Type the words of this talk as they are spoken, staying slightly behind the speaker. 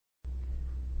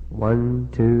1,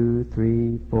 2,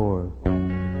 3, 4.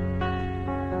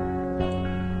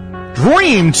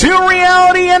 Dream 2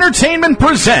 Reality Entertainment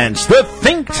presents the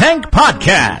Think Tank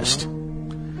Podcast.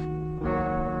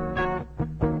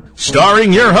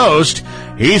 Starring your host,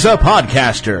 he's a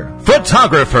podcaster,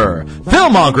 photographer,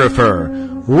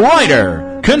 filmographer,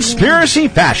 writer, conspiracy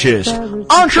fascist,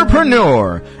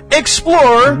 entrepreneur,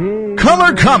 explorer,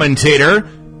 color commentator,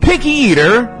 picky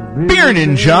eater, beer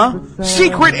ninja,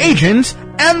 secret agent,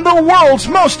 and the world's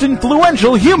most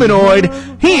influential humanoid.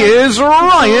 He is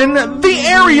Ryan the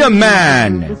Area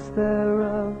Man.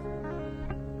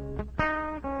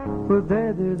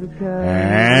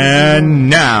 And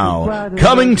now,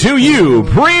 coming to you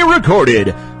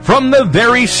pre-recorded from the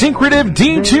very secretive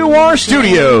D2R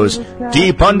studios,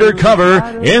 deep undercover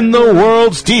in the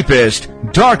world's deepest,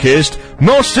 darkest,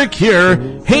 most secure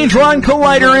Hadron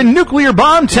Collider and nuclear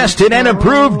bomb tested and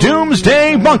approved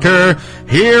doomsday bunker,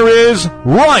 here is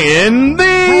Ryan the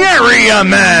Area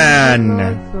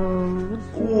Man.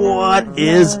 What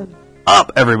is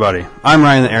up, everybody? I'm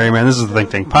Ryan the Area Man. This is the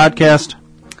Think Tank Podcast.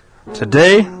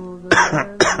 Today,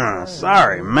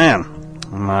 sorry, man,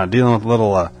 I'm dealing with a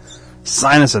little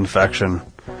sinus infection,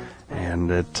 and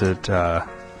it got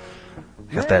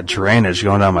that drainage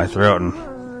going down my throat, and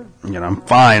I'm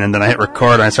fine. And then I hit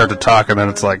record, and I start to talk, and then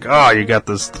it's like, oh, you got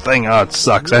this thing. Oh, it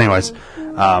sucks. Anyways,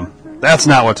 that's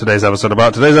not what today's episode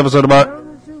about. Today's episode about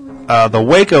the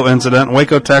Waco incident,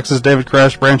 Waco, Texas. David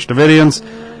Koresh, Branch Davidians.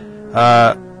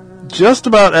 Just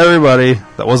about everybody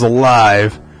that was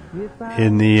alive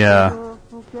in the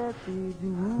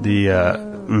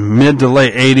mid to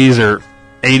late 80s or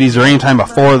any time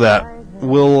before that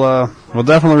will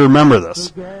definitely remember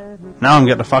this. Now I'm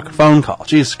getting a fucking phone call.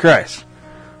 Jesus Christ.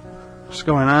 What's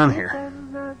going on here?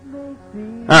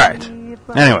 Alright.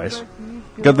 Anyways.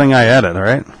 Good thing I edit,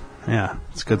 alright? Yeah,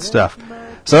 it's good stuff.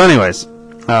 So anyways,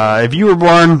 if you were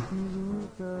born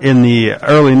in the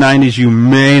early 90s, you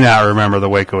may not remember the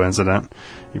Waco incident.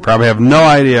 You probably have no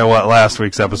idea what last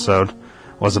week's episode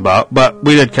was about, but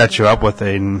we did catch you up with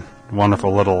a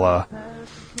wonderful little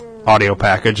audio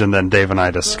package, and then Dave and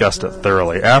I discussed it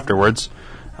thoroughly afterwards.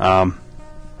 And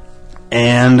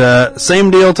same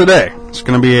deal today. It's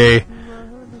going to be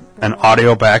an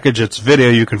audio package. It's video.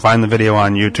 You can find the video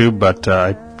on YouTube, but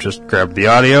I just grabbed the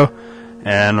audio,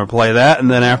 and we'll play that,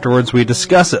 and then afterwards we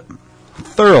discuss it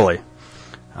thoroughly.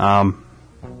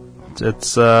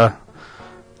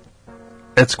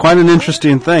 It's quite an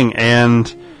interesting thing,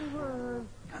 and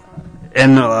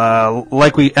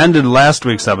like we ended last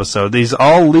week's episode, these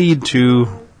all lead to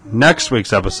next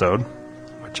week's episode,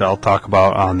 which I'll talk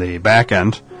about on the back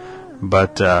end.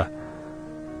 But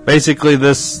basically,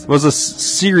 this was a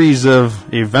series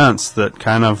of events that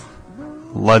kind of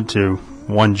led to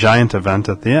one giant event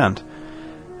at the end.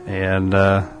 And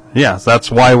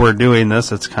that's why we're doing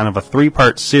this. It's kind of a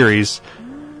 3-part series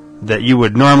that you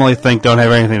would normally think don't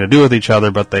have anything to do with each other,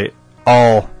 but they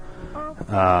all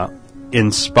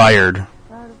inspired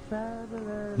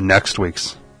next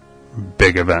week's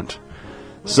big event.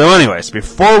 So anyways,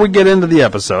 before we get into the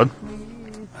episode,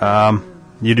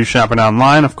 you do shopping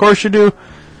online, of course you do.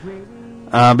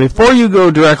 Before you go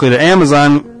directly to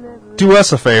Amazon, do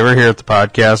us a favor here at the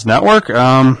Podcast Network.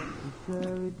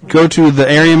 Go to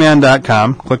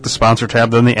theareaman.com, click the sponsor tab,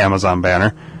 then the Amazon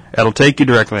banner. It'll take you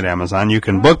directly to Amazon. You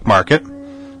can bookmark it.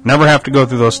 Never have to go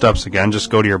through those steps again. Just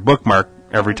go to your bookmark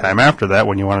every time after that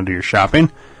when you want to do your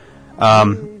shopping.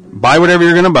 Buy whatever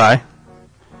you're going to buy.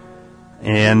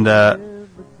 And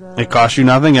it costs you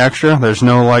nothing extra. There's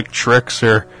no tricks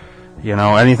or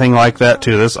anything like that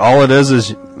to this. All it is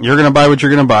you're going to buy what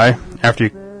you're going to buy after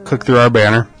you click through our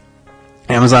banner.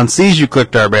 Amazon sees you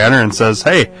clicked our banner and says,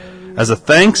 hey, as a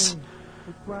thanks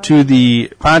to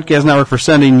the Podcast Network for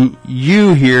sending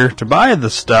you here to buy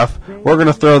this stuff, we're going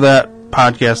to throw that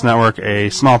Podcast Network a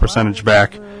small percentage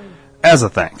back as a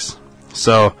thanks.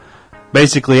 So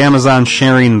basically Amazon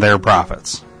sharing their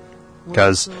profits.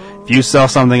 Because if you sell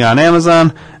something on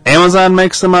Amazon, Amazon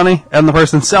makes the money and the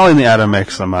person selling the item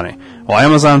makes the money. Well,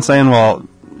 Amazon's saying, well,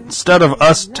 instead of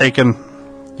us taking,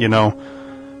 50%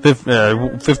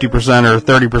 or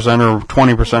 30% or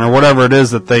 20% or whatever it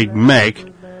is that they make,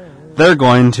 they're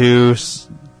going to,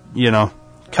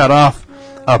 cut off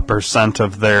a percent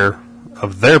of their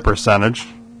percentage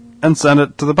and send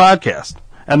it to the podcast.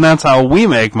 And that's how we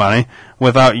make money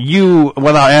without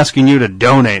asking you to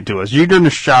donate to us. You're going to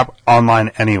shop online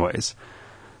anyways.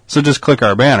 So just click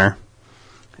our banner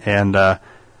and,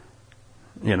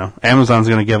 Amazon's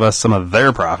going to give us some of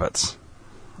their profits.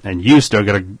 And you still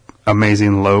get an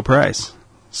amazing low price.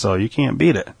 So you can't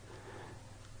beat it.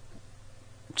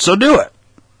 So do it.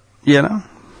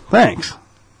 Thanks.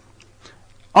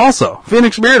 Also,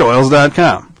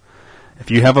 PhoenixBeardOils.com.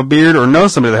 If you have a beard or know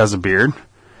somebody that has a beard,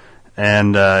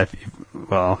 and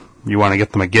you want to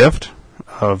get them a gift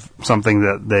of something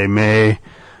that they may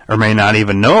or may not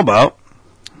even know about,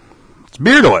 it's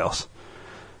beard oils.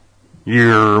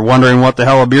 You're wondering what the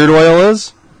hell a beard oil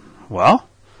is? Well,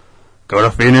 go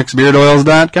to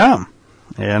PhoenixBeardOils.com,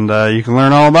 and you can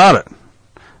learn all about it.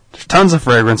 There's tons of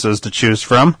fragrances to choose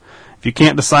from. If you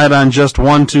can't decide on just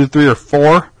 1, 2, 3, or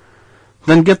 4,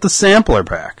 then get the sampler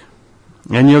pack,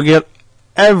 and you'll get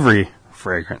every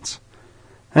fragrance,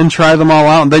 and try them all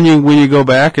out. And then when you go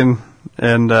back and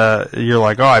you're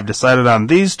like, oh, I've decided on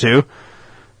these 2,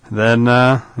 then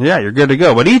you're good to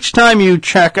go. But each time you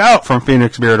check out from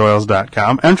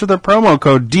PhoenixBeardOils.com, enter the promo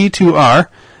code D2R,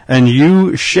 and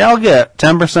you shall get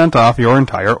 10% off your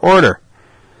entire order.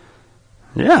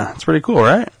 Yeah, that's pretty cool,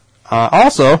 right?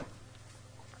 Also,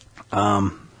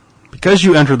 because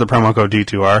you entered the promo code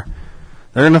D2R,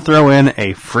 they're going to throw in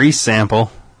a free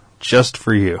sample just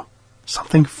for you.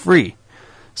 Something free.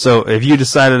 So if you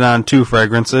decided on 2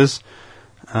 fragrances,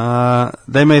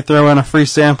 they may throw in a free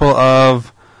sample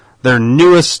of their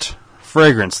newest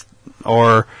fragrance,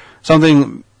 or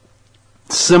something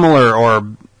similar or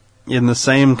in the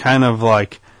same kind of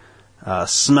like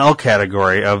smell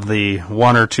category of the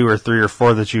 1 or 2 or 3 or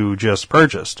 4 that you just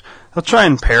purchased. They'll try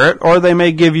and pair it, or they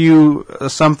may give you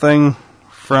something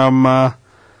from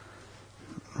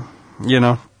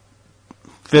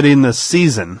fitting the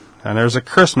season. And there's a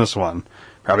Christmas one.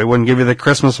 Probably wouldn't give you the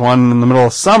Christmas one in the middle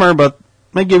of summer, but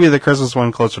may give you the Christmas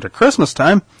one closer to Christmas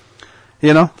time.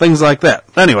 Things like that.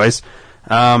 Anyways,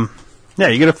 you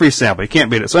get a free sample. You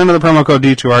can't beat it. So enter the promo code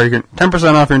D2R. You get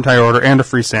 10% off your entire order and a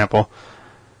free sample.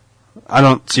 I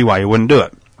don't see why you wouldn't do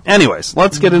it. Anyways,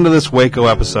 let's get into this Waco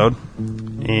episode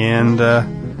and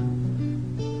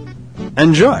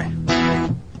enjoy.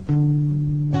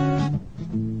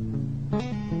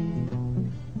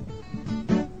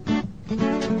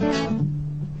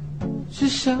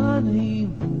 Shishani,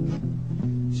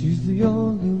 she's the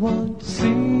only one to see.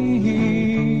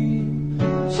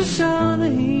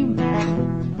 Shishani,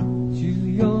 she's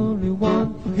the only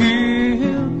one for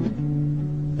him.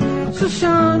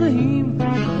 Shishani,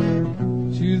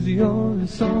 she's the only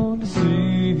song to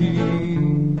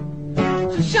sing.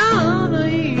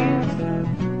 Shishani,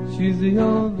 she's the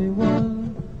only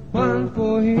one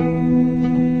for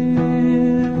him.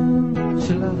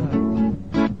 Shalai.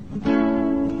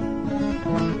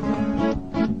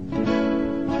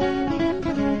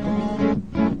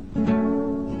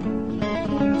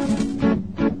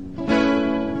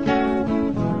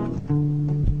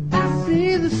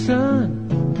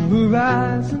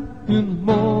 Rising in the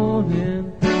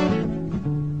morning,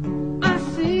 I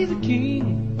see the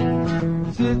king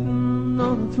sitting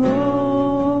on the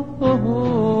throne.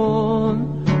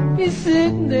 He's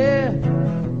sitting there,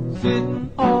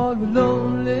 sitting all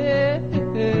lonely,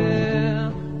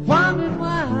 wondering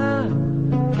why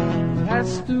it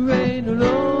has to rain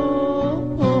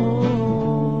alone.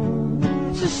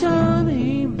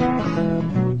 Shishani,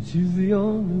 she's the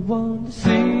only one to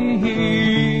see.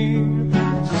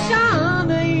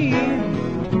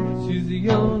 She's the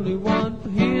only one for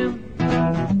him.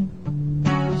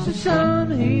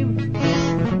 Shishani,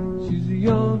 she's the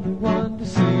only one to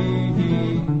see.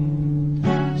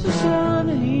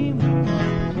 Shishani,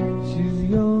 she's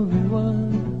the only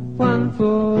one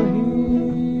for him.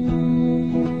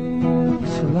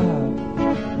 Shalom.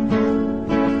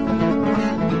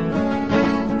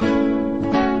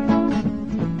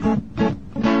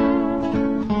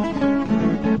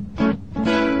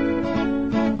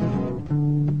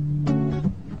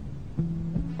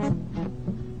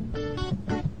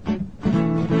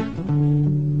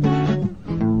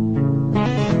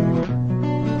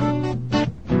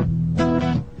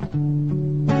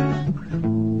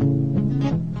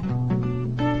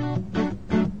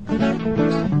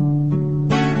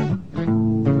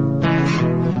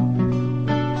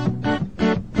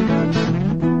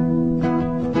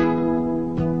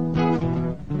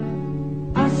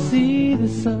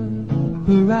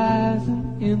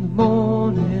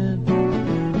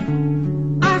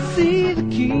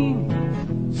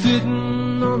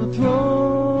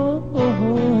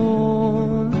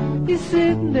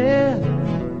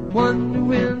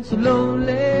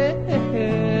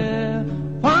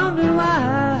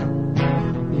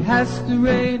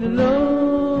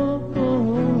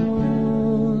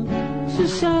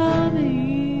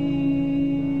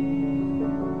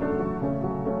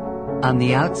 On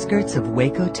the outskirts of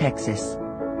Waco, Texas,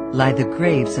 lie the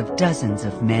graves of dozens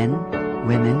of men,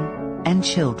 women, and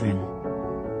children.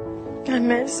 I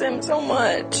miss him so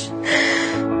much.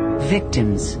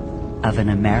 Victims of an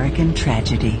American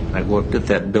tragedy. I looked at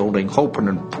that building hoping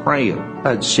and praying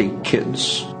I'd see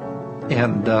kids,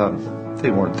 and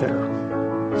they weren't there.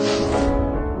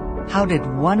 How did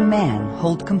one man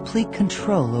hold complete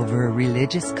control over a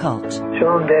religious cult?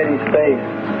 Show him Daddy's face.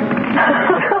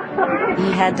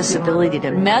 He had this ability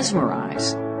to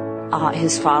mesmerize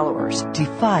his followers.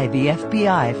 Defy the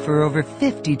FBI for over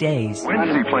 50 days. When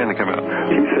does he plan to come out?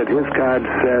 He said his God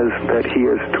says that he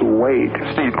is to wait.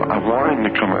 Steve, I want him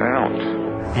to come out.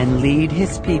 And lead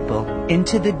his people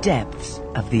into the depths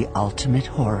of the ultimate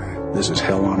horror. This is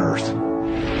hell on earth.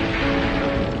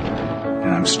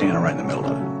 And I'm standing right in the middle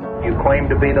of it. You claim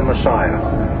to be the Messiah.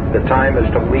 The time is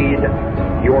to lead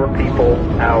your people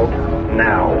out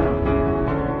now.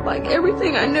 Like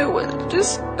everything I knew was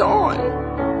just gone.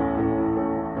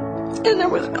 And there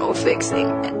was no fixing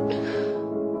it.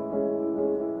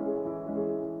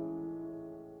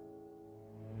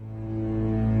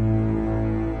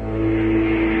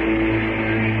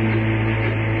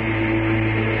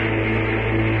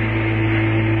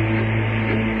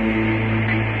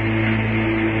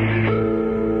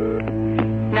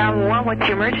 What's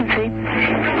your emergency?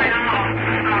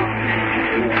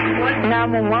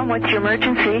 911, what's your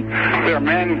emergency? There are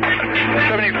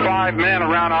 75 men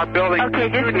around our building. Okay,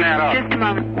 just a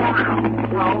moment.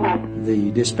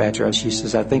 The dispatcher, she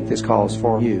says, I think this call is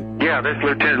for you. Yeah, this is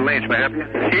Lieutenant Lynch. May I help you?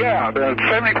 Yeah, there are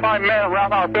 75 men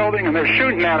around our building, and they're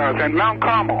shooting at us in Mount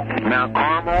Carmel. Mount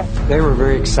Carmel? They were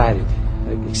very excited.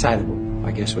 Excitable,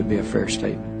 I guess would be a fair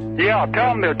statement. Yeah,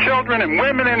 tell them there are children and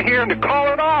women in here and to call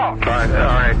it off. All right,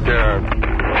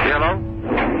 hello?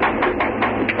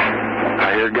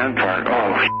 I hear gunfire.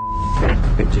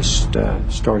 Oh, It just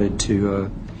started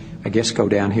to, I guess, go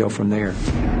downhill from there.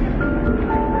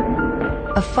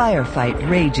 A firefight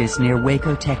rages near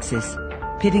Waco, Texas,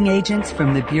 pitting agents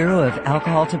from the Bureau of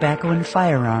Alcohol, Tobacco, and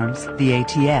Firearms, the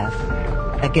ATF,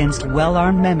 against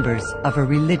well-armed members of a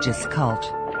religious cult.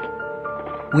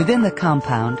 Within the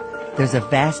compound, there's a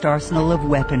vast arsenal of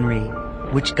weaponry,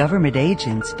 which government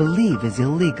agents believe is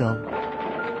illegal.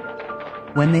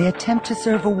 When they attempt to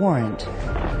serve a warrant,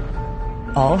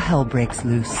 all hell breaks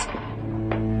loose. Cease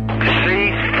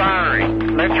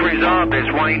firing. Let's resolve this,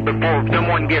 Wayne, before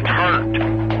someone gets hurt.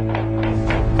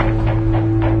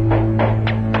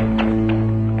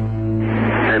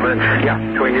 Hey, Lynch. Yeah,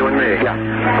 between you and me. Yeah.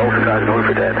 Both guys going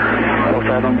for dead. Both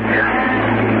of them? Yeah.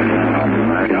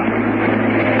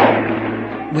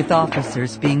 With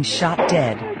officers being shot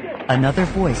dead, another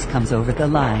voice comes over the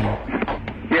line.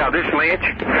 Yeah, this Lynch.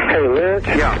 Hey, Lynch?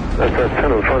 Yeah. That's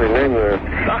kind of a funny name there.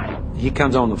 He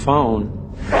comes on the phone.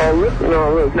 Oh, listen,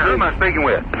 no. Now, who am I speaking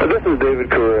with? This is David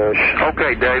Koresh.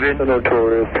 Okay, David. The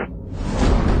notorious.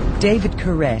 David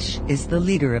Koresh is the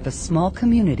leader of a small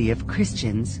community of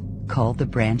Christians called the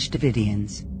Branch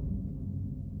Davidians.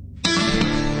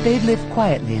 They'd lived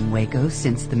quietly in Waco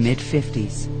since the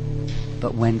mid-50s.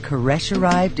 But when Koresh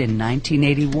arrived in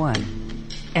 1981,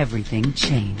 everything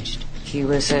changed. He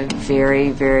was a very,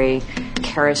 very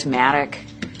charismatic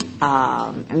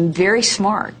and very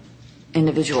smart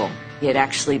individual. He had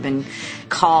actually been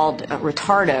called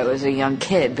retardo as a young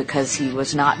kid because he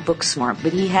was not book smart,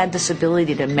 but he had this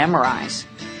ability to memorize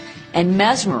and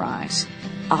mesmerize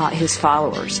his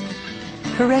followers.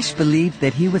 Koresh believed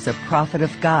that he was a prophet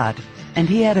of God, and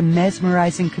he had a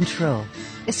mesmerizing control,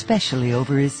 especially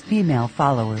over his female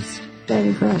followers.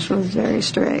 David Koresh was very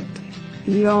strict.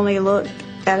 You only looked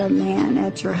at a man,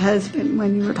 at your husband,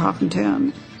 when you were talking to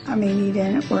him. I mean, he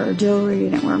didn't wear jewelry, he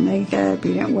didn't wear makeup,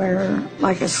 he didn't wear,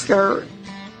 like, a skirt.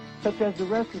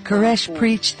 Koresh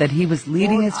preached that he was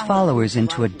leading his followers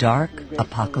into a dark,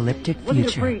 apocalyptic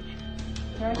future.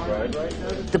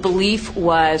 The belief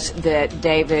was that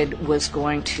David was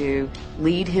going to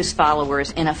lead his followers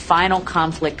in a final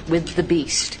conflict with the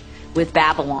beast, with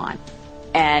Babylon,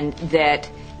 and that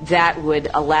would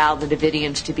allow the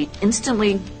Davidians to be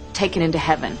instantly taken into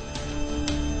heaven.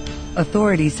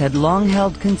 Authorities had long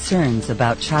held concerns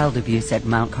about child abuse at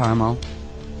Mount Carmel,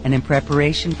 and in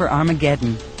preparation for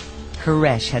Armageddon,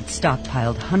 Koresh had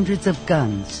stockpiled hundreds of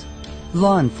guns.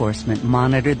 Law enforcement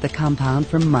monitored the compound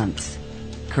for months.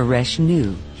 Koresh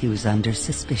knew he was under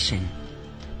suspicion.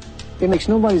 It makes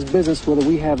nobody's business whether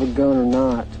we have a gun or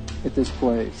not at this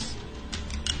place.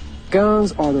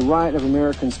 Guns are the right of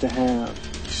Americans to have.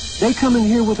 They come in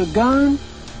here with a gun,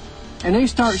 and they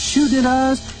start shooting at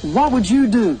us, what would you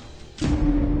do?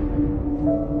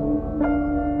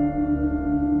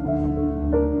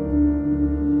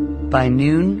 By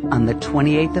noon on the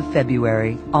 28th of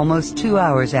February, almost 2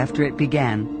 hours after it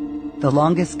began, the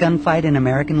longest gunfight in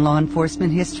American law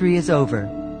enforcement history is over,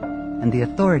 and the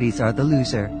authorities are the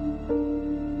loser.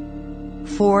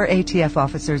 4 ATF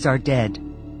officers are dead.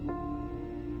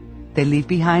 They leave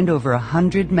behind over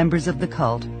 100 members of the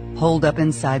cult holed up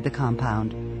inside the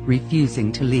compound,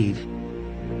 refusing to leave.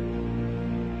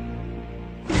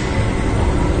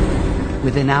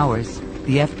 Within hours,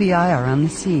 the FBI are on the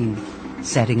scene,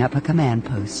 setting up a command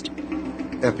post.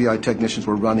 FBI technicians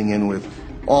were running in with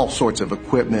all sorts of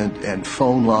equipment and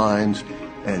phone lines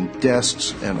and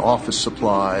desks and office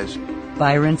supplies.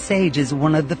 Byron Sage is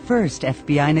one of the first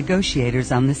FBI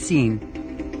negotiators on the scene.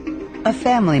 A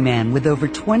family man with over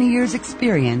 20 years'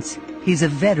 experience, he's a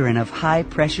veteran of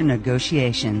high-pressure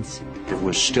negotiations. It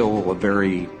was still a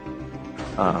very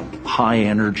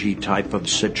high-energy type of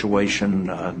situation,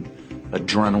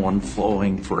 adrenaline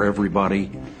flowing for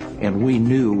everybody, and we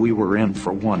knew we were in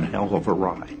for one hell of a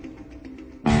ride.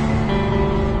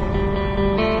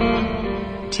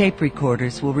 Tape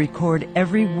recorders will record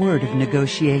every word of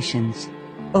negotiations,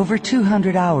 over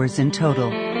 200 hours in total,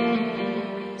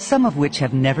 some of which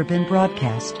have never been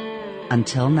broadcast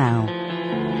until now.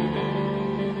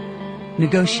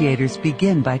 Negotiators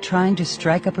begin by trying to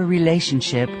strike up a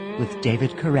relationship with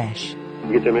David Koresh.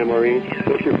 Get them MREs.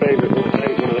 What's your favorite one? I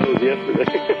ate one of those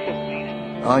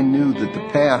yesterday. I knew that the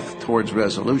path towards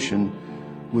resolution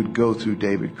would go through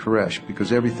David Koresh,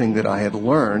 because everything that I had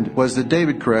learned was that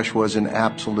David Koresh was in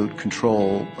absolute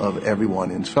control of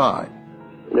everyone inside.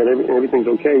 That everything's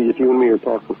okay if you and me are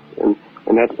talking, and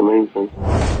that's the main thing.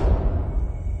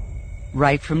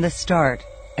 Right from the start,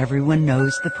 everyone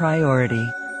knows the priority.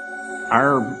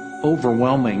 Our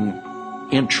overwhelming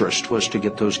interest was to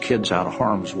get those kids out of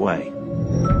harm's way.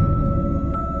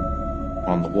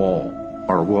 On the wall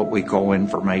are what we call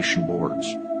information boards.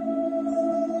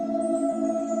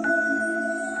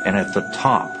 And at the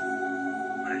top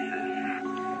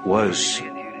was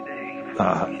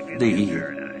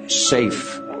the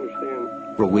safe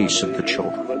release of the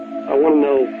children. But I want to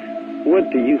know,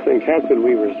 what do you think, how could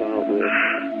we resolve this?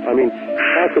 I mean,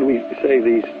 how could we save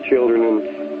these children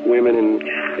and women and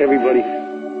everybody?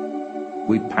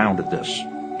 We pounded this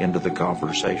into the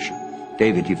conversation.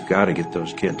 David, you've got to get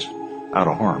those kids out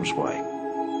of harm's way.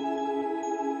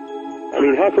 I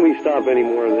mean, how can we stop any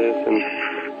more of this? And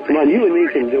come on, you and me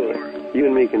can do it. You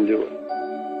and me can do it.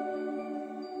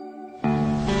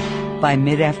 By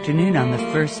mid-afternoon on the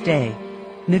first day,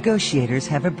 negotiators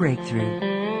have a breakthrough.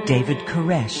 David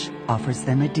Koresh offers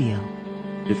them a deal.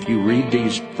 If you read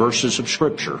these verses of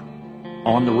Scripture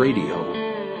on the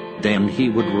radio, then he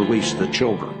would release the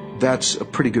children. That's a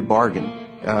pretty good bargain.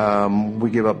 We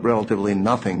give up relatively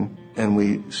nothing, and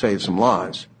we save some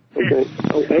lives. Okay.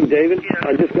 Oh, hey, David,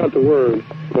 I just got the word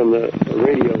from the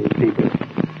radio people.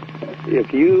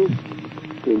 If you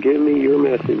will give me your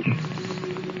message,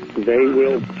 they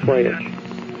will play it.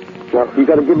 Now, you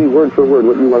got to give me word for word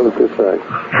what you wanted to say.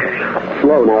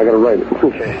 Slow now, I got to write it.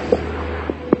 Okay.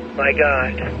 My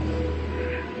God,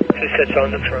 who sits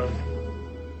on the throne.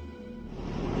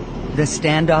 The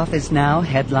standoff is now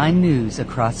headline news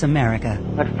across America.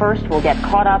 But first, we'll get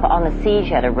caught up on the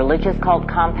siege at a religious cult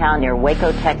compound near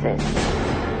Waco, Texas.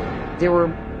 There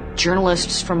were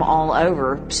journalists from all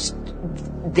over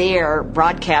there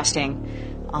broadcasting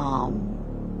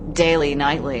daily,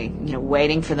 nightly,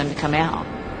 waiting for them to come out.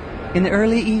 In the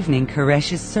early evening,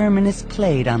 Koresh's sermon is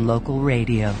played on local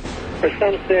radio. For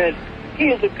some said, he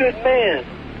is a good man.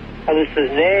 Others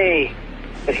said, nay,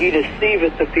 but he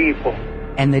deceiveth the people.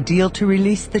 And the deal to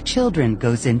release the children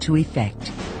goes into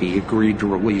effect. He agreed to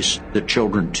release the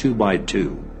children 2 by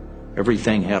 2.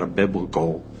 Everything had a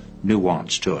biblical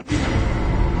nuance to it.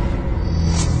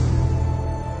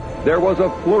 There was a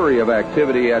flurry of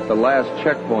activity at the last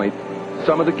checkpoint.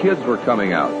 Some of the kids were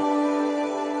coming out.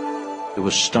 It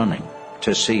was stunning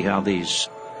to see how these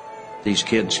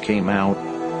kids came out.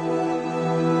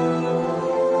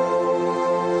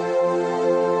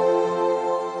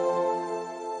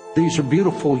 These are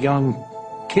beautiful young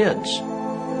kids.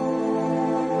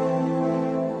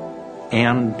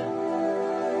 And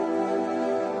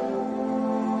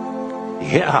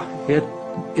yeah,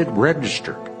 it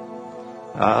registered.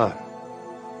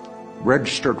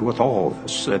 Registered with all of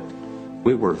us that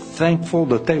we were thankful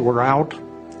that they were out,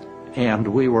 and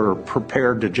we were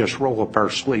prepared to just roll up our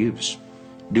sleeves,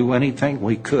 do anything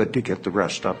we could to get the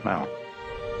rest of them out.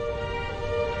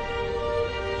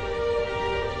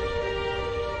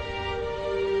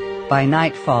 By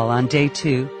nightfall on day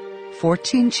 2,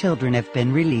 14 children have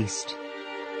been released.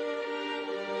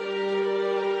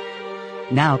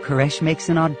 Now Koresh makes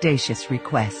an audacious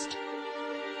request.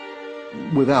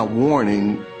 Without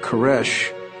warning,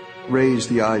 Koresh raised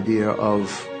the idea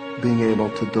of being able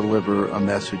to deliver a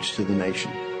message to the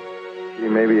nation.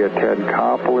 Maybe a Ted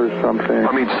Koppel or something.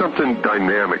 I mean, something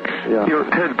dynamic. Yeah. You know,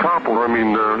 Ted Koppel, I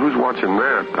mean, who's watching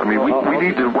that? I mean, we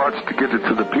need to watch to get it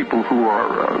to the people who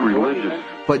are religious.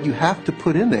 But you have to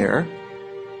put in there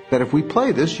that if we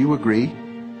play this, you agree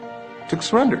to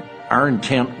surrender. Our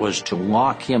intent was to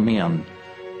lock him in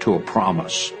to a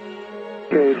promise.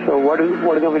 Okay, so what do you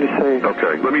want me to say?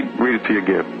 Okay, let me read it to you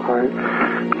again. All right.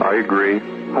 I agree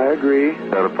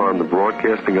that upon the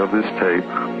broadcasting of this tape,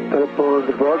 that upon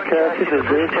the broadcasting of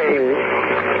this tape,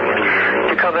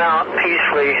 to come out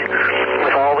peacefully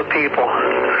with all the people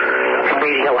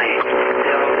immediately.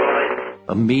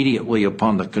 Immediately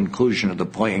upon the conclusion of the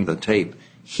playing the tape,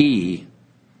 he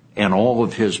and all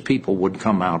of his people would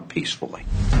come out peacefully.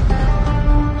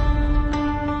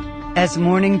 As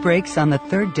morning breaks on the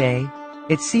third day,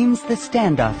 it seems the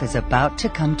standoff is about to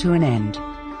come to an end.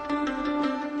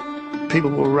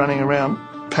 People were running around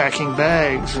packing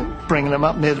bags and bringing them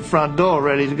up near the front door,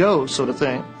 ready to go, sort of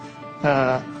thing.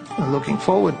 Looking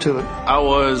forward to it. I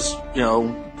was,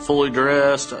 fully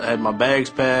dressed. I had my bags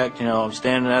packed. I'm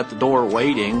standing at the door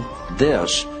waiting.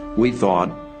 This, we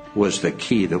thought, was the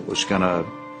key that was going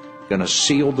to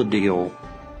seal the deal.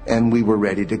 And we were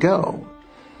ready to go.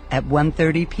 At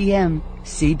 1:30 p.m.,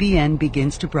 CBN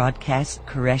begins to broadcast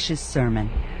Koresh's sermon.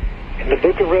 In the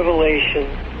book of Revelation,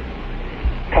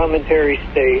 commentaries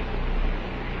state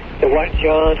that what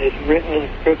John has written in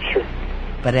Scripture.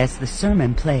 But as the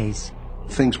sermon plays,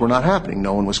 things were not happening.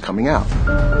 No one was coming out.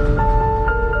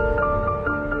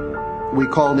 We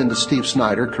called into Steve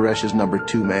Snyder, Koresh's number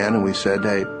 2 man, and we said,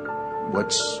 hey,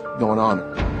 what's going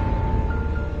on?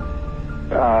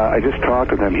 I just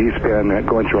talked to him. He's been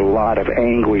going through a lot of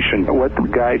anguish, and what the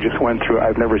guy just went through,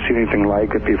 I've never seen anything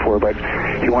like it before, but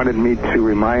he wanted me to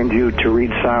remind you to read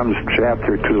Psalms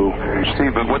chapter 2.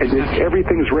 Steve, but what's this?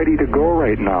 Everything's ready to go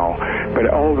right now, but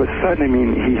all of a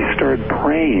sudden, he started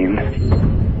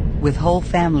praying. With whole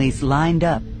families lined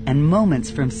up and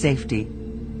moments from safety,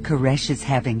 Koresh is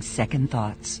having second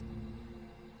thoughts.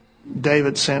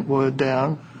 David sent word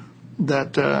down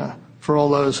that for all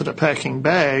those that are packing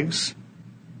bags,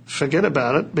 forget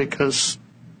about it because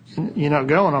you're not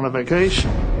going on a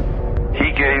vacation.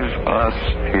 He gave us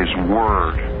his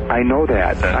word. I know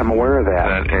that. I'm aware of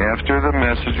that. That after the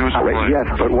message was played. Yes,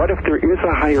 but what if there is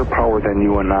a higher power than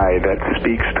you and I that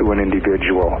speaks to an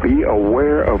individual? Be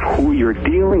aware of who you're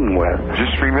dealing with.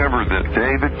 Just remember that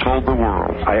David told the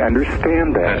world. I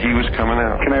understand that. That he was coming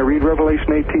out. Can I read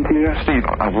Revelation 18 to you? Steve,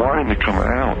 I want him to come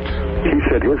out. He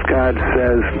said his God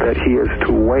says that he is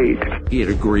to wait. He had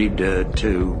agreed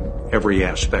to every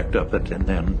aspect of it, and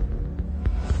then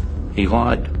he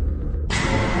lied.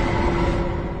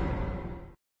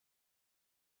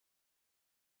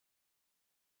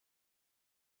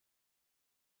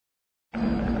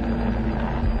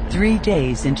 Three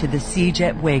days into the siege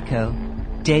at Waco,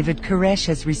 David Koresh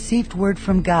has received word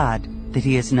from God that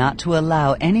he is not to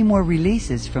allow any more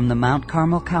releases from the Mount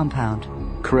Carmel compound.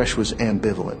 Koresh was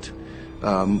ambivalent.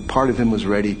 Part of him was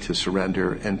ready to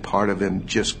surrender, and part of him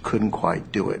just couldn't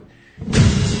quite do it.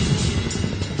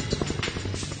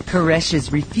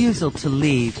 Koresh's refusal to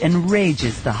leave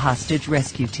enrages the hostage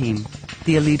rescue team,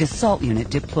 the elite assault unit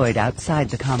deployed outside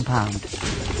the compound.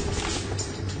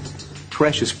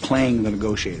 Koresh is playing the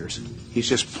negotiators. He's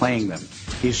just playing them.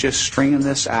 He's just stringing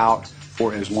this out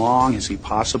for as long as he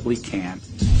possibly can.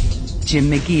 Jim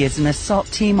McGee is an assault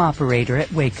team operator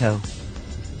at Waco.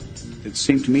 It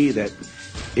seemed to me that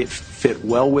it fit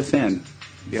well within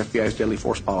the FBI's deadly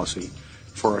force policy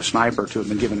for a sniper to have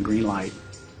been given a green light,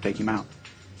 take him out,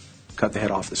 cut the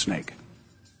head off the snake.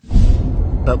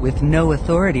 But with no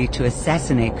authority to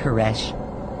assassinate Koresh,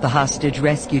 the hostage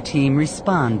rescue team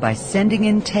respond by sending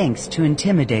in tanks to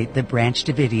intimidate the Branch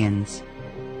Davidians.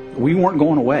 We weren't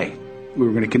going away. We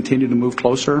were going to continue to move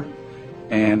closer,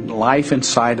 and life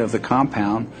inside of the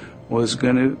compound was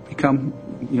going to become,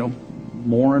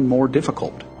 more and more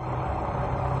difficult.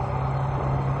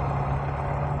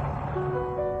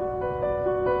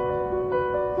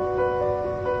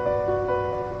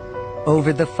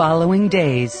 Over the following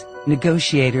days,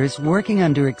 negotiators working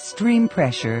under extreme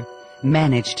pressure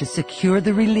managed to secure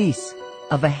the release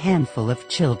of a handful of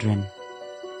children.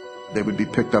 They would be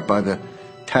picked up by the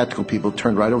tactical people,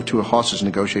 turned right over to a hostage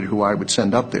negotiator who I would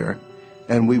send up there,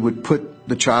 and we would put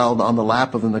the child on the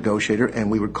lap of the negotiator and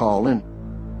we would call in.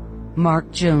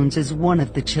 Mark Jones is one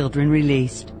of the children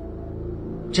released.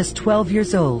 Just 12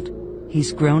 years old,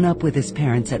 he's grown up with his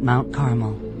parents at Mount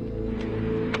Carmel.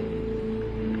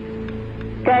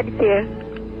 Dad's here.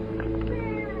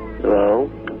 Hello?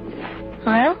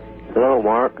 Hello? Hello,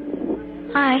 Mark.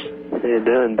 Hi. How you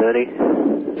doing, buddy?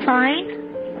 Fine.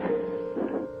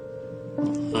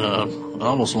 I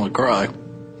almost want to cry.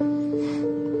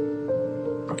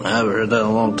 I haven't heard that in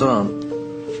a long time.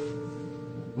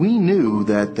 We knew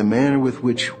that the manner with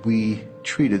which we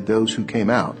treated those who came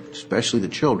out, especially the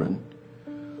children,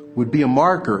 would be a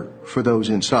marker for those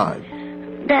inside.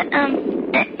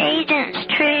 The agents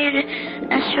treated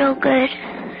us real good.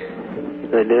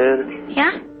 They did?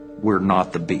 Yeah. We're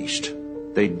not the beast.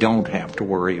 They don't have to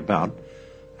worry about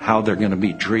how they're going to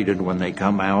be treated when they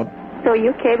come out. So you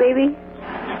okay, baby?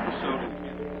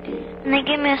 And they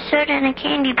gave me a soda and a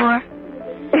candy bar.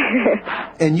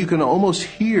 And you can almost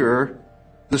hear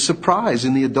the surprise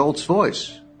in the adult's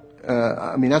voice.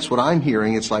 I mean, that's what I'm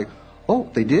hearing. It's like, oh,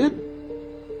 they did?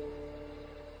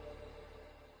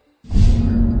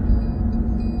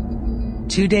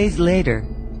 Two days later,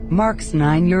 Mark's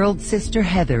 9-year-old sister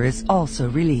Heather is also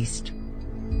released.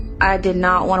 I did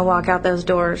not want to walk out those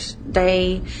doors.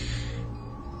 They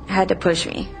had to push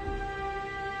me.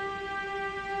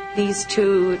 These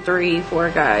 2, 3, 4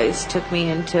 guys took me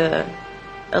into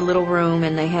a little room,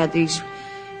 and they had these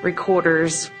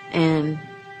recorders, and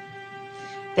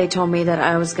they told me that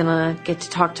I was gonna get to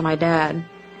talk to my dad.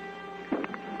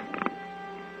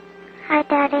 Hi,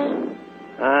 Daddy.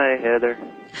 Hi, Heather.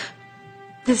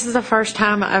 This is the first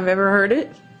time I've ever heard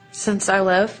it since I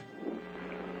left.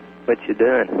 What you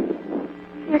doing?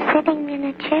 I'm sitting in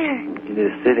a chair. You're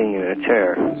just sitting in a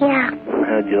chair? Yeah.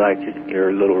 How'd you like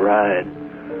your little ride?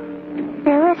 It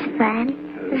was fun.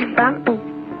 It was bumpy.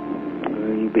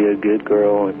 Well, you be a good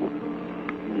girl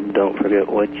and don't forget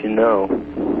what you know.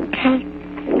 Okay.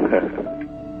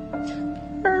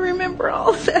 I remember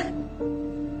all of that.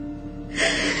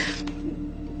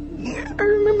 I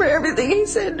remember everything he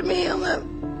said to me on that.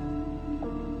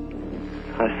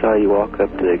 I saw you walk up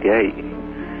to the gate.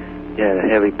 You had a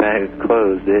heavy bag of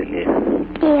clothes, didn't you?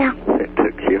 Yeah. It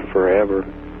took you forever.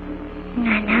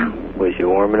 I know. Was you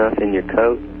warm enough in your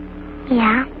coat?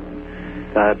 Yeah.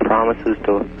 God promises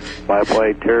to wipe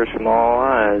away tears from all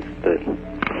eyes, but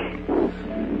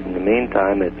in the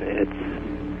meantime,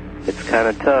 it's kind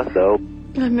of tough, though.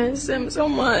 I miss him so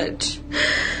much.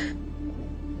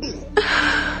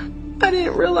 I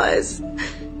didn't realize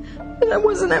that I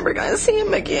wasn't ever going to see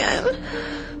him again.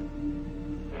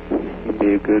 You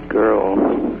be a good girl.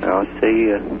 I'll see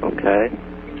you, okay?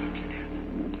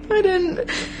 I didn't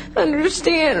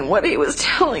understand what he was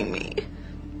telling me.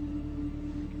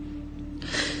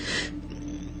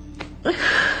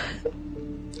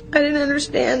 I didn't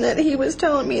understand that he was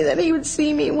telling me that he would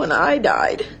see me when I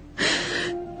died.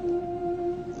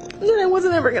 That I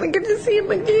wasn't ever going to get to see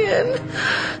him again.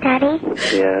 Daddy?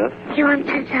 Yes? He wants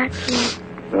to talk to you.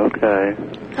 Okay.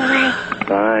 Bye.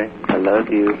 Bye. I love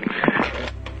you.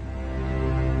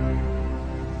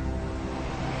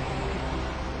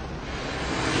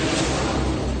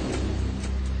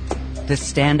 The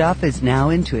standoff is now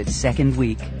into its second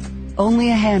week. Only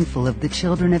a handful of the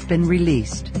children have been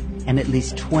released, and at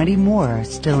least 20 more are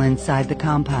still inside the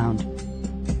compound.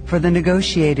 For the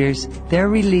negotiators, their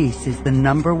release is the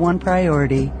number one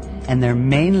priority and their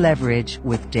main leverage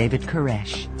with David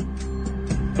Koresh.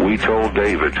 We told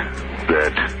David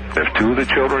that if 2 of the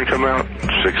children come out,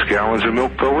 6 gallons of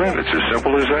milk go in. It's as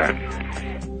simple as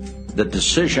that. The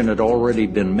decision had already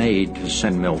been made to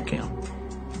send milk in.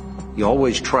 You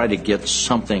always try to get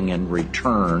something in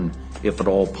return, if at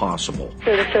all possible.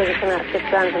 So the children come out 6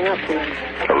 gallons of milk tonight.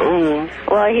 Hello?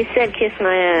 Well, he said kiss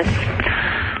my ass.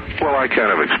 Well, I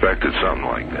kind of expected something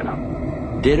like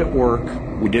that. Did it work?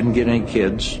 We didn't get any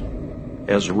kids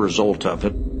as a result of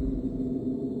it.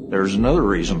 There's another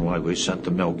reason why we sent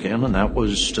the milk in, and that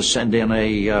was to send in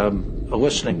a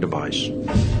listening device.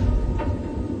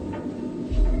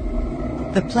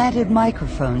 The planted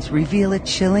microphones reveal a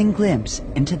chilling glimpse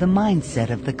into the mindset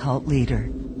of the cult leader.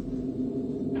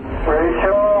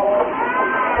 Rachel,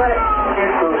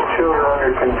 keep those children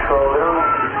under control. They don't need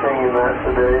to be singing that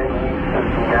today.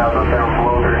 Just now that they'll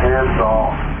blow their heads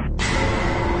off.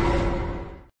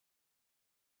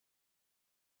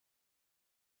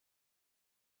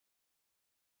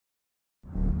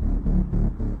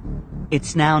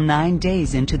 It's now 9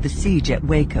 days into the siege at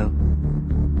Waco.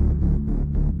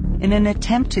 In an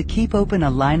attempt to keep open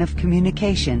a line of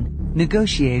communication,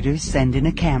 negotiators send in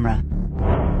a camera.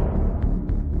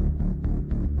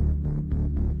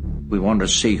 We wanted to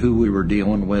see who we were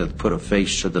dealing with, put a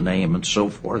face to the name, and so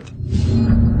forth.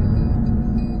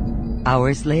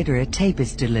 Hours later, a tape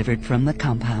is delivered from the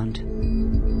compound.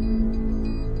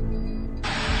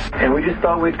 And we just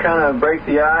thought we'd kind of break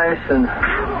the ice and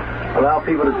allow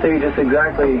people to see just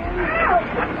exactly,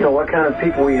 what kind of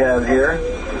people we have here.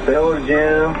 Say hello to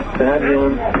Jim. Say hi,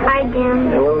 Jim. Hi,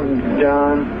 Jim. Hello,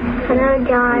 John. Hello,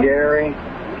 John. Gary.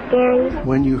 Gary.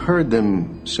 When you heard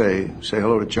them say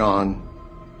hello to John,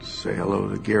 say hello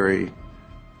to Gary,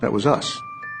 that was us.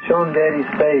 Show him Daddy's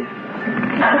face.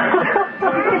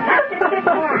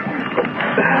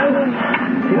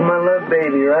 You're my love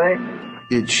baby, right?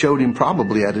 It showed him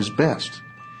probably at his best.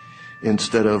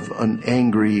 Instead of an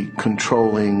angry,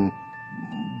 controlling,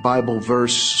 Bible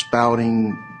verse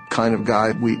spouting kind of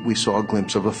guy, we saw a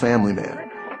glimpse of a family man.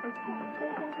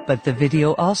 But the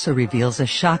video also reveals a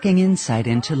shocking insight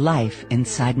into life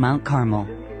inside Mount Carmel.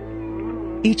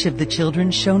 Each of the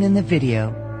children shown in the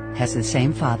video has the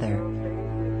same father,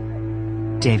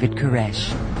 David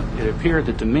Koresh. It appeared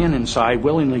that the men inside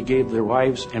willingly gave their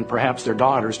wives and perhaps their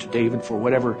daughters to David for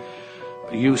whatever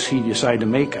use he decided to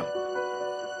make them.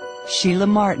 Sheila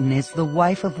Martin is the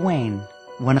wife of Wayne,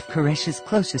 one of Koresh's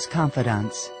closest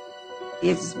confidants.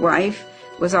 His wife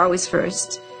was always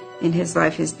first in his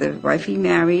life. Is the wife he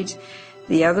married.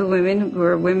 The other women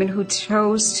were women who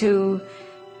chose to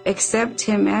accept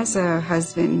him as a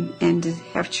husband and to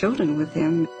have children with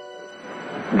him.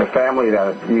 The family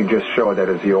that you just showed that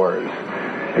is yours,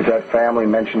 is that family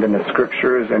mentioned in the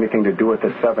scriptures? Anything to do with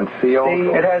the seventh seal?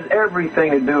 It has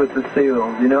everything to do with the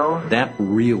seals, you know? That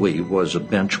really was a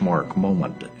benchmark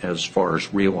moment as far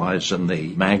as realizing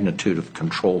the magnitude of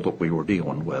control that we were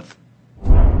dealing with.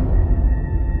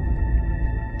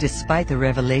 Despite the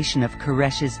revelation of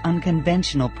Koresh's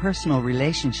unconventional personal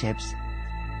relationships,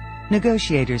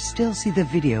 negotiators still see the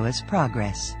video as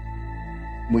progress.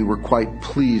 We were quite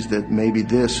pleased that maybe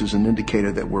this is an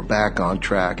indicator that we're back on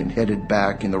track and headed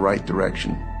back in the right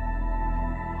direction.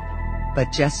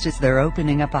 But just as they're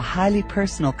opening up a highly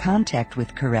personal contact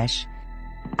with Koresh,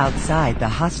 outside the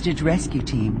hostage rescue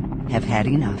team have had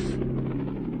enough.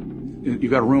 You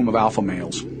got a room of alpha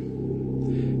males,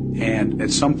 and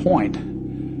at some point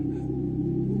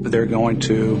they're going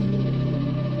to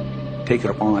take it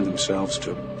upon themselves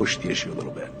to push the issue a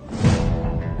little bit.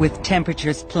 With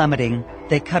temperatures plummeting,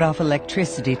 they cut off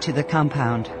electricity to the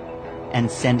compound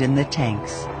and send in the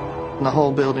tanks. And the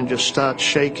whole building just starts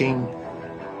shaking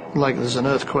like there's an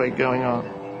earthquake going on.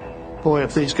 Boy,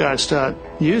 if these guys start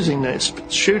using this,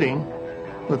 shooting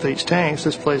with these tanks,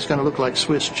 this place is going to look like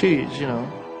Swiss cheese, you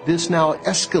know. This now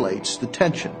escalates the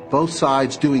tension, both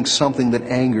sides doing something that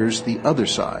angers the other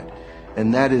side.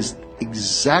 And that is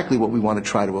exactly what we want to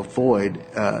try to avoid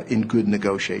in good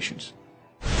negotiations.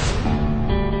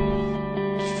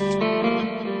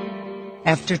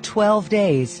 After 12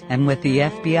 days, and with the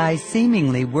FBI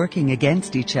seemingly working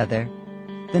against each other,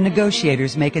 the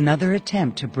negotiators make another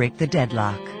attempt to break the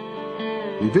deadlock.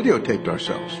 We videotaped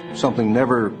ourselves, something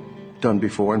never done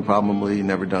before and probably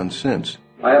never done since.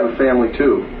 I have a family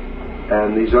too,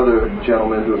 and these other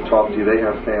gentlemen who have talked to you, they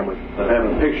have family. I have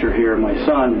a picture here of my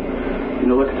son. You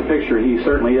know, look at the picture. He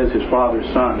certainly is his father's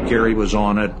son. Gary was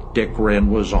on it. Dick Wren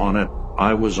was on it.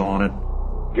 I was on it.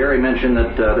 Gary mentioned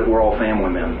that we're all family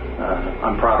men.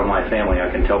 I'm proud of my family. I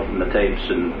can tell from the tapes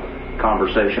and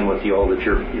conversation with you all that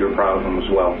you're proud of them as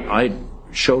well. I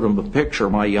showed him a picture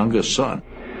of my youngest son.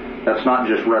 That's not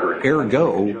just rhetoric.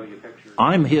 Ergo,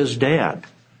 I'm his dad,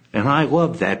 and I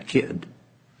love that kid.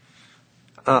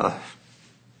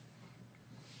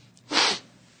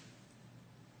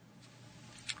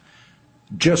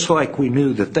 Just like we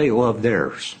knew that they loved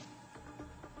theirs.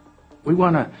 We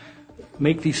want to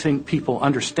make these people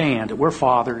understand that we're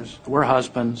fathers, we're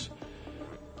husbands,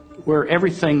 we're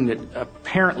everything that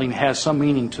apparently has some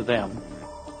meaning to them.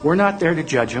 We're not there to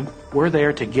judge them. We're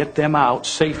there to get them out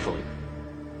safely.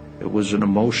 It was an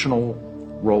emotional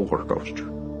roller coaster.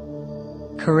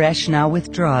 Koresh now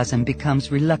withdraws and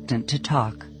becomes reluctant to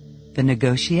talk. The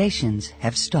negotiations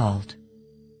have stalled.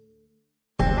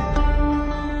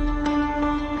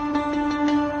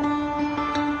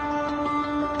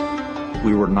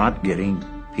 We were not getting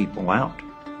people out.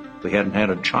 We hadn't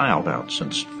had a child out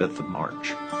since 5th of March.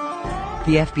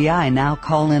 The FBI now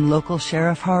call in local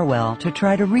Sheriff Harwell to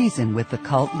try to reason with the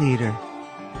cult leader.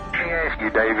 Let me ask you,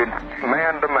 David,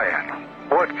 man to man,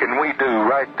 what can we do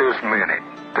right this minute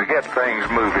to get things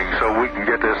moving so we can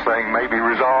get this thing maybe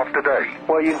resolved today?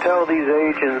 Well, you can tell these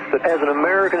agents that as an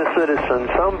American citizen,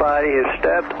 somebody has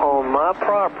stepped on my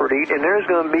property, and there's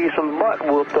going to be some butt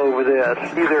whooped over this.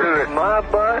 Either my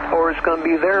butt or it's going to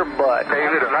be their butt.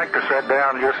 David, I'd like to sit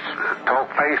down and just talk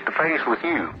face to face with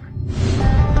you.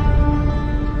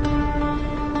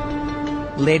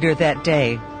 Later that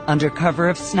day, under cover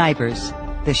of snipers,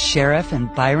 the sheriff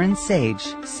and Byron Sage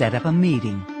set up a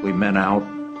meeting. We met out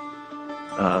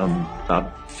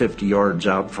about 50 yards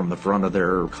out from the front of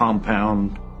their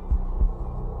compound.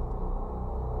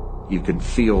 You could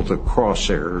feel the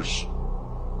crosshairs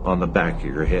on the back of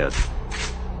your head.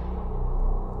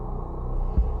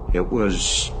 It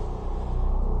was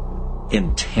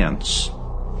intense.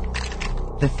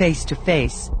 The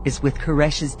face-to-face is with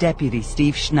Koresh's deputy,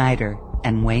 Steve Schneider,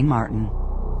 and Wayne Martin.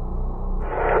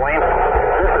 Wayne,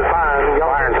 this is fine.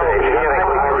 Iron Stage.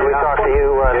 We'll talk to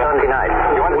you Sunday night.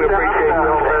 We appreciate you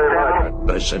all very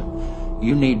much. I said,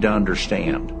 you need to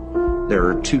understand, there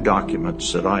are two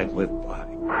documents that I live by.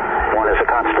 One is the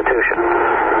Constitution,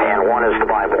 and one is the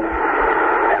Bible.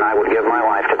 And I would give my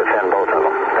life to defend both of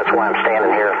them. That's why I'm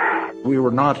standing here. We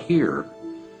were not here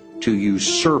to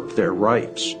usurp their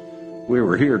rights. We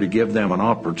were here to give them an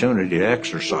opportunity to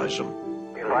exercise them.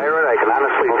 Byron, I can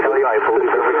honestly tell you I believe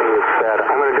everything you've said.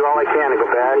 I'm going to do all I can to go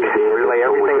back and relay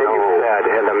everything that you've said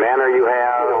in the manner you have.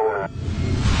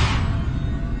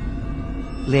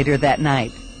 Later that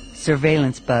night,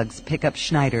 surveillance bugs pick up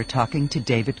Schneider talking to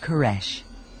David Koresh.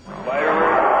 Byron,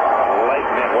 I like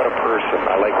him. What a person.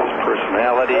 I like his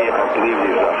personality. I believe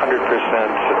he's 100%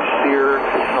 sincere.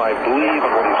 I believe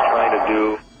in what he's trying to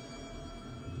do.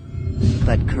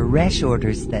 But Koresh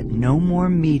orders that no more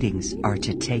meetings are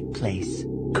to take place.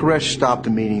 Koresh stopped the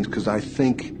meetings because I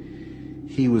think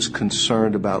he was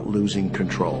concerned about losing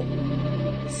control.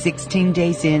 16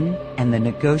 days in, and the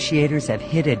negotiators have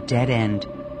hit a dead end.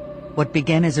 What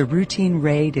began as a routine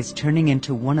raid is turning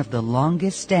into one of the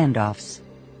longest standoffs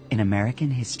in American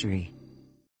history.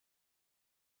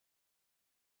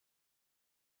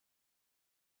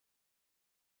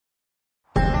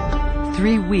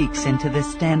 Three weeks into the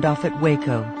standoff at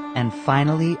Waco, and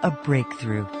finally a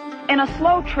breakthrough. In a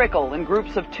slow trickle in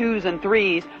groups of 2s and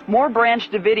 3s, more Branch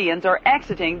Davidians are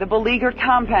exiting the beleaguered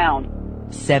compound.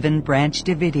 7 Branch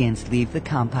Davidians leave the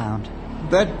compound.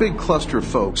 That big cluster of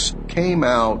folks came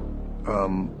out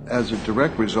as a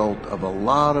direct result of a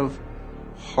lot of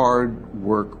hard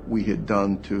work we had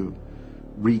done to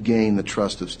regain the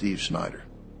trust of Steve Schneider.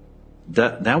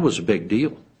 That was a big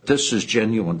deal. This is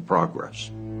genuine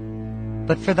progress.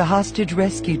 But for the hostage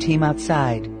rescue team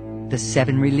outside, the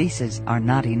 7 releases are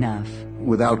not enough.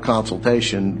 Without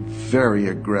consultation, very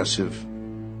aggressive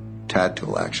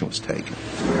tactical action was taken.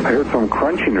 I heard some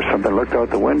crunching or something. I looked out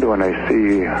the window and I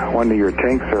see one of your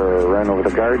tanks ran over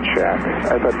the guard shack.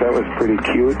 I thought that was pretty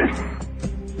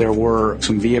cute. There were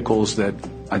some vehicles that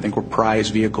I think were prize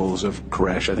vehicles of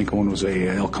Koresh. I think one was a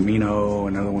El Camino,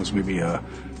 another one was maybe a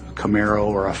Camaro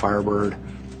or a Firebird.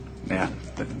 Yeah,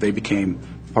 they became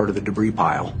part of the debris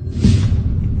pile.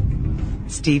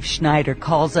 Steve Schneider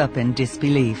calls up in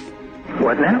disbelief.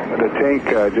 What now? The tank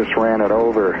just ran it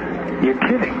over. You're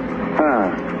kidding.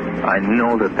 I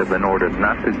know that they've been ordered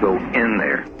not to go in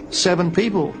there. 7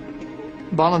 people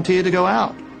volunteered to go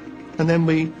out. And then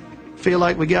we feel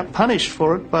like we got punished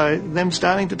for it by them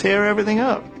starting to tear everything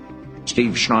up.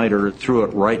 Steve Schneider threw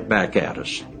it right back at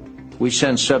us. We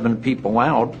send 7 people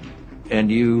out,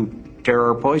 and you tear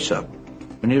our place up.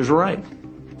 And he was right.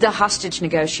 The hostage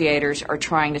negotiators are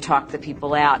trying to talk the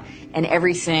people out, and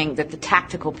everything that the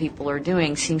tactical people are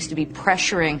doing seems to be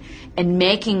pressuring and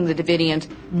making the Davidians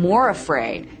more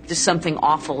afraid that something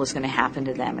awful is going to happen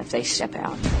to them if they step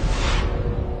out.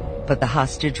 But the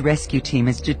hostage rescue team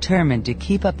is determined to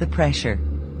keep up the pressure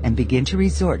and begin to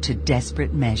resort to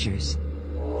desperate measures.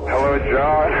 Hello,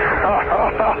 John.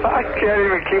 I can't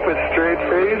even keep a straight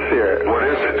face here. What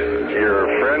is it? Your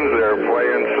friends there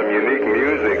playing some unique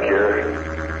music here.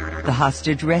 The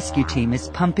hostage rescue team is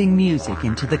pumping music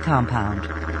into the compound.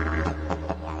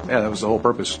 Yeah, that was the whole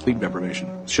purpose, sleep deprivation.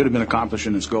 It should have been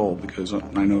accomplishing its goal because I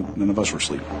know none of us were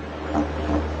sleeping.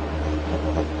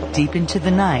 Deep into the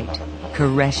night,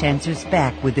 Koresh answers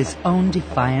back with his own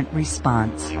defiant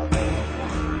response.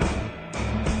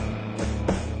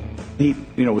 He,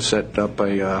 was set up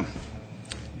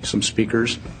some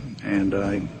speakers, and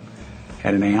I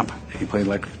had an amp. He played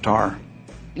electric guitar.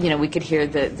 We could hear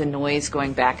the noise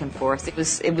going back and forth. It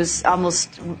was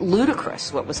almost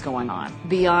ludicrous what was going on,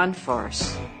 beyond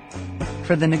farce.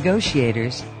 For the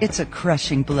negotiators, it's a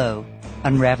crushing blow,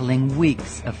 unraveling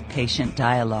weeks of patient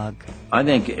dialogue. I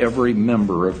think every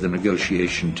member of the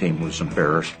negotiation team was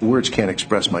embarrassed. Words can't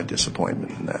express my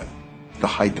disappointment in that. The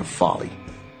height of folly.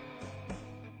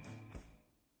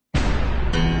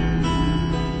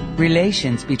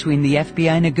 Relations between the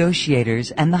FBI negotiators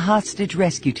and the hostage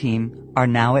rescue team are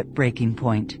now at breaking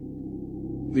point.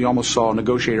 You almost saw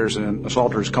negotiators and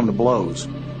assaulters come to blows,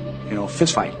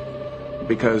 fist fight,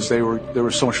 because there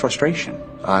was so much frustration.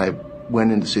 I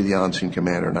went in to see the on-scene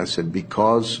commander and I said,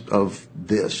 because of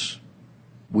this,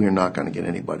 we are not going to get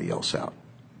anybody else out.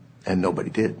 And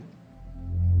nobody did.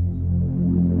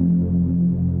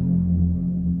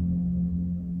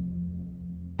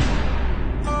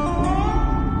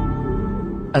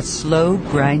 A slow,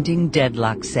 grinding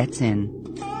deadlock sets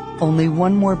in. Only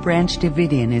one more Branch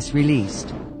Davidian is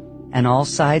released. and all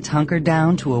sides hunker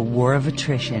down to a war of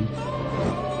attrition.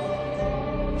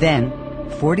 Then,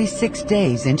 46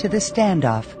 days into the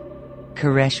standoff,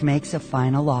 Koresh makes a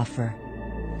final offer.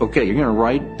 Okay, you're going to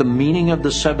write the meaning of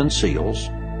the 7 seals,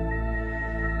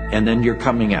 and then you're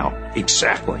coming out.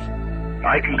 Exactly.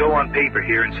 I can go on paper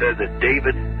here and say that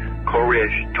David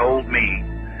Koresh told me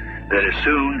that as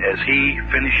soon as he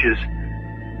finishes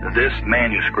this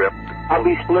manuscript, I'll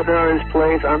be splitting out his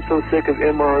place. I'm so sick of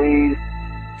MREs.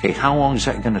 Okay, how long is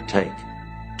that going to take?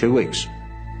 2 weeks.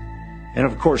 And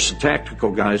of course, the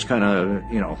tactical guys kind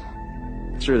of,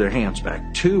 threw their hands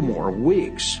back. 2 more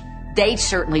weeks. They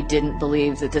certainly didn't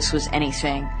believe that this was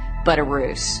anything but a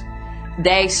ruse.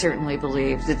 They certainly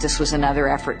believed that this was another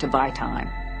effort to buy time.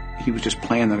 He was just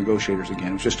playing the negotiators again.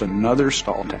 It was just another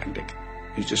stall tactic.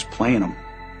 He's just playing them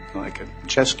like a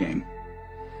chess game.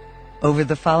 Over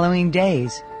the following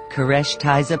days, Koresh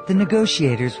ties up the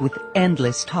negotiators with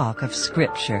endless talk of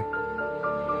Scripture.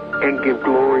 And give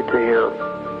glory to him,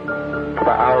 for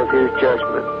the hour of his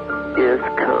judgment is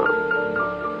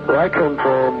come. Where I come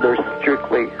from, there's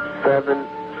strictly 7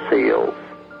 seals.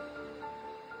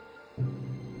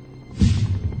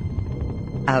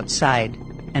 Outside,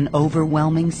 an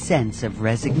overwhelming sense of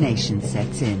resignation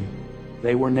sets in.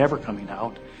 They were never coming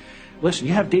out. Listen,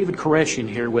 you have David Koresh in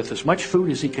here with as much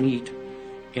food as he can eat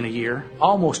in a year,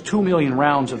 almost 2 million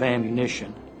rounds of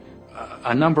ammunition,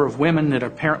 a number of women that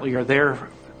apparently are there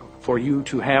for you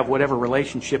to have whatever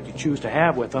relationship you choose to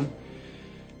have with them.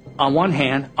 On one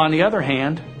hand. On the other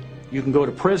hand, you can go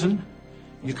to prison.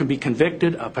 You can be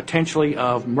convicted potentially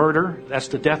of murder. That's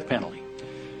the death penalty.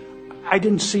 I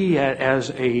didn't see it as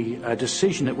a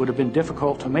decision that would have been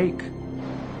difficult to make.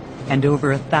 And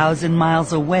over 1,000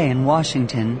 miles away in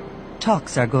Washington,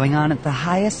 talks are going on at the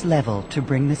highest level to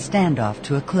bring the standoff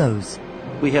to a close.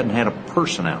 We hadn't had a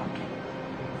person out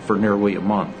for nearly a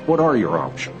month. What are your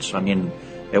options? I mean,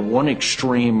 at one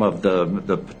extreme of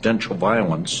the potential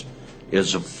violence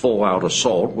is a full-out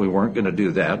assault. We weren't going to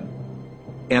do that.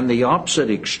 And the opposite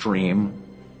extreme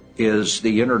is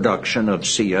the introduction of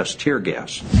CS tear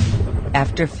gas.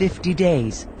 After 50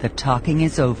 days, the talking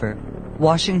is over.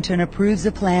 Washington approves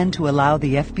a plan to allow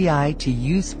the FBI to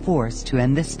use force to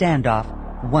end the standoff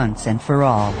once and for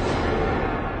all.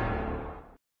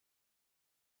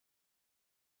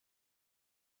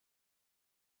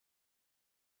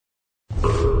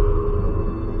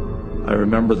 I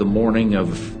remember the morning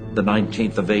of the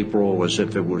 19th of April as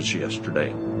if it was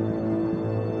yesterday.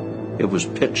 It was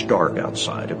pitch dark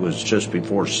outside. It was just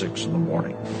before 6 in the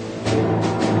morning.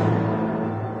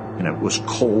 And it was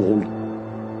cold.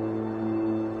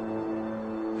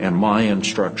 And my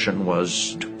instruction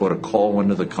was to put a call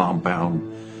into the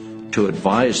compound to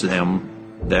advise them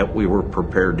that we were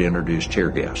prepared to introduce tear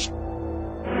gas. This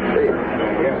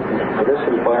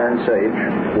is Byron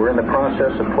Sage. We're in the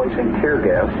process of placing tear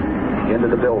gas into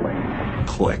the building.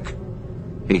 Click.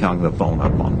 He hung the phone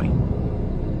up on me.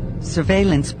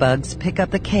 Surveillance bugs pick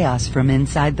up the chaos from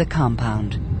inside the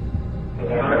compound.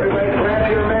 Everybody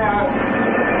grab your map.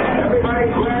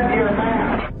 Everybody grab your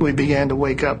map. We began to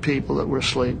wake up people that were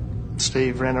asleep.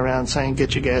 Steve ran around saying,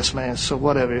 get your gas masks, or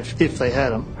whatever, if they had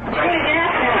them.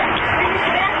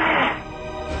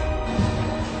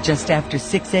 Just after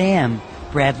 6 a.m.,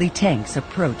 Bradley tanks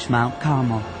approach Mount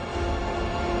Carmel.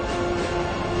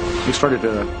 We started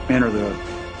to enter the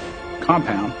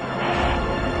compound.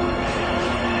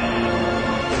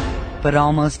 But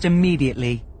almost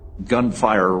immediately,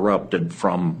 gunfire erupted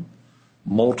from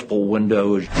multiple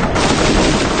windows.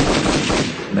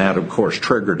 And that, of course,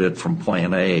 triggered it from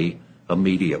Plan A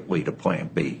immediately to Plan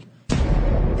B.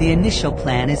 The initial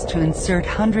plan is to insert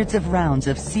hundreds of rounds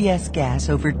of CS gas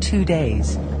over 2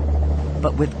 days.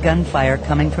 But with gunfire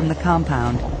coming from the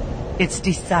compound, it's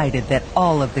decided that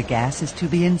all of the gas is to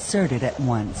be inserted at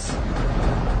once.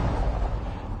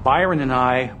 Byron and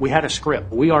I, we had a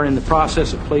script. We are in the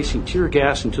process of placing tear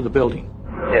gas into the building.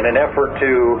 In an effort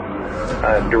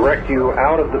to direct you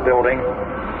out of the building,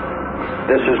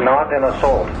 this is not an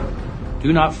assault.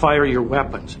 Do not fire your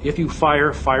weapons. If you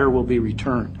fire, fire will be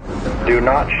returned. Do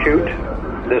not shoot.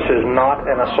 This is not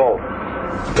an assault.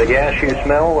 The gas you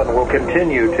smell and will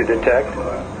continue to detect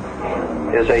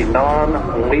is a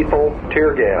non-lethal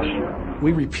tear gas.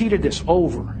 We repeated this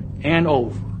over and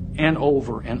over and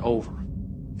over and over.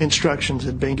 Instructions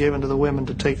had been given to the women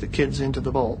to take the kids into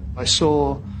the vault. I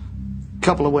saw a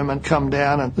couple of women come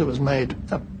down, and it was made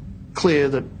clear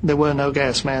that there were no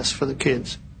gas masks for the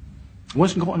kids. It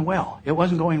wasn't going well. It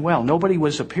wasn't going well. Nobody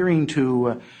was appearing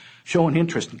to show an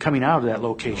interest in coming out of that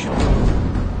location.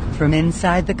 From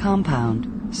inside the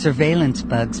compound, surveillance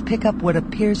bugs pick up what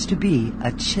appears to be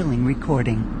a chilling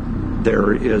recording.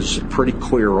 there is pretty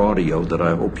clear audio that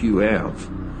I hope you have,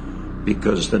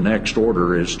 because the next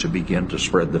order is to begin to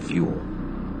spread the fuel.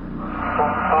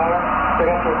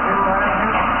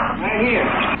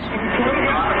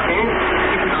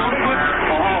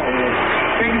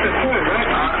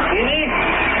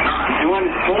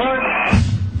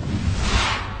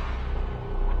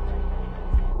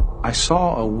 I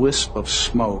saw a wisp of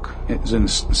smoke. It was in the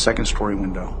second story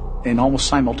window. And almost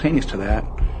simultaneous to that,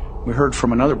 we heard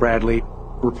from another Bradley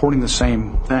reporting the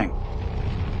same thing.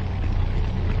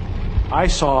 I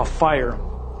saw fire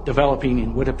developing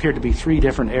in what appeared to be 3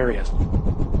 different areas.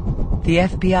 The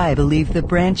FBI believe the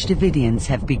Branch Davidians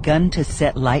have begun to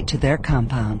set light to their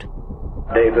compound.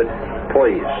 David,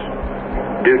 please,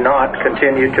 do not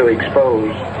continue to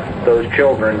expose those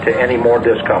children to any more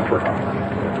discomfort.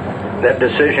 That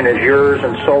decision is yours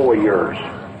and solely yours.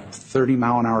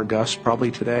 30-mile-an-hour gusts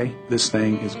probably today. This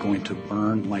thing is going to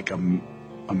burn like a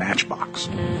matchbox.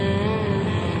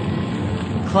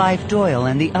 Clive Doyle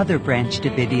and the other Branch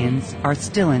Davidians are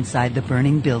still inside the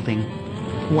burning building.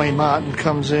 Wayne Martin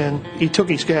comes in. He took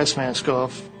his gas mask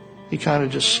off. He kind of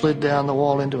just slid down the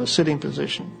wall into a sitting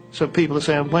position. So people are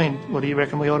saying, Wayne, what do you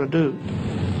reckon we ought to do?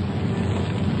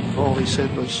 All he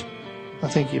said was, I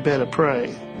think you better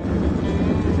pray.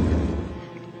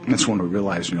 That's when we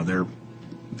realized, they're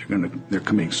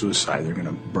committing suicide. They're going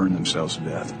to burn themselves to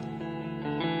death.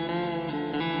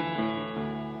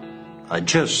 I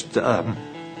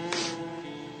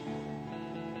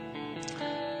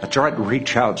tried to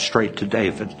reach out straight to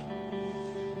David.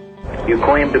 You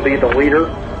claim to be the leader.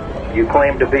 You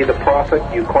claim to be the prophet.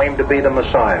 You claim to be the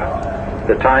Messiah.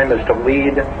 The time is to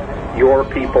lead your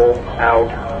people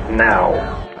out now.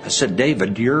 I said,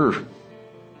 David, you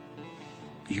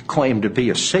claim to be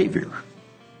a savior.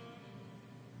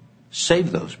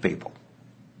 Save those people.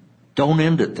 Don't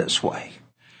end it this way.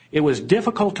 It was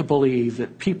difficult to believe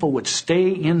that people would stay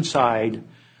inside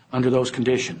under those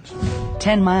conditions.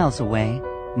 10 miles away,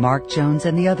 Mark Jones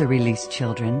and the other released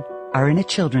children are in a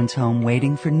children's home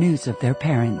waiting for news of their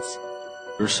parents.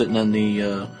 We were sitting in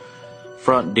the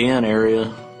front den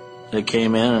area. They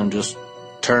came in and just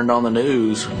turned on the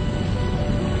news.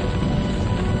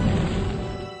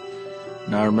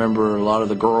 And I remember a lot of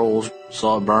the girls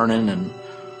saw it burning, and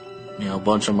a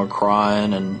bunch of them were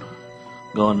crying and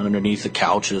going underneath the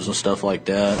couches and stuff like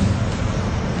that.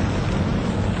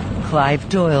 Clive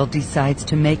Doyle decides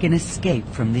to make an escape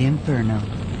from the inferno.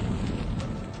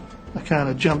 I kind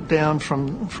of jumped down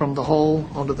from the hole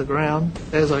onto the ground.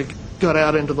 As I got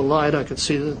out into the light, I could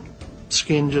see the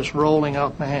skin just rolling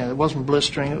off my hand. It wasn't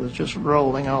blistering, it was just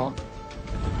rolling off.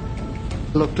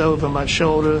 I looked over my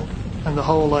shoulder, and the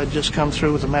hole I'd just come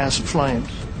through was a mass of flames.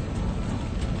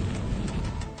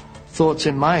 Thoughts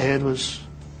in my head was,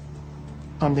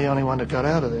 I'm the only one that got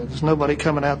out of there. There's nobody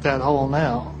coming out that hole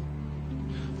now.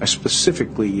 I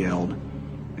specifically yelled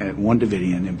at one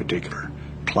Davidian in particular,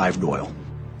 Clive Doyle.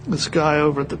 This guy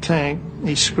over at the tank,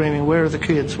 he's screaming, where are the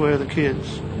kids? Where are the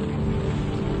kids?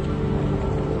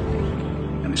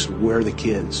 And I said, where are the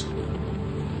kids?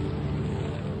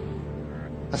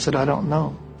 I said, I don't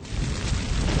know.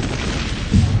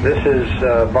 This is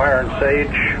Byron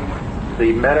Sage.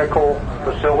 The medical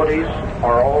facilities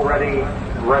are already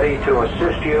ready to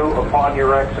assist you upon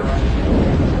your exit.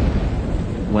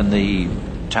 When the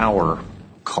tower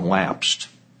collapsed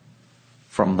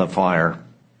from the fire,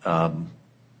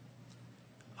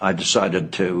 I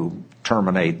decided to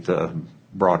terminate the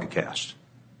broadcast.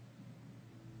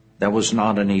 That was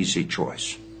not an easy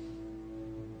choice.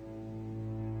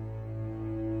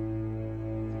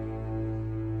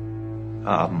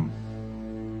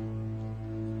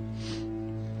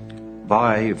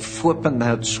 By flipping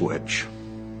that switch,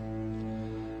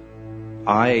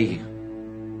 I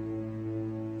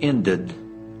ended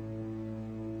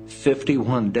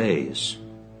 51 days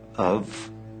of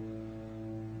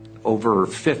over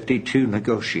 52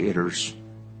 negotiators.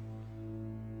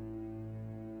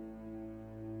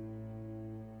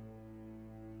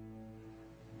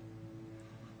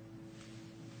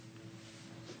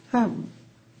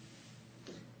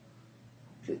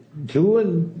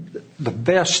 Doing the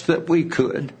best that we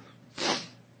could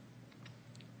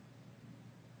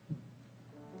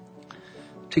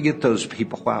to get those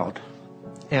people out.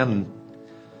 And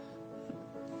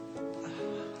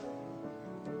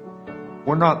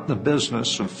we're not in the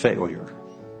business of failure.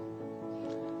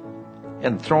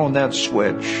 And throwing that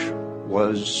switch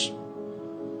was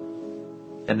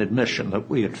an admission that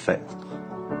we had failed.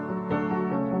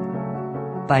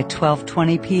 By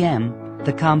 12:20 p.m.,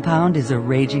 the compound is a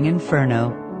raging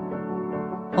inferno.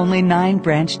 Only 9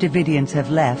 Branch Davidians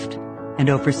have left, and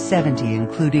over 70,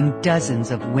 including dozens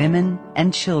of women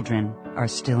and children, are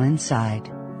still inside.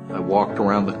 I walked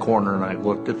around the corner and I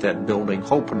looked at that building,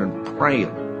 hoping and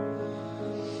praying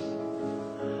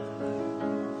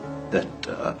that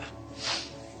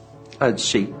I'd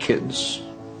see kids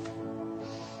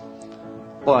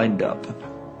lined up,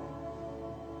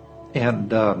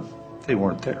 and they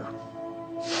weren't there.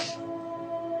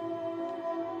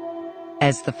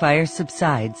 As the fire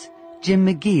subsides, Jim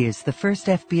McGee is the first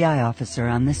FBI officer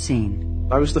on the scene.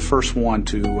 I was the first one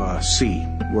to see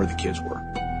where the kids were.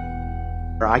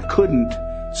 I couldn't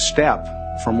step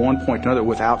from one point to another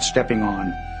without stepping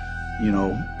on,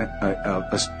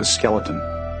 a skeleton.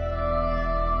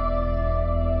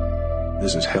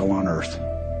 This is hell on earth,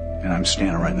 and I'm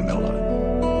standing right in the middle of it.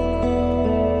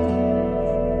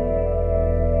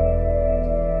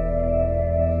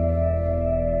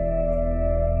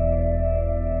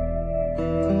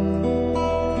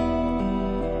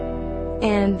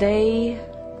 And they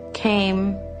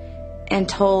came and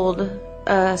told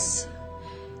us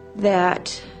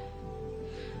that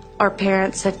our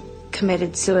parents had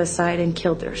committed suicide and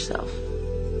killed themselves.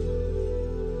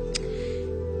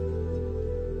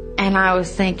 And I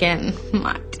was thinking,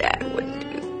 my dad wouldn't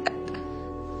do that.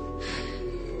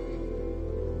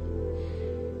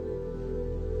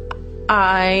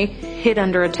 I hid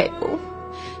under a table,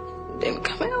 didn't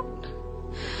come out.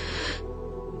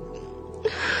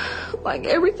 Like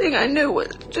everything I knew was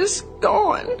just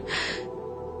gone.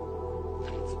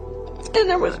 And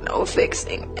there was no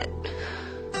fixing it.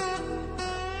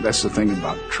 That's the thing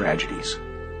about tragedies.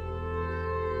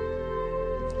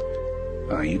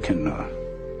 You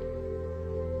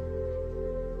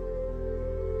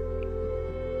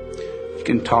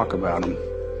can talk about them,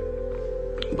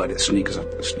 but it sneaks up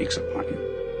on you.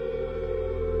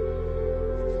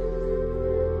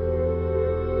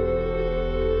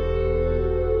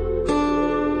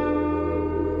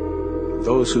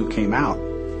 Those who came out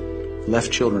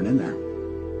left children in there.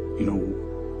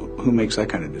 Who makes that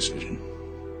kind of decision?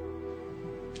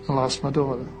 I lost my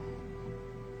daughter.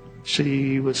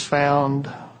 She was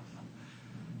found,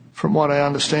 from what I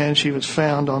understand, she was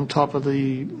found on top of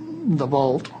the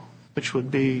vault, which would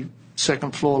be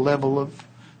second floor level of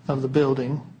the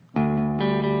building.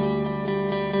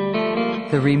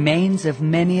 The remains of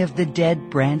many of the dead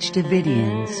Branch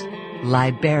Davidians lie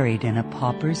buried in a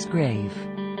pauper's grave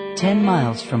 10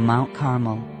 miles from Mount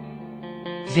Carmel,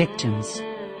 victims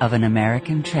of an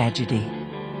American tragedy.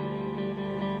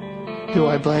 Do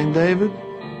I blame David?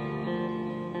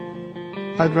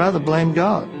 I'd rather blame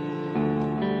God.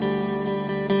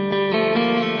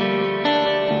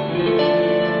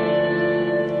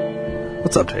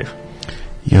 What's up, Dave?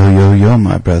 Yo,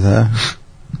 my brother.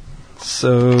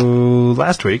 So,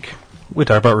 last week, we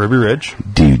talked about Ruby Ridge.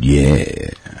 Dude,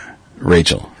 yeah.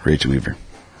 Rachel Weaver.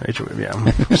 Rachel Weaver, yeah.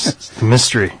 The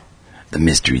mystery. The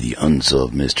mystery, the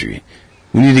unsolved mystery.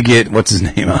 We need to get, what's his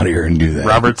name, out here and do that.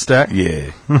 Robert Stack?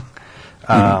 Yeah.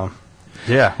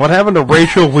 Yeah, what happened to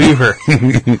Rachel Weaver?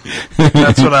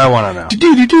 That's what I want to know.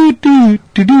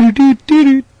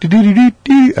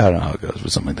 I don't know how it goes,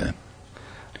 but something like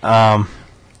that.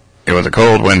 It was a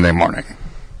cold windy morning.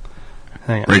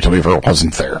 Rachel Weaver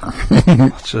wasn't there.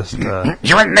 Let's just,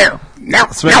 you weren't there. No.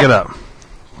 Let's make it up.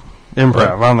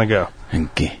 Improv, on the go.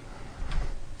 Okay.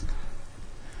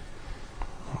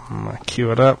 I'm going to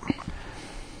cue it up.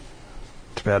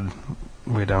 Too bad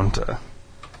we don't,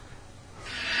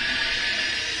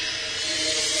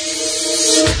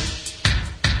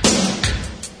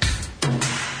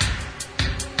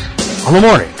 On the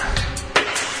morning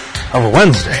of a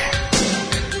Wednesday,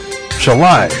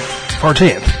 July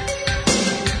 14th,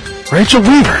 Rachel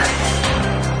Weaver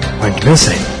went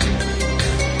missing.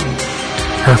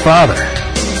 Her father,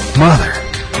 mother,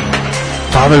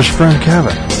 father's friend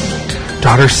Kevin,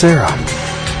 daughter Sarah,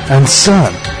 and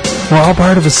son were all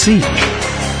part of a siege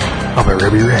up at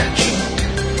Ruby Ridge.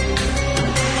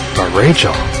 But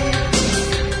Rachel,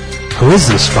 who is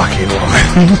this fucking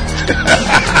woman?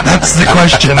 That's the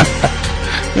question.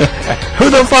 Who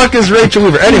the fuck is Rachel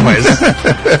Weaver? Anyways,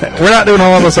 we're not doing a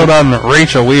whole episode on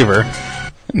Rachel Weaver.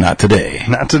 Not today.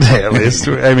 Not today, at least.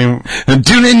 I mean,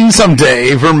 tune in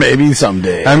someday for maybe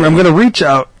someday. I'm going to reach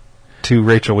out to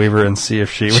Rachel Weaver and see if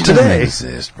she doesn't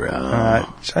exist, bro.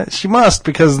 She must,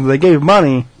 because they gave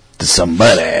money to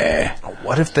somebody.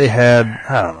 What if they had,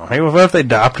 I don't know, maybe what if they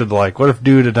adopted, what if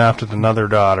dude adopted another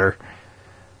daughter,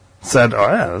 said, oh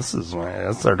yeah, that's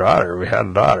their daughter, we had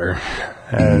a daughter.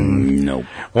 And nope.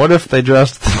 What if they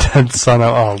dressed the dead son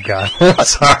up? Oh God.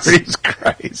 Sorry. Jesus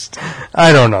Christ.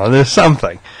 I don't know. There's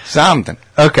something.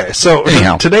 Okay, so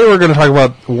anyhow, today we're going to talk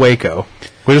about Waco.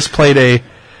 We just played a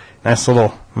nice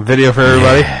little Video for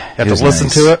everybody. Had to listen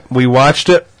to it. We watched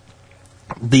it.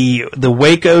 The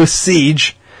Waco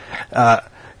siege.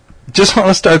 Just want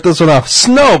to start this one off.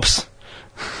 Snopes.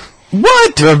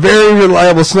 What? A very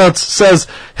reliable Snopes says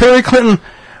Hillary Clinton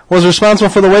was responsible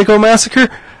for the Waco massacre.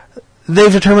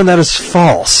 They've determined that is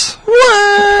false.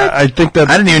 What? I think that...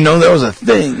 I didn't even know that was a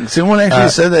thing. Someone actually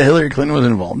said that Hillary Clinton was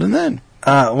involved in that.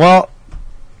 Well,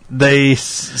 they...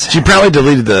 She probably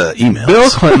deleted the emails. Bill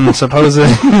Clinton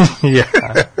supposedly...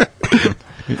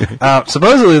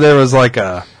 supposedly there was like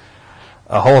a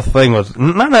whole thing with...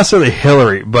 Not necessarily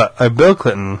Hillary, but a Bill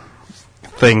Clinton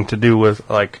thing to do with,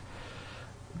 like...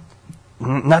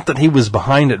 Not that he was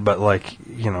behind it, but, like,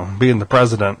 being the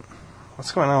president...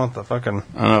 What's going on with the fucking...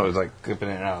 I don't know, it was like clipping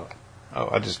in and out.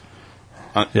 Oh,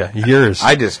 yours.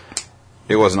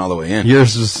 It wasn't all the way in.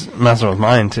 Yours was messing with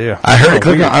mine, too. I heard it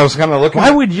clicking. I was kind of looking. Why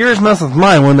would yours mess with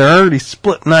mine when they're already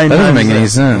split 9 times? That doesn't make any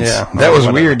sense. Yeah. That was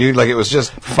weird, dude. Like, it was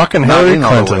just... Fucking Hillary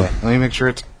Clinton. Let me make sure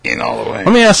it's in all the way.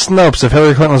 Let me ask Snopes if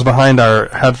Hillary Clinton was behind our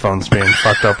headphones being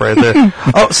fucked up right there.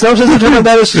 Oh, Snopes has determined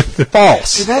that is false.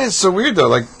 See, that is so weird, though.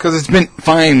 Like, because it's been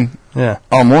fine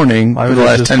all morning for the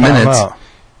last 10 minutes.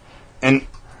 And,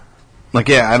 like,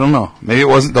 I don't know. Maybe it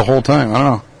wasn't the whole time. I don't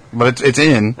know. But it's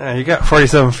in. Yeah, you got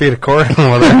 47 feet of cord.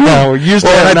 No, we used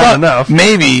to not enough.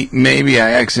 Maybe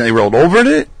I accidentally rolled over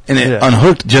it and it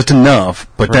unhooked just enough.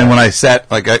 But then when I sat,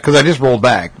 because I just rolled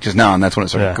back just now, and that's when it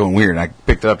started going weird. And I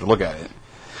picked it up to look at it.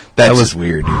 That was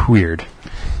weird. Weird.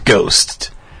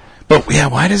 Ghost. But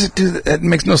why does it do that? That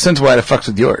makes no sense why it fucks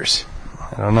with yours.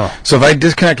 I don't know. So if I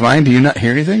disconnect mine, do you not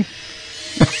hear anything?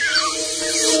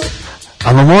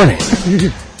 On the morning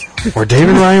where Dave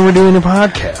and Ryan were doing a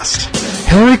podcast,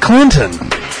 Hillary Clinton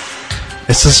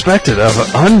is suspected of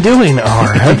undoing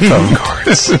our headphone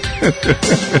cords.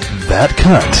 That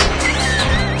cunt.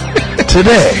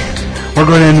 Today, we're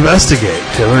going to investigate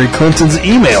Hillary Clinton's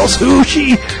emails.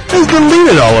 She has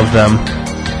deleted all of them.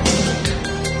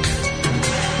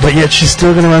 But yet she's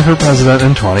still going to run for president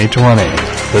in 2020.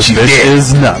 This bitch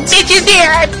is nuts. Bitch is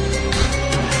dead.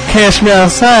 Cash me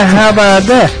outside. How about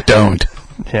that? Don't.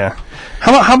 Yeah.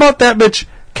 How about that bitch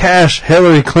cash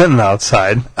Hillary Clinton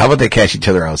outside? How about they cash each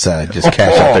other outside? Just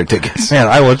cash out their tickets. Man,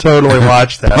 I would totally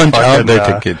watch that. Punch out their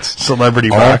tickets. Celebrity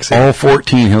boxing. All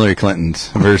 14 Hillary Clintons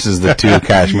versus the 2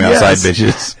 cash me outside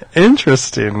bitches.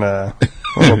 Interesting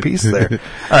little piece there.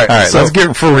 All right, so let's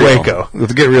get for real. Waco.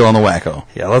 Let's get real on the wacko.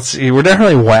 Yeah, let's see. We're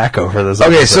definitely wacko for this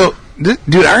episode. Okay, so...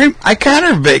 Dude, I kind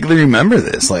of vaguely remember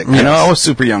this. Like, I know I was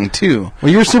super young, too.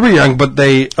 Well, you were super young, but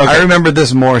I remember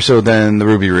this more so than the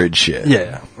Ruby Ridge shit.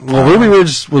 Yeah. Well, Ruby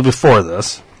Ridge was before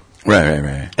this.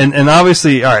 Right. And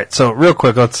obviously, all right, so real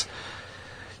quick,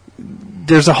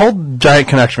 there's a whole giant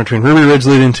connection between Ruby Ridge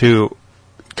leading to,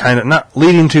 not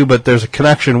leading to, but there's a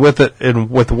connection with it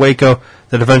with Waco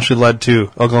that eventually led to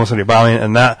Oklahoma City bombing,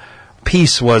 and that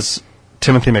piece was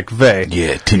Timothy McVeigh.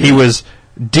 Yeah, Timothy. He was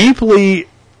deeply...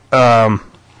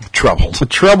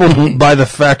 troubled by the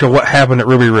fact of what happened at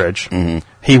Ruby Ridge. Mm-hmm.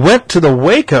 He went to the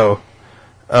Waco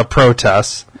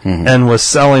protests and was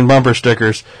selling bumper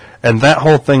stickers, and that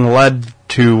whole thing led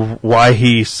to why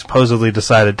he supposedly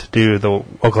decided to do the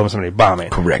Oklahoma City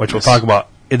bombing, which we'll talk about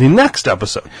in the next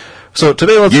episode. So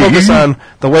today let's focus on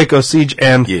the Waco siege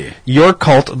and your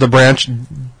cult, the Branch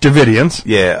Davidians.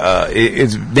 Yeah,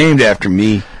 it's named after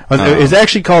me. It's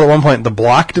actually called at one point the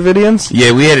Block Davidians.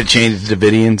 Yeah, we had to change to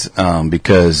Davidians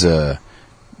because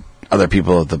other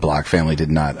people of the Block family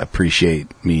did not appreciate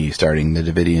me starting the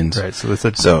Davidians. Right, so they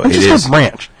said, it is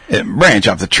branch. Branch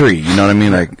off the tree, you know what I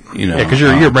mean? Yeah, because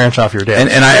you're a branch off your dad.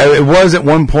 And it was at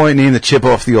one point named the chip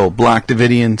off the old Block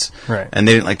Davidians. Right. And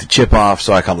they didn't like the chip off,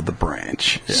 so I called it the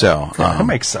Branch. Yeah. So that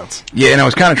makes sense. Yeah, and I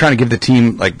was kind of trying to give the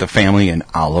team, the family, an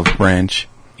olive branch.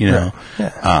 Yeah.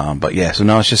 But so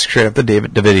now it's just straight up the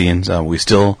Davidians. We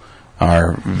still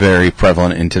are very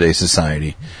prevalent in today's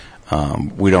society.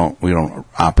 We don't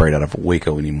operate out of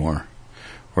Waco anymore.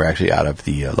 We're actually out of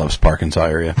the Loves Arkansas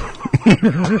area.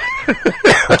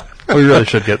 We really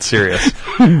should get serious.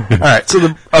 All right, so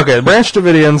the Branch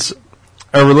Davidians,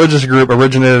 a religious group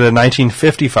originated in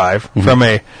 1955 from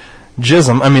a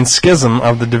schism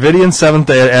of the Davidian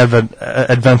Seventh-day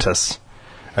Adventists.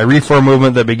 A reform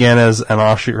movement that began as an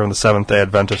offshoot from the Seventh-day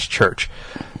Adventist Church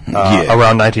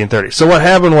around 1930. So what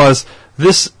happened was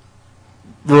this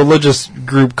religious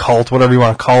group, cult, whatever you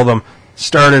want to call them,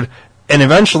 started, and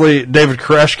eventually David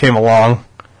Koresh came along.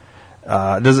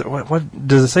 Does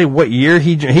it say what year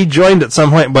he joined at some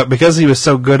point? But because he was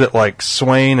so good at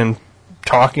swaying and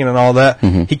talking and all that,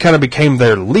 he kind of became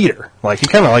their leader. He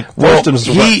kind of forced him his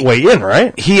way in,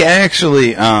 right? He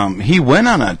actually he went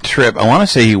on a trip. I want to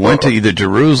say he went to either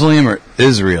Jerusalem or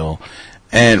Israel,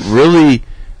 and really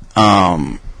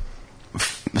sought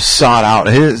out.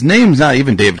 His name's not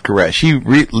even David Koresh. He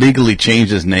legally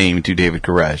changed his name to David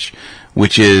Koresh,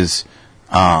 which is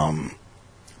the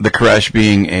Koresh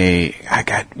being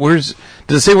does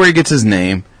it say where he gets his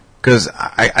name? Because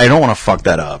I don't want to fuck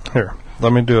that up. Here,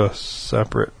 let me do a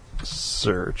separate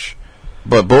search.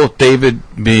 But both David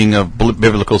being of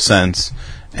biblical sense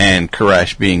and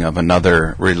Koresh being of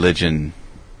another religion.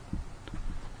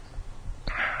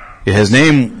 Yeah, his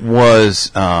name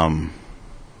was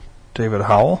David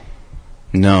Howell?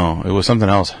 No, it was something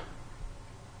else.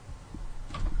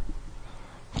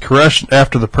 Koresh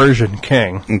after the Persian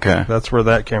king. Okay. That's where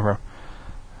that came from.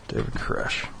 David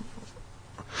Koresh.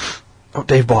 Oh,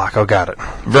 Dave Block. Oh, got it.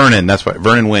 Vernon, that's right.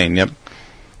 Vernon Wayne, yep.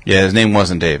 Yeah, his name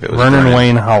wasn't Dave. It was Vernon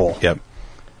Wayne Howell. Yep.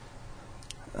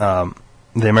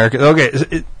 The American...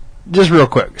 Okay, just real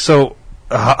quick. So,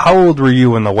 how old were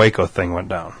you when the Waco thing went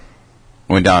down?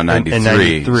 Went down in 93, in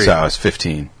 93. So I was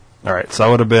 15. All right, so I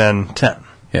would have been 10.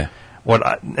 Yeah.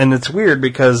 And it's weird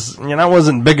because, I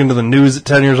wasn't big into the news at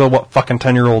 10 years old, what fucking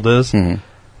 10-year-old is. Mm-hmm.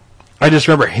 I just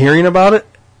remember hearing about it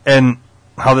and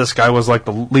how this guy was like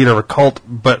the leader of a cult.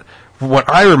 But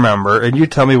what I remember, and you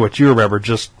tell me what you remember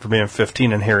just from being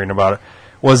 15 and hearing about it,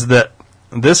 was that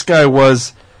this guy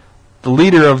was the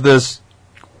leader of this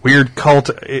weird cult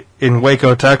in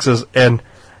Waco, Texas, and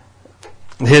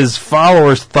his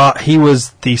followers thought he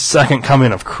was the second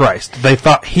coming of Christ. They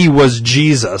thought he was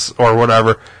Jesus or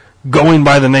whatever, going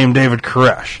by the name David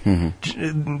Koresh.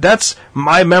 Mm-hmm. That's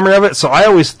my memory of it. So I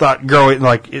always thought growing,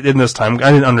 like, in this time,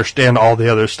 I didn't understand all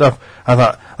the other stuff. I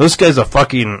thought, this guy's a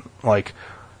fucking, like,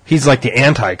 he's like the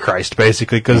Antichrist,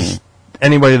 basically, because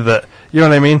anybody that, you know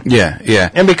what I mean? Yeah, yeah.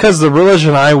 And because the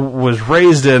religion I was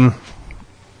raised in,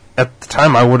 at the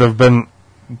time I would have been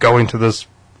going to this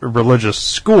religious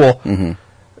school, Mm-hmm.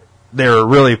 they were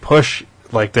really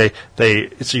like so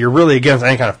you're really against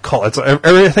any kind of cult. It's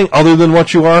everything other than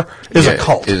what you are is a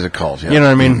cult. Is a cult, yeah. You know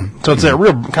what I mean? Mm-hmm. So it's a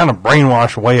real kind of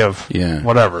brainwashed way of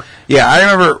whatever. Yeah,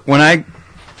 I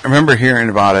remember hearing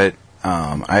about it.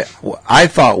 I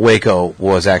thought Waco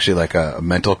was actually like a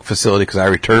mental facility because I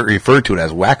referred to it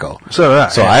as Wacko.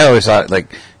 So I always thought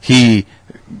like it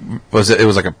was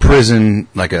like a prison,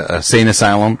 like a sane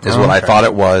asylum is what I thought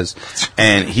it was.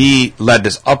 And he led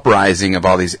this uprising of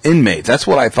all these inmates. That's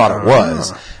what I thought it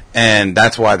was. And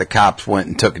that's why the cops went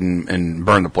and took and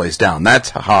burned the place down. That's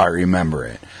how I remember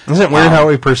it. Isn't it weird how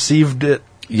we perceived it?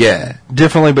 Yeah.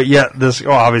 Differently, but yet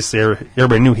obviously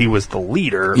everybody knew he was the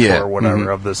leader or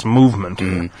whatever of this movement.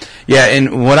 Mm-hmm. Yeah, and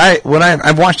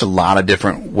I've watched a lot of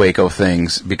different Waco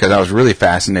things because I was really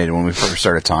fascinated when we first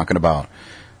started talking about.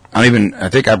 I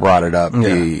think I brought it up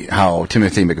how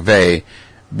Timothy McVeigh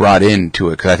brought into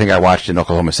it because I think I watched an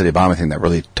Oklahoma City bombing thing that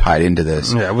really tied into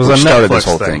this. Yeah, it was a started Netflix this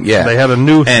whole thing. Yeah, they had a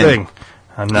new thing.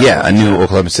 Yeah, a new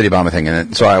Oklahoma City bombing thing,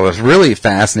 and so I was really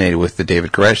fascinated with the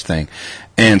David Koresh thing,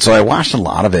 and so I watched a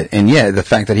lot of it. And the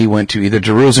fact that he went to either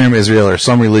Jerusalem, Israel, or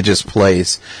some religious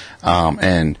place,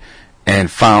 and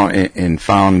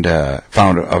found a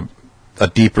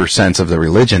deeper sense of the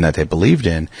religion that they believed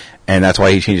in, and that's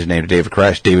why he changed his name to David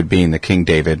Koresh. David being the King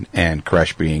David, and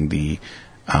Koresh being the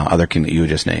other king that you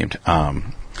just named. I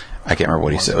can't remember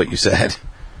what you said.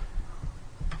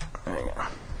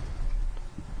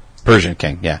 Persian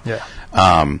king, yeah.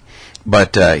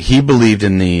 But he believed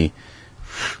in the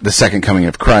second coming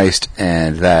of Christ,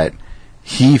 and that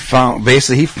he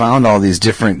found all these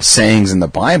different sayings in the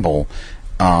Bible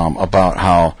about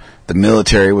how the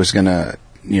military was going to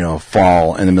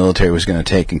fall, and the military was going to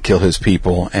take and kill his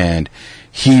people, and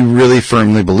he really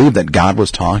firmly believed that God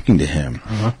was talking to him,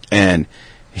 and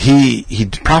he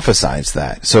prophesied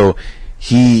that. So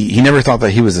he never thought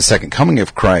that he was the second coming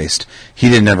of Christ. He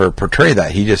didn't ever portray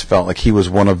that. He just felt like he was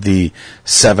one of the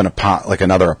seven, like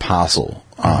another apostle.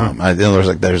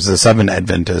 There's the seven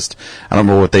Adventist. I don't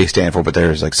remember what they stand for, but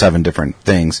there's like seven different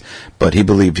things. But he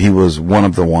believed he was one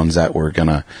of the ones that were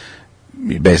gonna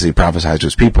basically prophesy to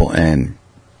his people, and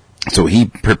so he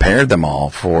prepared them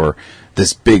all for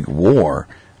this big war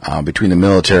between the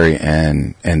military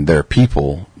and their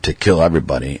people to kill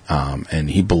everybody, and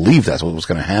he believed that's what was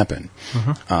going to happen.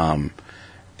 And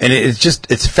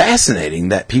it's fascinating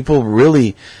that people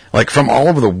really, like, from all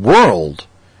over the world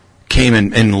came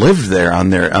and lived there on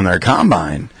their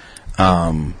compound.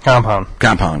 There's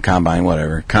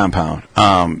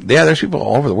people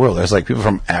all over the world. There's like people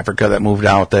from Africa that moved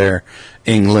out there,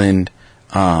 England.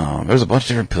 There's a bunch of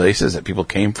different places that people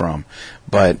came from,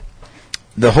 but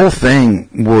the whole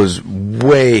thing was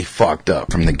way fucked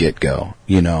up from the get-go,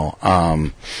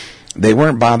 They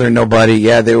weren't bothering nobody.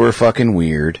 Yeah, they were fucking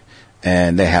weird,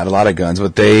 and they had a lot of guns,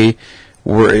 but they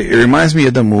It reminds me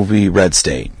of the movie Red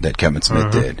State that Kevin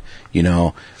Smith did. You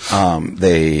know,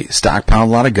 they stockpiled a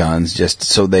lot of guns just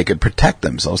so they could protect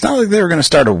themselves. Not like they were going to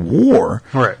start a war,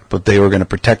 right? But they were going to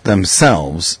protect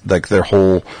themselves, like their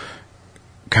whole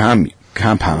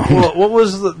compound. Well, what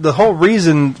was the whole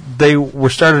reason they were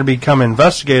starting to become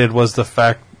investigated was the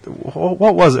fact.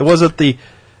 What was it? Was it the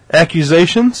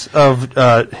accusations of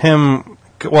him?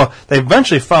 Well, they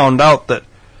eventually found out that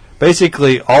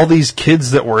basically all these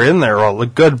kids that were in there, well, a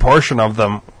good portion of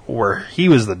them were he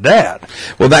was the dad.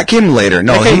 Well, that came later.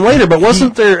 No, that came later, but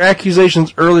wasn't there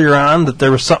accusations earlier on that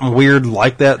there was something weird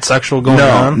like that, sexual going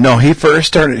on? No, he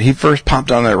first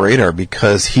popped on that radar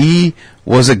because he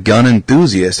was a gun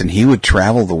enthusiast and he would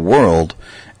travel the world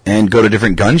and go to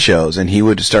different gun shows, and he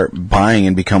would start buying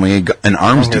and becoming an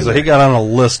arms dealer. So he got on a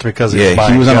list because he was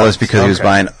buying he was guns. on a list because he was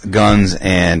buying guns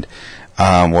and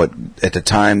what at the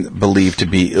time believed to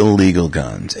be illegal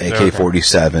guns,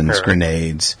 AK-47s,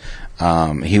 grenades.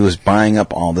 He was buying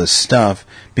up all this stuff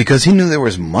because he knew there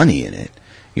was money in it.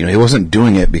 You know, he wasn't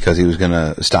doing it because he was going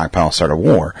to stockpile, start a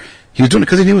war. He was doing it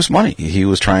because he knew it was money. He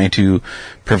was trying to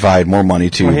provide more money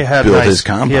to build his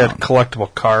compound. He had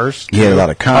collectible cars. He had a lot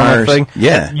of cars.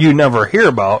 That you never hear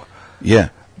about. Yeah.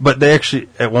 But they actually,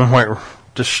 at one point,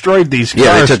 destroyed these cars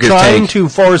they took his trying tank. to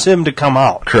force him to come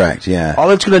out. Correct, yeah. All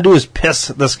it's going to do is piss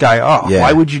this guy off. Yeah.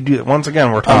 Why would you do it? Once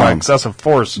again, we're talking about excessive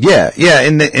force. Yeah,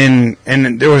 and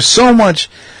there was so much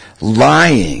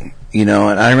lying, you know,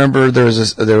 and I remember there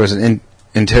was an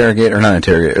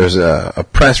it was a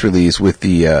press release with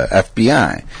the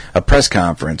FBI, a press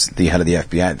conference, the head of the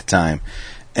FBI at the time,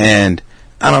 and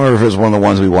I don't remember if it was one of the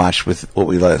ones we watched with what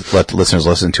we let the listeners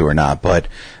listen to or not, but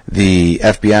the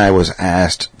FBI was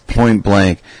asked point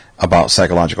blank about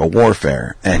psychological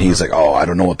warfare, and he's like, oh, I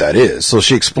don't know what that is. So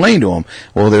she explained to him,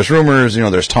 well, there's rumors, you know,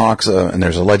 there's talks, and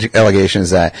there's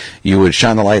allegations that you would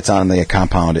shine the lights on the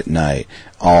compound at night,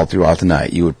 all throughout the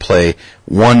night. You would play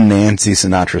one Nancy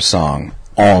Sinatra song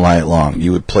all night long.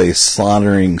 You would play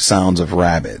slaughtering sounds of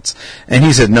rabbits. And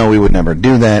he said, no, we would never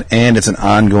do that, and it's an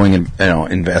ongoing,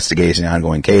 investigation,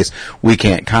 ongoing case. We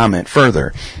can't comment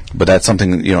further. But that's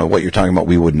something, you know, what you're talking about,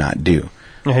 we would not do.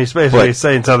 Yeah, he's basically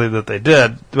saying something that they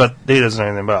did, but he doesn't know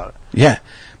anything about it. Yeah.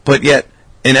 But yet,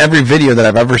 in every video that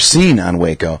I've ever seen on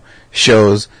Waco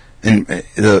shows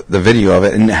the video of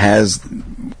it, and it has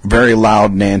very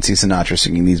loud Nancy Sinatra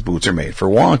singing "These Boots Are Made for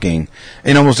Walking"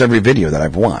 in almost every video that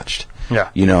I've watched. Yeah.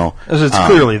 You know, it's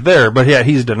clearly there, but yeah,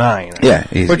 he's denying it. Yeah,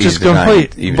 which is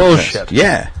complete bullshit.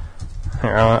 Yeah.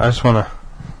 Here, I just want to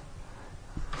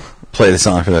play the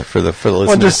song for the listeners.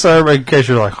 Well, just in case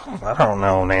you're like, I don't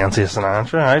know Nancy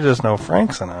Sinatra, I just know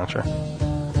Frank Sinatra.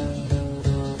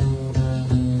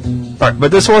 All right,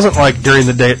 but this wasn't like during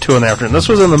the day at 2 in the afternoon. This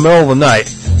was in the middle of the night.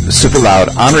 Super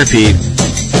loud, on repeat.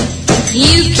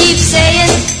 You keep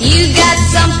saying you got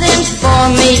something for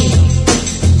me,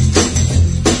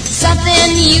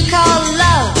 something you call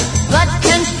love, but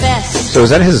confess. So is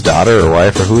that his daughter or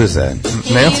wife, or who is that?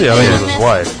 Nancy, I think it was his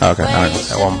wife. Okay, all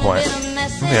right. At one point.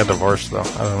 They got divorced, though.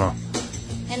 I don't know.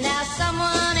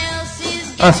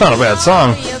 That's not a bad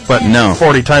song, but no.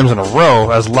 40 times in a row,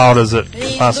 as loud as it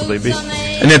could possibly be.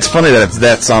 And it's funny that it's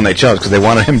that song they chose, because they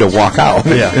wanted him to walk out.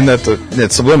 Yeah. And that's a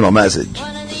subliminal message.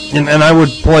 And I would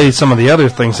play some of the other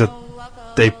things that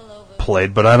they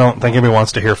played, but I don't think anybody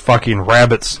wants to hear fucking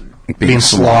rabbits being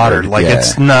slaughtered. Like,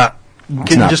 it's not...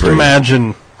 Can you just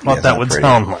imagine what that would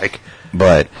sound like?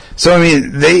 But, so, I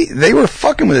mean, they were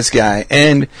fucking with this guy,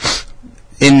 and...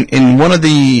 In one of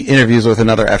the interviews with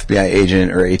another FBI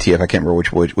agent or ATF, I can't remember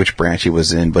which branch he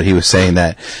was in, but he was saying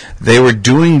that they were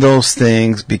doing those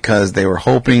things because they were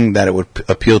hoping that it would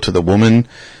appeal to the woman,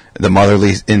 the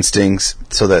motherly instincts,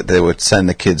 so that they would send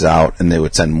the kids out and they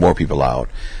would send more people out.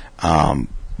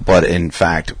 But in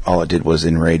fact, all it did was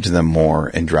enrage them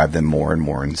more and drive them more and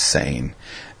more insane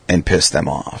and piss them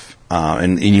off.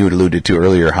 And you had alluded to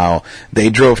earlier how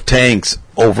they drove tanks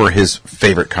over his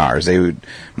favorite cars. They would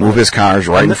move his cars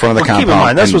right in front of the compound. Keep in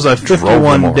mind, this was a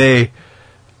 51-day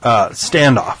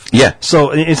standoff. Yeah.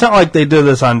 So it's not like they did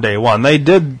this on day one. They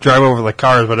did drive over the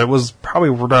cars, but it was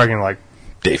probably, we're talking like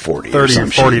day 40 30 or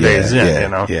 40 days in, you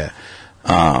know. Yeah.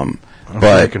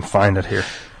 But I can find it here.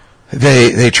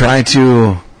 They tried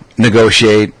to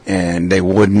negotiate, and they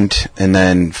wouldn't. And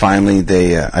then finally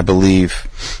they, I believe...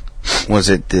 Was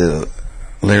it the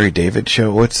Larry David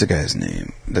show? What's the guy's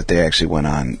name that they actually went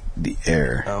on the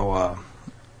air?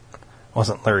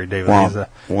 Wasn't Larry David.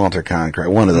 Walter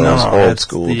Cronkite, one of those old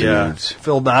school dudes.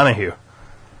 Phil Donahue.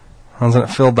 Wasn't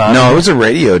it Phil Donahue? No, it was a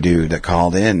radio dude that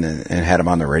called in and had him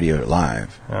on the radio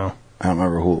live. Oh. I don't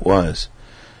remember who it was,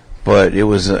 but it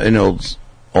was an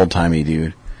old-timey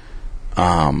dude.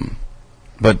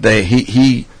 But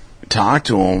he talked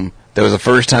to him. That was the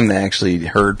first time they actually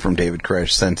heard from David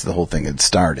Koresh since the whole thing had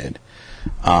started.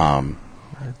 Right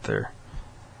there.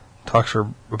 Talks for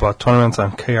about 20 minutes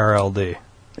on KRLD.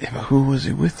 Yeah, but who was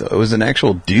he with, though? It was an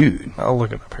actual dude. I'll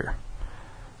look it up here.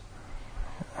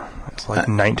 It's like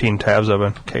 19 tabs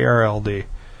open. KRLD.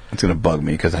 It's going to bug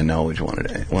me because I know which one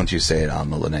it is. Once you say it, I'll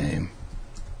know the name.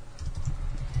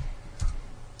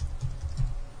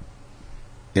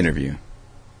 Interview.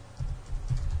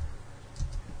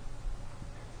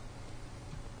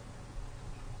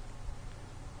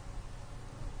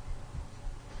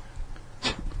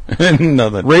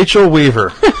 Nothing. Rachel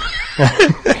Weaver.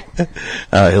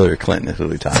 Hillary Clinton is who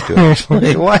we talked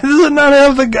to. Why does it not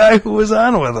have the guy who was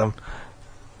on with him?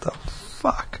 The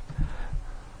fuck?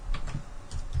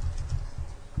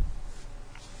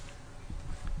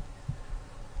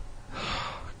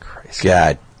 Crazy.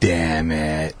 God damn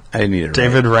it. I didn't need it.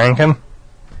 David Rankin?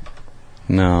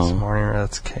 No. This morning,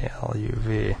 that's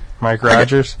KLUV. Mike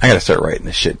Rogers? I got to start writing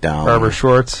this shit down. Barbara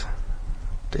Schwartz?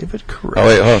 David Koresh. Oh,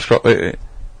 wait, hold on. Scroll, wait.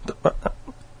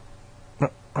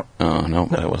 Oh, no,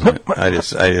 that wasn't it. I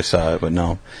just saw it, but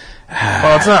no.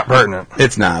 Well, it's not pertinent.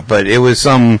 It's not, but it was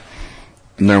some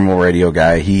normal radio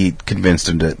guy. He convinced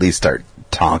him to at least start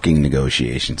talking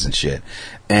negotiations and shit.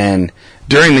 And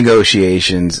during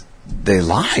negotiations, they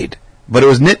lied. But it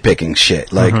was nitpicking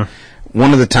shit. Like,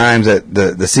 one of the times that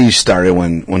the siege started,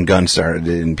 when guns started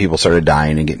and people started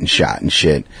dying and getting shot and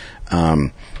shit,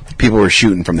 people were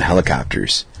shooting from the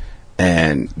helicopters.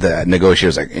 And the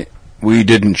negotiators like, we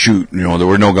didn't shoot, there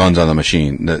were no guns on the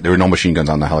machine. There were no machine guns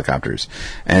on the helicopters.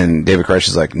 And David Koresh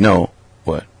is like, no,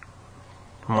 what?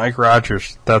 Mike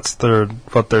Rogers, that's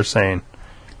what they're saying.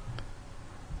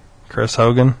 Chris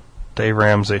Hogan, Dave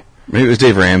Ramsey. Maybe it was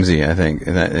Dave Ramsey, I think.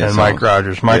 And Mike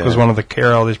Rogers. Mike was one of the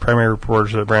KRLD's primary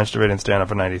reporters at Branch Davidian stand-up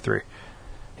in 93.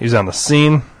 He was on the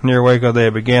scene near Waco.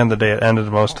 They began the day it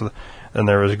ended and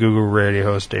there was Google radio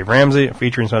host Dave Ramsey,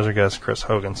 featuring special guest Chris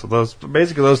Hogan. So those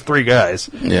three guys.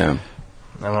 Yeah.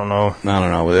 I don't know.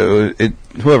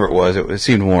 Whoever it was, it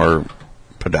seemed more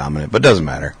predominant, but it doesn't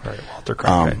matter. Right, Walter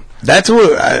Cronkite. That's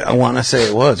what I want to say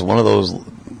it was. One of those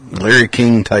Larry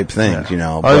King type things,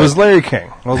 It was Larry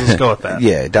King. We'll just go with that.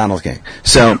 Yeah, Donald King.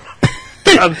 So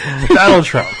Donald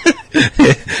Trump.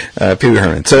 Pee Wee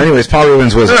Herman. So anyways, Paul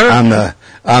Rubens was on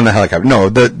the helicopter. No,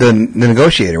 the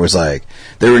negotiator was like,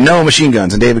 there were no machine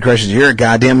guns, and David Koresh says, you're a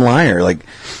goddamn liar. Like,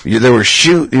 they were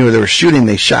shooting,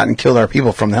 they shot and killed our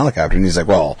people from the helicopter. And he's like,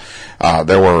 well,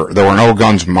 there were no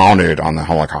guns mounted on the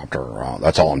helicopter.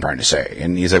 That's all I'm trying to say.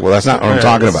 And he's like, well, that's not what I'm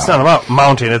talking about. It's not about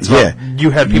mounting. It's about you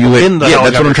had people in the helicopter. Yeah,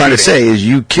 that's what I'm trying to say, is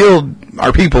you killed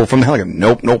our people from the helicopter.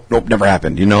 Nope, never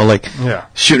happened.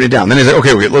 Shooting it down. Then he's like,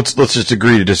 okay, let's just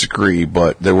agree to disagree,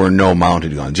 but there were no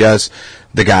mounted guns. Yes,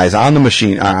 the guys on the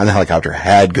machine, on the helicopter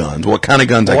had guns. What kind of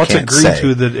guns, I can't say. Let's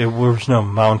agree to that it was no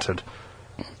mounted.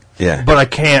 Yeah. But I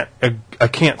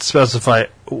can't specify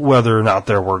whether or not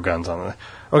there were guns on it.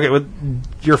 Okay, well,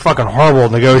 you're a fucking horrible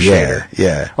negotiator.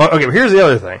 Yeah. Well, okay, but here's the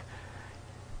other thing.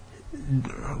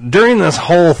 During this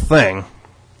whole thing,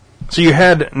 so you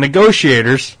had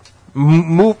negotiators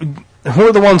who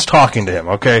are the ones talking to him,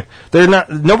 okay?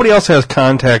 Nobody else has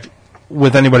contact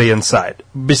with anybody inside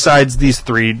besides these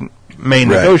three main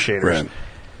negotiators.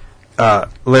 Right.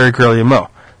 Larry, Curly, and Moe.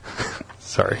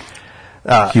 Sorry.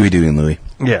 Huey, Dewey, and Louie.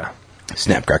 Yeah.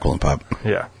 Snap, Crackle, and Pop.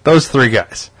 Yeah. Those three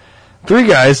guys. Three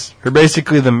guys are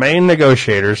basically the main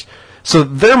negotiators. So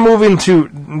they're moving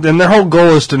and their whole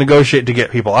goal is to negotiate to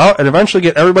get people out and eventually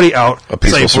get everybody out a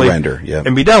peaceful safely surrender, yeah,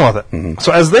 and be done with it. Mm-hmm.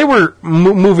 So as they were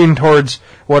moving towards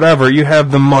whatever, you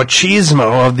have the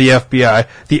machismo of the FBI,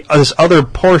 this other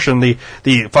portion, the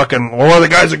fucking, the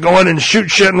guys that go in and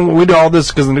shoot shit and we do all this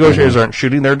because the negotiators aren't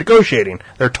shooting, they're negotiating.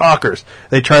 They're talkers.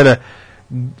 They try to,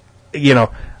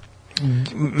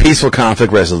 peaceful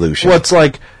conflict resolution. What's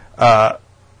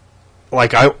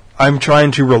I'm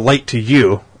trying to relate to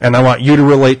you, and I want you to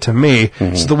relate to me,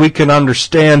 so that we can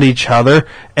understand each other,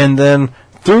 and then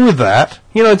through that,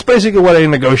 it's basically what a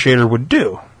negotiator would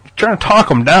do. You're trying to talk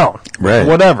them down, right?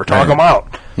 Whatever, talk them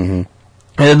out. Mm-hmm.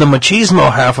 And the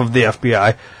machismo half of the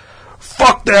FBI,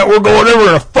 fuck that, we're going in, we're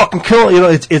gonna fucking kill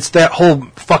it. It's that whole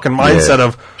fucking mindset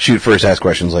of shoot first, ask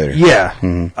questions later. Yeah.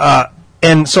 Mm-hmm.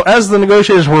 And so as the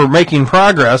negotiators were making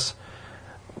progress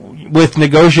with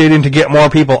negotiating to get more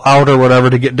people out or whatever,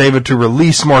 to get David to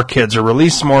release more kids or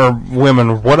release more women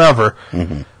or whatever,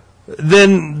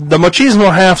 then the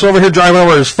machismo half's over here driving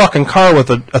over his fucking car with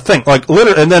a thing.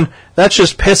 Literally, and then that's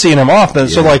just pissing him off. Then,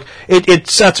 so, it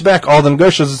sets back all the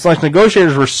negotiators. It's like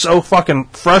negotiators were so fucking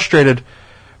frustrated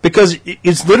because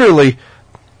it's literally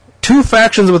two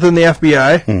factions within the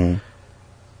FBI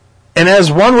And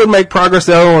as one would make progress,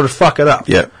 the other one would fuck it up.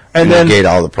 Yeah. And then negate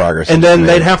all the progress. And then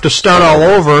they'd have to start all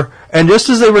over. And just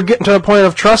as they were getting to the point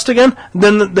of trust again,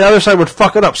 then the other side would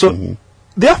fuck it up. So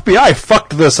the FBI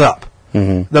fucked this up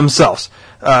themselves.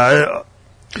 Well,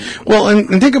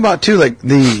 and think about, too, like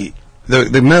the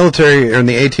military and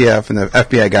the ATF and the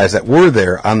FBI guys that were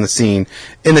there on the scene,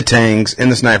 in the tanks, in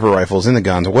the sniper rifles, in the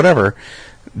guns, or whatever,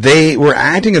 they were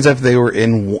acting as if they were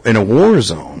in a war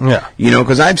zone. Yeah. You know,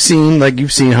 because I've seen, like,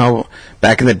 you've seen how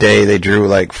back in the day they drew,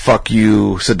 like, fuck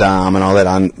you, Saddam, and all that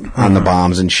on the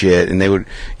bombs and shit, and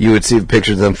you would see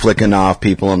pictures of them flicking off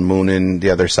people and mooning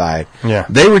the other side. Yeah.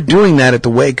 They were doing that at the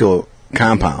Waco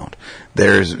compound.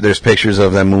 There's pictures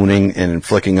of them mooning and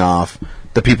flicking off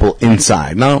the people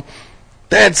inside. Now,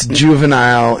 that's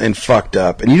juvenile and fucked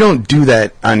up, and you don't do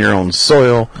that on your own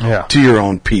soil to your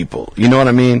own people. You know what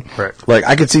I mean? Right. Like,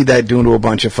 I could see that doing to a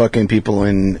bunch of fucking people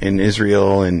in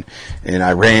Israel and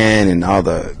Iran and all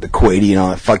the Kuwaiti and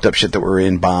all that fucked up shit that we're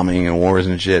in, bombing and wars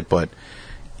and shit. But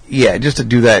yeah, just to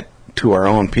do that to our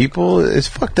own people is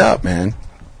fucked up, man.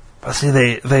 But see,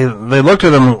 they looked at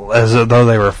them as though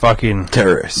they were fucking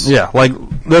terrorists. Yeah, like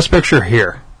this picture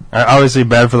here. Obviously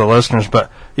bad for the listeners,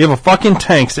 but you have a fucking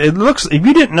tank. It looks, if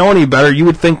you didn't know any better, you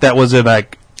would think that was in,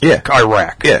 like,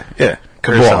 Iraq. Yeah.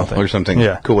 Kabul or something.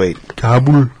 Yeah. Kuwait.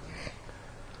 Kabul.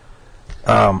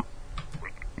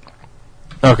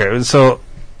 Okay, so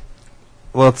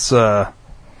let's move.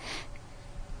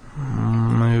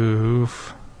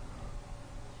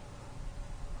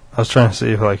 I was trying to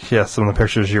see if, like, some of the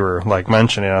pictures you were, like,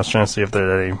 mentioning, I was trying to see if there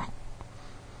are any.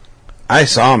 I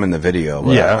saw them in the video,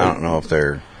 but Yeah. I don't know if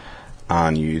they're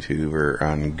on YouTube or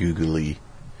on Googly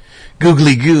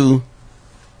Goo.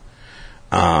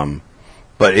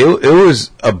 But it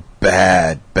was a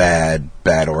bad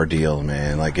ordeal,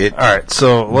 man. Like, it all right,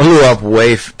 so blew up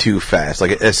way too fast.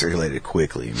 Like, it escalated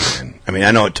quickly, man. I mean,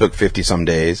 I know it took 50-some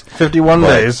days. 51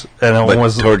 days, and it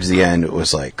was towards the end, it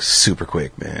was, like, super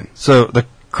quick, man. So, the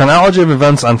chronology of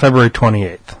events on February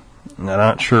 28th. I'm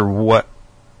not sure what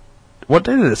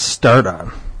day did it start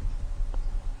on?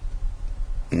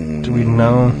 Do we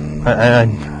know? I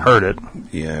heard it.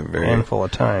 Yeah, a handful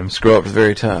of times. Scroll up to the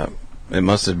very top. It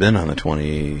must have been on the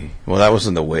 20. Well, that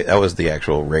wasn't the way. That was the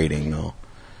actual rating, though.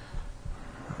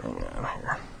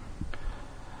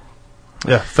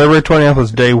 Yeah, February 20th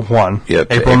was day one.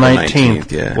 Yep, April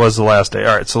 19th was the last day.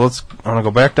 All right, so I'm going to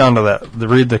go back down to that,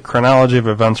 read the chronology of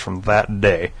events from that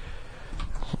day.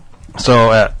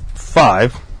 So at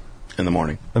 5 in the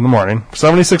morning,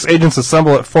 76 agents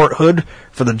assemble at Fort Hood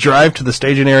for the drive to the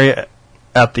staging area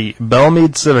at the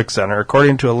Belmead Civic Center.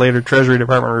 According to a later Treasury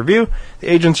Department review,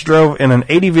 the agents drove in an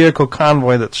 80-vehicle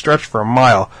convoy that stretched for a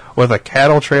mile with a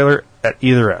cattle trailer at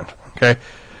either end. Okay,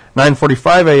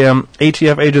 9:45 a.m.,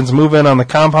 ATF agents move in on the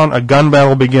compound. A gun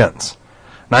battle begins.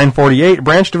 9:48,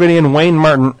 Branch Davidian Wayne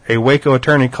Martin, a Waco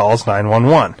attorney, calls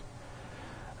 911.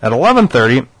 At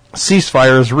 11:30,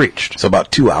 ceasefire is reached. So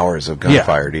about 2 hours of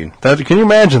gunfire, dude. Can you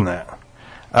imagine that?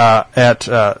 At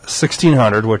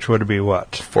 1600, which would be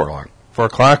what? 4 o'clock. 4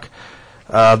 o'clock.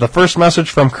 The first message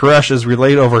from Koresh is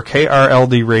relayed over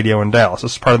KRLD radio in Dallas.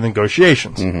 This is part of the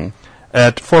negotiations. Mm-hmm.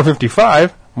 At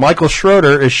 4:55, Michael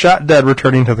Schroeder is shot dead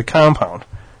returning to the compound.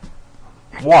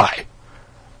 Why?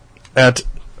 At,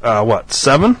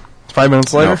 7? 5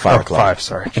 minutes later? No, 5 o'clock. 5,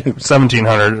 sorry.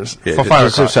 1700. Yeah,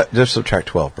 5 o'clock. Just subtract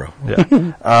 12, bro. Yeah.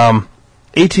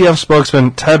 ATF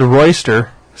spokesman Ted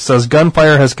Royster says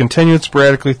gunfire has continued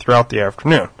sporadically throughout the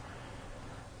afternoon.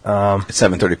 It's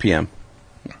 7:30 p.m.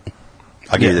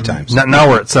 I'll give you the times. Now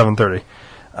we're at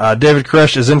 7:30. David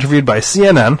Koresh is interviewed by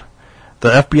CNN. The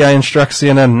FBI instructs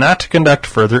CNN not to conduct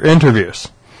further interviews.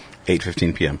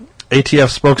 8:15 p.m.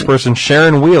 ATF spokesperson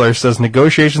Sharon Wheeler says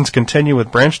negotiations continue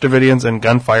with Branch Davidians and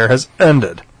gunfire has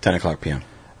ended. 10 o'clock p.m.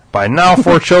 By now,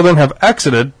 4 children have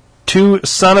exited. 2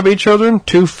 Sotheby children,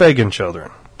 2 Fagan children.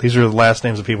 These are the last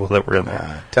names of people that were in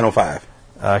there. 10:05.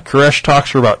 Koresh talks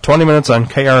for about 20 minutes on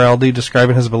KRLD,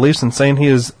 describing his beliefs and saying he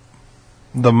is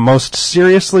the most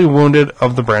seriously wounded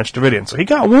of the Branch Davidians. So he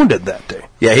got wounded that day.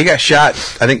 Yeah, he got shot,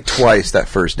 I think, twice that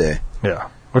first day. Yeah,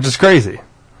 which is crazy.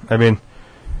 I mean,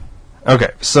 okay,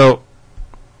 so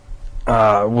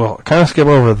we'll kind of skip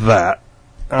over that,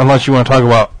 unless you want to talk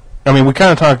about. I mean, we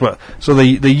kind of talked about. So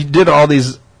they did all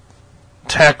these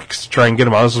tactics to try and get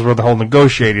him out. This is where the whole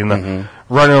negotiating, the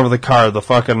running over the car, the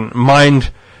fucking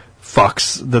mind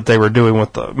fucks that they were doing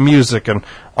with the music and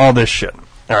all this shit.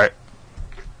 All right,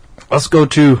 let's go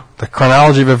to the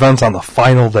chronology of events on the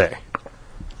final day,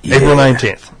 April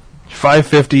 19th,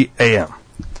 5:50 a.m.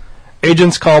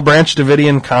 Agents call Branch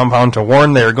Davidian compound to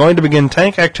warn they are going to begin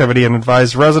tank activity and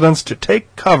advise residents to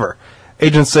take cover.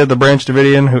 Agents said the Branch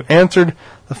Davidian who answered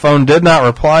the phone did not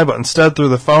reply, but instead threw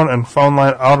the phone and phone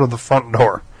line out of the front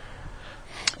door.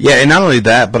 Yeah, and not only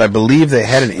that, but I believe they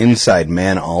had an inside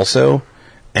man also,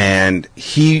 and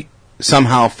he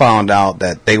somehow found out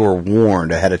that they were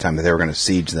warned ahead of time that they were going to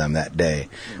siege them that day.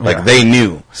 Like, they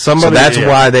knew. So that's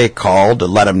why they called to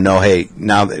let them know, hey,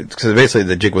 now, because basically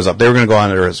the jig was up. They were going to go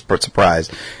under a surprise.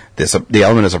 The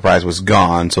element of surprise was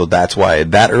gone, so that's why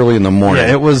that early in the morning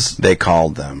they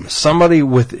called them. Somebody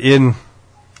within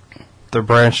the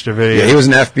Branch Davidian. Yeah, he was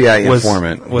an FBI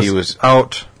informant. He was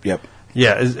out. Yep.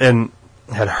 Yeah, and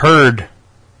had heard,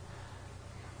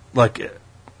 like,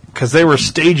 because they were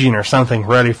staging or something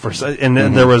ready for, and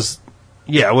then there was,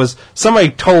 it was, somebody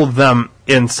told them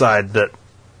inside that,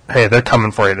 hey, they're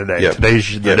coming for you today. Yep.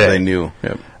 Today's the day. They knew.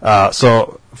 Yep.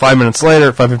 So 5 minutes later,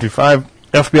 at 5:55,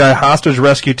 FBI hostage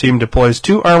rescue team deploys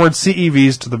 2 armored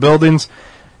CEVs to the buildings.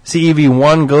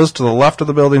 CEV-1 goes to the left of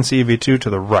the building, CEV-2 to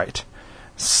the right.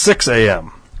 6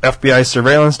 a.m. FBI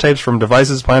surveillance tapes from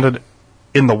devices planted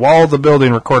in the wall of the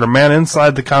building record a man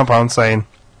inside the compound saying,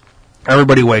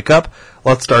 "Everybody wake up,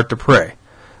 let's start to pray."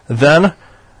 Then,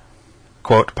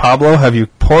 quote, "Pablo, have you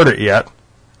poured it yet?"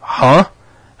 "Huh?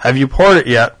 Have you poured it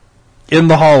yet?" "In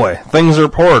the hallway. Things are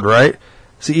poured, right?"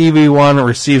 CEV-1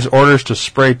 receives orders to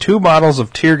spray 2 bottles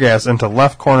of tear gas into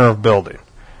left corner of building.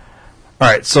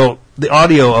 Alright, so the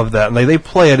audio of that, they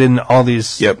play it in all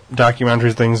these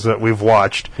documentary things that we've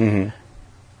watched. Mm-hmm.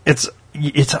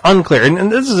 It's unclear,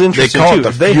 and this is interesting they call too.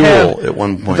 It the fuel at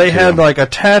one point. They had like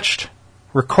attached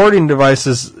recording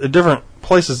devices at different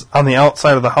places on the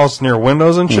outside of the house near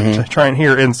windows and shit to try and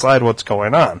hear inside what's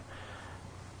going on.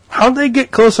 How'd they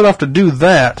get close enough to do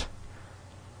that?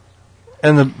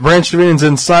 And the Branch Davidians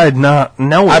inside not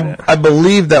knowing it. I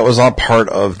believe that was all part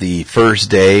of the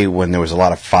first day when there was a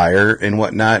lot of fire and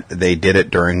whatnot. They did it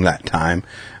during that time.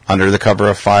 Under the cover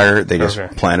of fire, they just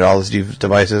planted all these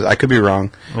devices. I could be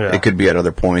wrong. Yeah. It could be at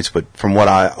other points, but from what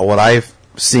I've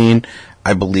seen,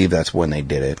 I believe that's when they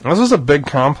did it. This was a big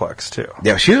complex, too.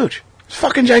 Yeah, it was huge. It's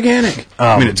fucking gigantic.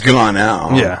 I mean, it's gone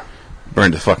now. Yeah.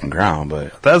 Burned to the fucking ground,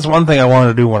 but that's one thing I wanted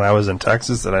to do when I was in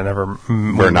Texas that I never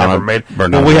made.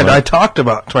 I talked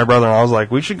about to my brother, and I was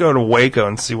like, we should go to Waco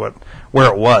and see where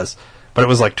it was. But it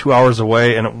was like 2 hours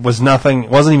away, and it was nothing. It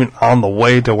wasn't even on the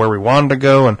way to where we wanted to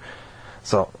go, and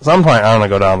so some point I want to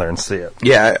go down there and see it.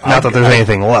 Yeah, not that there's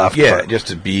anything left. Yeah, just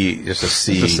to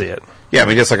see it. Yeah, I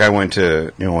mean, just like I went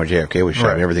to when JFK was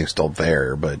shot, everything's still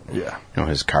there, but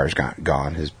his car's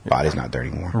gone, his body's not there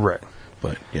anymore. Right,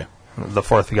 but yeah. The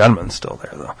 4th gunman's still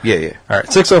there, though. Yeah. All right,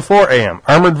 6:04 a.m.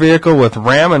 Armored vehicle with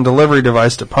ram and delivery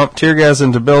device to pump tear gas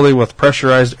into building with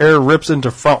pressurized air rips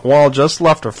into front wall just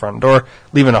left of front door,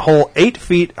 leaving a hole 8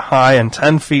 feet high and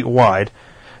 10 feet wide.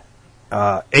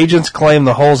 Agents claim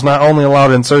the holes not only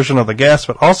allowed insertion of the gas,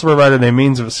 but also provided a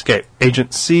means of escape.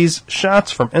 Agents seized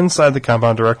shots from inside the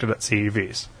compound directed at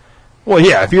CEVs. Well,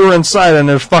 yeah, if you were inside and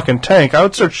there's fucking tank, I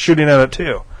would start shooting at it,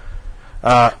 too.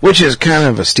 Which is kind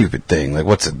of a stupid thing. Like,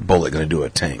 what's a bullet going to do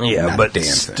at a tank? Yeah, not but a damn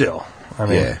still.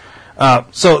 Thing. I mean,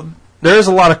 so there is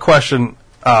a lot of question.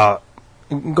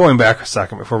 Going back a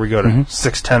second before we go to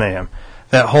 6:10 a.m.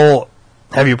 That whole,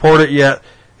 have you poured it yet?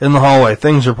 In the hallway,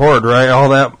 things are poured, right? All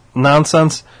that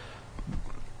nonsense.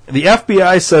 The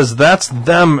FBI says that's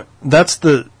them. That's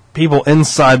the people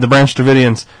inside the Branch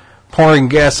Davidians pouring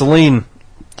gasoline,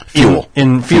 fuel,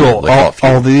 in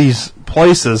all these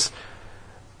places,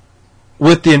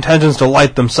 with the intentions to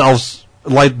light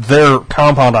their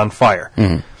compound on fire.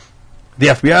 Mm-hmm. The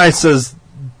FBI says,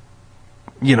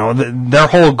 their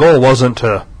whole goal wasn't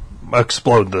to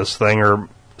explode this thing or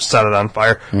set it on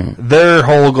fire. Mm-hmm. Their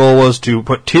whole goal was to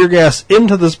put tear gas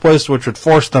into this place, which would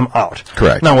force them out.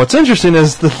 Correct. Now, what's interesting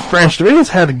is the Branch Davidians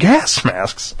had gas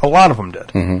masks. A lot of them did.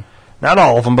 Mm-hmm. Not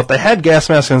all of them, but they had gas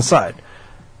masks inside.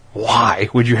 Why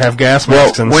would you have gas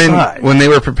masks inside? When they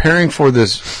were preparing for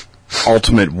this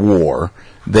ultimate war,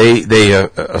 they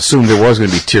assumed there was going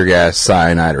to be tear gas,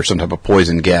 cyanide, or some type of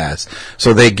poison gas.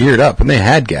 So they geared up, and they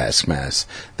had gas masks.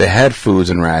 They had foods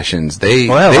and rations. They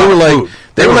were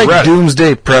like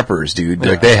doomsday preppers, dude.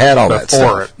 Yeah. Like they had all that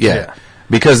stuff. Yeah.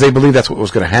 Because they believed that's what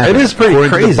was going to happen. It is pretty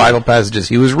According crazy. to the Bible passages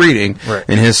he was reading,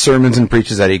 in his sermons and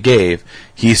preaches that he gave,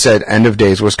 he said end of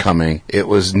days was coming, it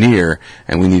was near,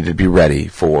 and we need to be ready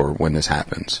for when this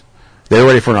happens. They were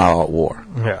ready for an all-out war.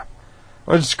 Yeah.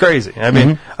 Which is crazy. I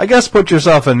mean, I guess put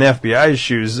yourself in the FBI's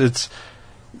shoes.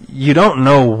 You don't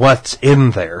know what's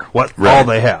in there, all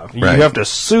they have. You have to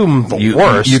assume the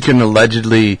worst. You can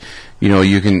allegedly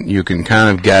you can kind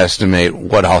of guesstimate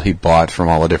what all he bought from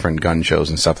all the different gun shows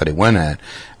and stuff that he went at.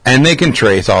 And they can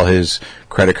trace all his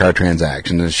credit card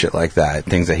transactions and shit like that,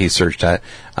 things that he searched at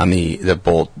on the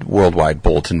worldwide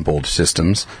bulletin board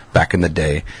systems back in the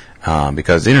day,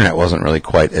 because the internet wasn't really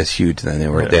quite as huge then.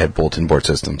 They had bulletin board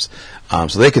systems,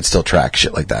 so they could still track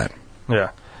shit like that. Yeah.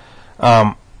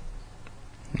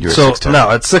 So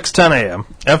now at 6:10 a.m.,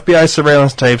 FBI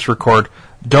surveillance tapes record,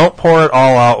 "Don't pour it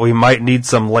all out. We might need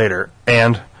some later,"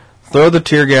 and "Throw the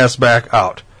tear gas back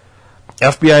out."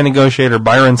 FBI negotiator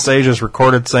Byron Sage is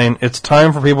recorded saying, "It's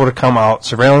time for people to come out."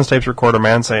 Surveillance tapes record a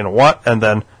man saying, "What?" and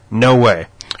then, "No way."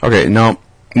 Okay, now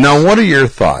what are your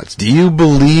thoughts? Do you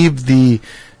believe the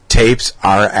tapes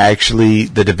are actually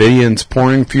the Davidians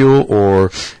pouring fuel,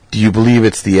 or do you believe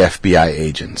it's the FBI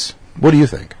agents? What do you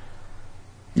think?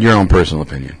 Your own personal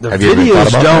opinion. The Have you ever thought videos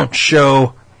about don't that?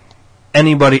 show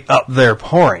anybody up there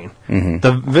pouring. Mm-hmm.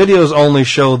 The videos only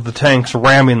show the tanks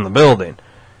ramming the building.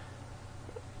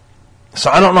 So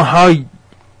I don't know how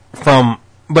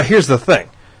but here's the thing.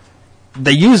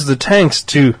 They use the tanks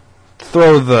to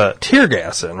throw the tear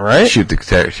gas in, right? Shoot the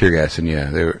tear gas in, yeah.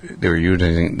 They were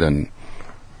using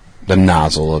the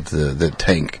nozzle of the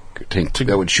tank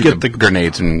that would shoot the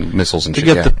grenades and missiles and to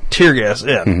shit. get the tear gas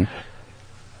in. Mm-hmm.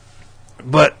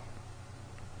 But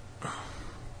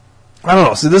I don't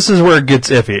know. See, this is where it gets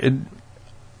iffy.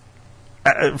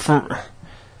 I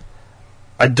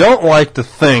don't like to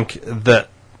think that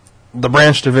the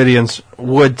Branch Davidians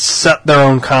would set their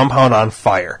own compound on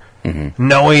fire,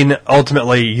 knowing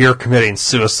ultimately you're committing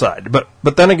suicide.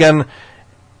 But then again,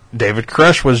 David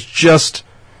Koresh was just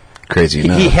crazy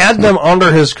enough. He had them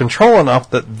under his control enough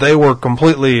that they were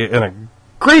completely in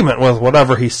agreement with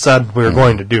whatever he said we were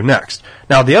going to do next.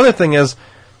 Now, the other thing is,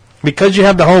 because you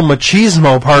have the whole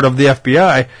machismo part of the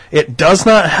FBI, it does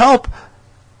not help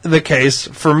the case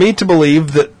for me to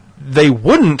believe that they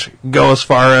wouldn't go as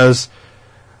far as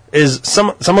some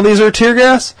of these are tear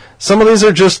gas, some of these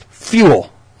are just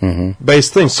fuel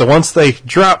based things. So once they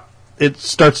drop, it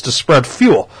starts to spread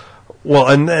fuel. Well,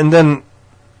 and then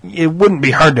it wouldn't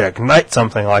be hard to ignite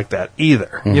something like that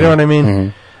either. You know what I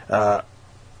mean?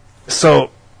 So,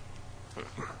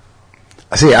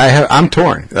 see, I'm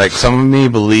torn. Like, some of me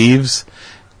believes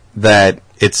that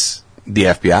it's the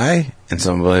FBI, and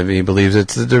some of me believes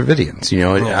it's the Davidians.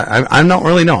 I don't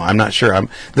really know. I'm not sure.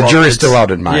 The jury's still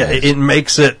out in my eyes. It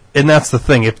makes it, and that's the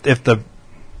thing. If the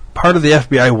part of the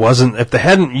FBI wasn't, if they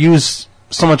hadn't used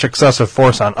so much excessive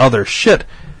force on other shit,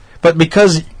 but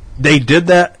because they did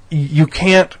that, you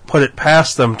can't put it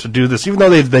past them to do this, even though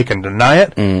they can deny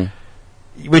it.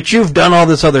 But you've done all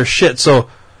this other shit, so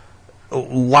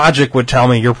logic would tell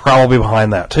me you're probably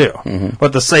behind that too. But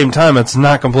at the same time, it's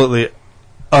not completely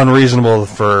unreasonable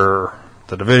for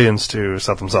the Davidians to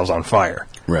set themselves on fire.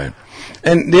 Right.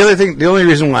 And the only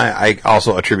reason why I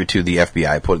also attribute to the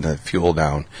FBI putting the fuel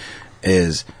down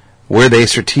is where they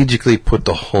strategically put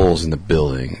the holes in the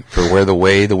building for where the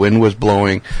wind was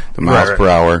blowing, the miles per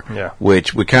hour,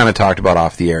 which we kind of talked about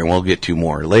off the air, and we'll get to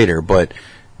more later, but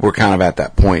we're kind of at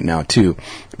that point now too.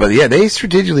 But yeah, they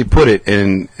strategically put it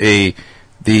in the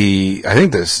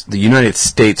United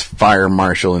States Fire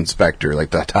Marshal Inspector,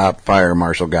 like the top fire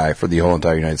marshal guy for the whole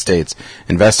entire United States,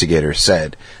 investigator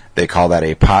said they call that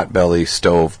a potbelly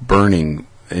stove burning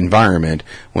environment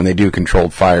when they do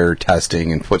controlled fire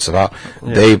testing and put stuff out.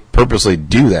 Yeah. They purposely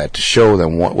do that to show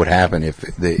them what would happen if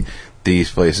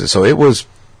these places. So it was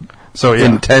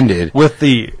intended with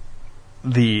the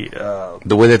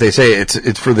way that they say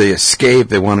it's for the escape.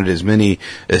 They wanted as many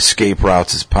escape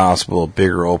routes as possible, a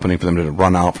bigger opening for them to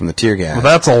run out from the tear gas. Well,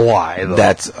 that's a lie,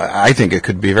 though. I think it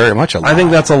could be very much a lie. I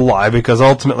think that's a lie because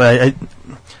ultimately,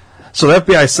 so the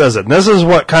FBI says it. And this is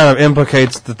what kind of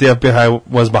implicates that the FBI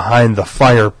was behind the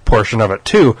fire portion of it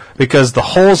too, because the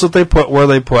holes that they put where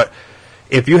they put,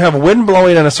 if you have wind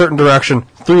blowing in a certain direction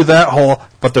through that hole,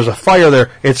 but there's a fire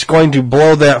there, it's going to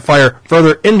blow that fire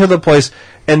further into the place.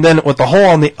 And then with the hole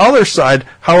on the other side,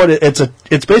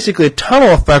 it's basically a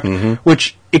tunnel effect,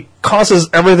 which it causes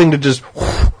everything to just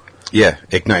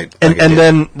ignite. And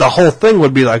then the whole thing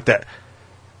would be like that.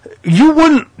 You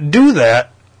wouldn't do that.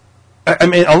 I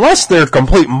mean, unless they're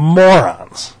complete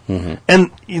morons. And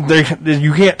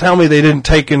you can't tell me they didn't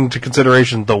take into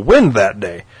consideration the wind that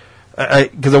day.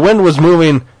 Because the wind was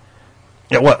moving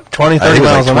at 20, 30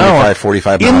 miles an hour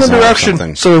 45 in miles the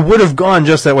direction, so it would have gone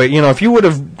just that way. If you would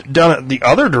have done it the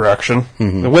other direction,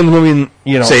 the wind moving,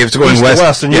 say if it's going east to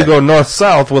west, and you go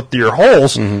north-south with your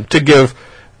holes to give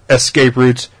escape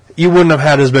routes, you wouldn't have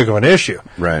had as big of an issue.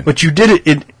 Right. But you did it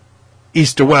in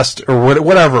east to west, or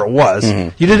whatever it was.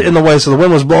 You did it in the way so the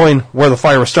wind was blowing where the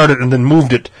fire was started and then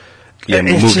moved it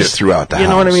moved it throughout the house. You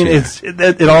know what I mean?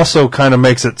 Yeah. It also kind of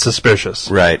makes it suspicious.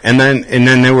 Right. And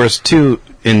then there was two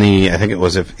in I think it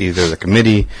was either the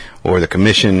committee or the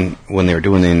commission when they were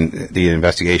doing the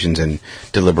investigations and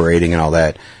deliberating and all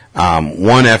that.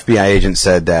 One FBI agent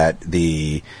said that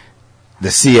the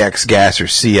CX gas or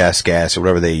CS gas or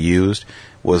whatever they used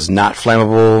was not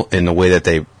flammable in the way that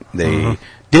they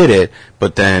did it,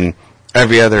 but then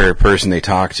every other person they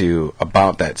talked to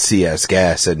about that CS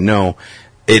gas said no,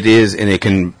 it is in a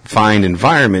confined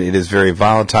environment, it is very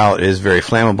volatile, it is very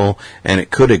flammable, and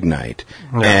it could ignite.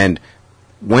 Yeah. And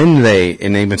they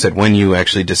even said when you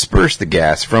actually disperse the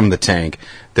gas from the tank,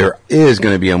 there is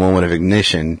going to be a moment of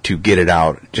ignition to get it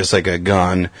out, just like a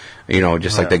gun,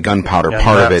 like the gunpowder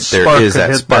part of it. There is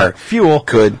that spark. Fuel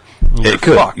it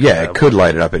could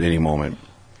light it up at any moment.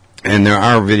 And there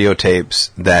are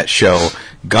videotapes that show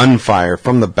gunfire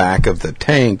from the back of the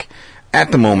tank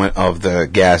at the moment of the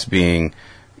gas being,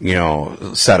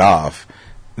 set off.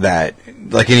 That,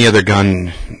 like any other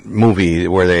gun movie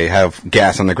where they have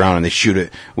gas on the ground and they shoot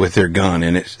it with their gun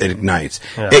and it ignites.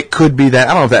 Yeah. It could be that.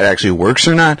 I don't know if that actually works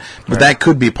or not, but that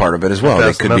could be part of it as well.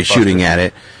 They could be shooting at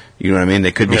it. You know what I mean?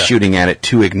 They could be shooting at it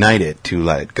to ignite it, to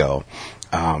let it go.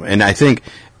 And I think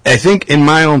in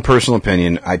my own personal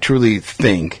opinion, I truly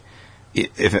think,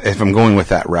 if I'm going with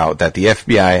that route, that the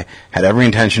FBI had every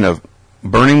intention of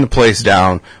burning the place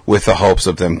down with the hopes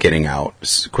of them getting out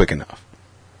quick enough.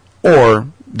 Or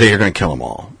they're going to kill them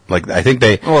all. Like, I think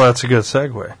they... Well, that's a good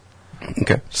segue.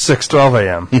 Okay. 6:12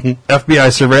 a.m.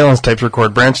 FBI surveillance tapes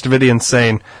record Branch Davidian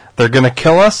saying they're going to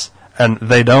kill us and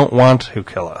they don't want to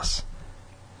kill us.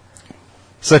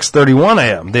 6:31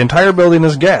 a.m. The entire building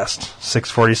is gassed.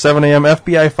 6:47 a.m.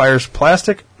 FBI fires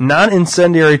plastic,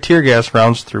 non-incendiary tear gas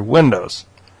rounds through windows.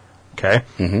 Okay.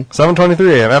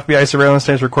 7:23 a.m. FBI surveillance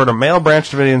tapes record a male Branch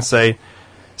Davidian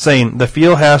saying the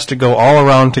fuel has to go all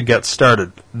around to get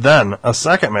started. Then a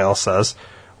second male says,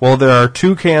 well, there are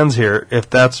 2 cans here if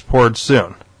that's poured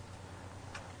soon.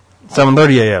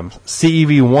 7:30 a.m.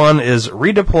 CEV-1 is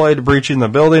redeployed, breaching the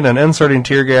building and inserting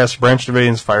tear gas. Branch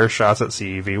Davidians fire shots at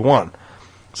CEV-1.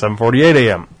 7:48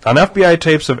 a.m. On FBI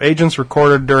tapes of agents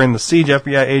recorded during the siege,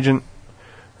 FBI agent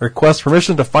requests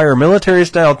permission to fire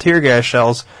military-style tear gas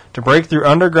shells to break through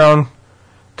underground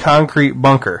concrete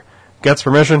bunker. Gets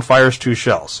permission, fires 2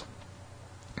 shells.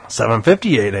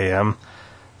 7:58 a.m.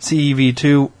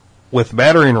 CEV-2 with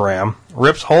battering ram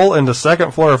rips hole into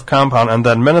second floor of compound, and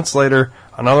then minutes later,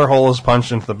 another hole is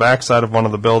punched into the backside of one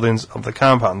of the buildings of the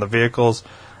compound. The vehicles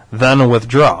then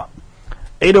withdraw.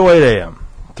 8:08 a.m.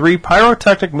 3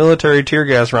 pyrotechnic military tear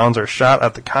gas rounds are shot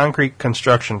at the concrete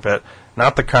construction pit,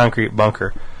 not the concrete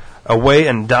bunker, away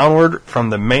and downward from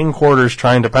the main quarters,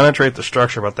 trying to penetrate the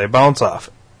structure, but they bounce off.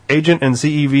 Agent in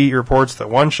CEV reports that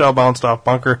 1 shell bounced off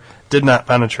bunker, did not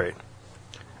penetrate.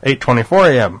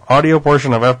 8:24 a.m. Audio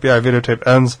portion of FBI videotape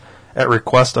ends at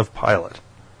request of pilot.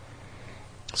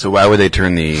 So why would they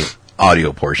turn the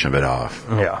audio portion of it off?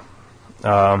 Yeah.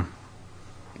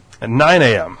 At 9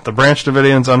 a.m., the Branch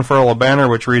Davidians unfurl a banner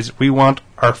which reads, "We want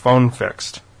our phone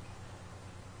fixed."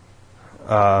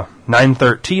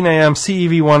 9:13 a.m.,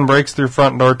 CEV-1 breaks through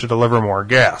front door to deliver more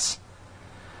gas.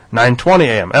 9:20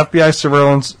 a.m., FBI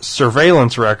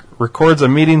surveillance records a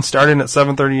meeting starting at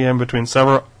 7:30 a.m. between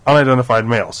several unidentified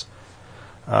males.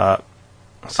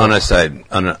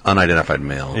 Unidentified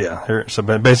male. Yeah. So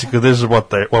basically, this is what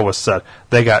was said.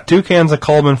 They got 2 cans of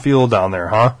Coleman fuel down there,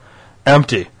 huh?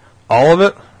 Empty. All of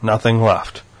it? Nothing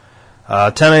left.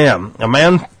 10 a.m. A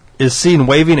man is seen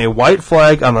waving a white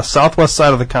flag on the southwest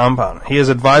side of the compound. He is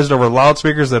advised over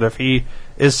loudspeakers that if he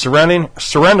is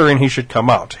surrendering, he should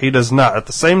come out. He does not. At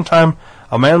the same time,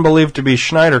 a man believed to be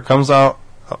Schneider comes out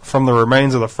from the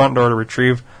remains of the front door to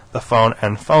retrieve the phone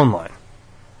and phone line.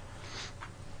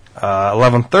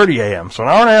 11:30 a.m., so an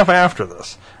hour and a half after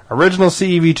this. Original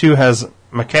CEV-2 has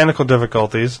mechanical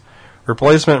difficulties.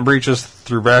 Replacement breaches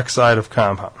through backside of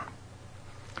compound.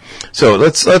 So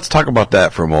let's talk about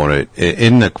that for a moment.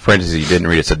 In the parentheses you didn't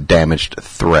read, it's a damaged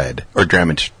thread or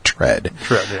damaged tread.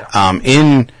 Yeah.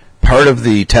 In part of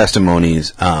the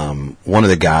testimonies, one of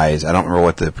the guys, I don't remember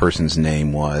what the person's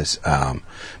name was,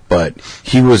 but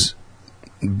he was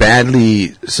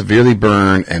severely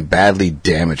burned and badly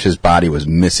damaged. His body was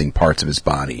missing parts of his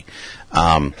body.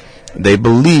 They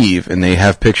believe, and they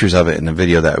have pictures of it in the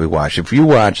video that we watched. If you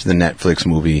watch the Netflix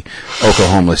movie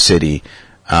Oklahoma City,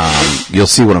 you'll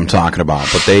see what I'm talking about.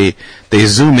 But they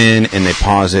zoom in and they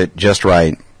pause it just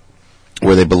right,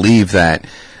 where they believe that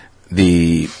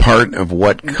the part of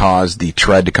what caused the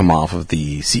tread to come off of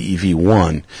the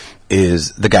CEV-1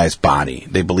 is the guy's body.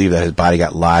 They believe that his body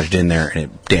got lodged in there and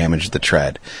it damaged the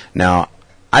tread. Now,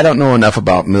 I don't know enough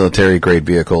about military-grade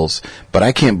vehicles, but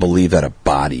I can't believe that a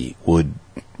body would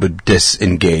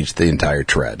disengage the entire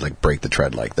tread, like break the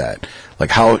tread like that. Like,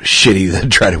 how shitty the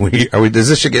tread does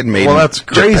this shit get made Well, in that's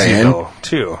crazy, Japan? though,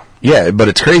 too. Yeah, but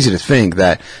it's crazy to think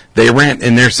that they ran,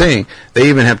 and they're saying, they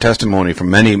even have testimony from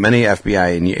many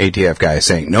FBI and ATF guys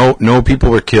saying, no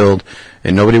people were killed,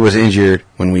 and nobody was injured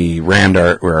when we rammed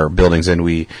our buildings in.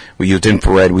 We used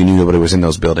infrared, we knew nobody was in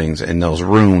those buildings, in those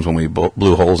rooms when we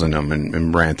blew holes in them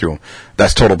and ran through them.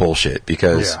 That's total bullshit,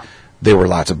 because there were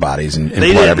lots of bodies and they blood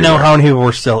didn't everywhere. know how many people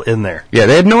were still in there. Yeah,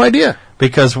 they had no idea.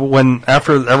 Because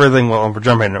after everything, well, we're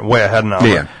jumping way ahead now.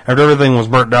 Yeah. After everything was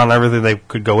burnt down, everything they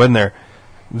could go in there,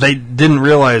 they didn't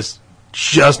realize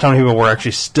just how many people were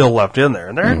actually still left in there.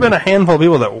 And there had been a handful of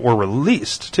people that were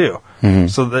released, too. Mm-hmm.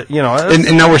 So that, you know.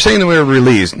 And now we're saying that we were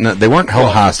released. No, they weren't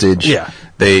held hostage. Yeah.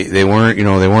 They weren't,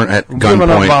 they weren't at Given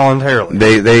up gunpoint.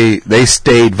 voluntarily. They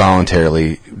stayed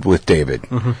voluntarily with David.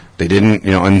 Mhm. They didn't,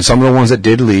 and some of the ones that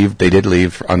did leave, they did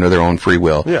leave under their own free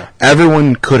will. Yeah.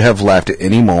 Everyone could have left at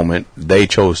any moment. They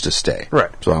chose to stay.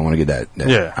 Right. So I want to get that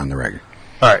Yeah. on the record.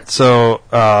 All right, so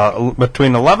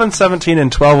between 11:17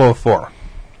 and 12:04,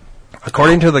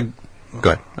 according to the...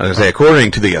 Go ahead. I was going to say, according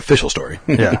to the official story.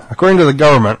 Yeah, according to the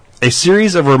government, a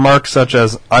series of remarks such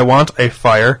as, "I want a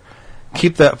fire,"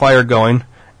 "keep that fire going,"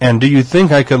 and "do you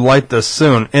think I could light this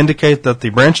soon," indicate that the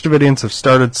Branch Davidians have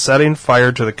started setting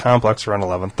fire to the complex around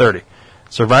 11:30.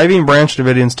 Surviving Branch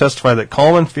Davidians testify that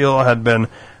Coleman fuel had been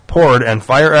poured, and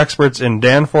fire experts in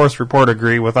Danforth's report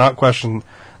agree without question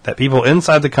that people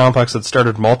inside the complex had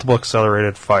started multiple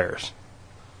accelerated fires.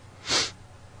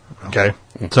 Okay,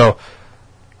 so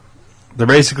they're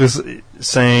basically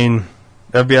saying,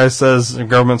 FBI says, the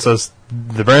government says,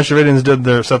 the Branch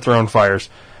Davidians set their own fires.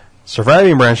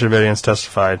 Surviving Branch Davidians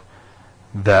testified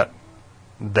that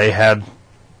they had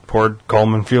poured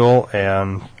Coleman fuel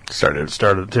and started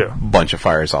it too. Bunch of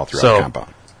fires all throughout the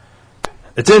compound.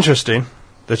 It's interesting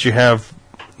that you have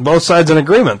both sides in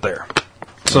agreement there.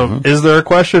 So is there a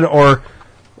question, or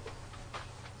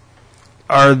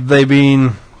are they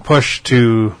being pushed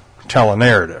to tell a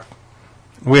narrative?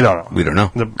 We don't know. We don't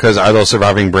know. Because are those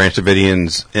surviving Branch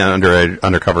Davidians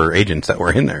undercover agents that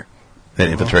were in there that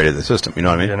infiltrated the system? You know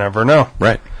what I mean? You never know.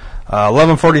 Right.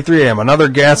 11:43 a.m. Another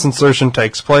gas insertion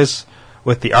takes place,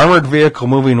 with the armored vehicle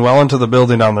moving well into the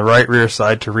building on the right rear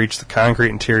side to reach the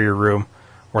concrete interior room,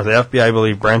 where the FBI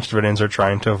believe Branch Davidians are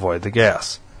trying to avoid the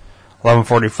gas.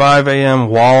 11:45 a.m.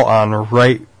 Wall on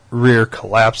right rear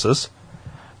collapses.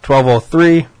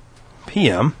 12:03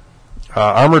 p.m.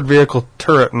 Armored vehicle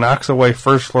turret knocks away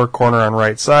first floor corner on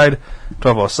right side.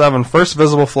 12:07 first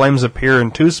visible flames appear in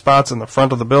two spots in the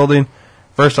front of the building.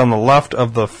 First on the left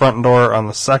of the front door on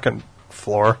the second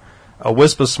floor. A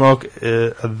wisp of smoke,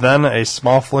 then a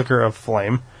small flicker of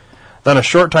flame. Then a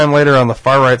short time later on the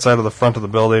far right side of the front of the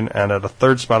building, and at a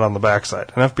third spot on the back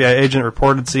side. An FBI agent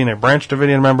reported seeing a Branch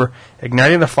Davidian member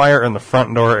igniting a fire in the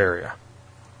front door area.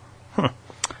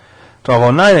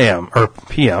 12:09 a.m. or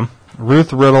p.m.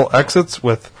 Ruth Riddle exits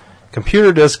with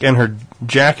computer disk in her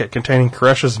jacket containing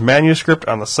Koresh's manuscript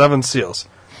on the Seven Seals.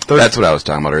 That's what I was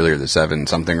talking about earlier, the seven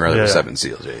something or other, Yeah. the Seven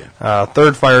Seals. Yeah.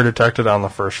 Third fire detected on the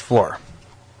first floor.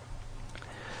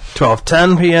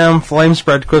 12:10 p.m. Flames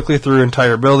spread quickly through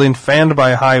entire building. Fanned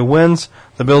by high winds,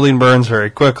 the building burns very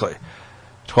quickly.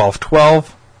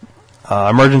 12:12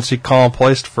 emergency call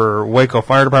placed for Waco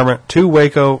Fire Department. 2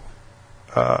 Waco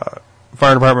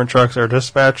Fire Department trucks are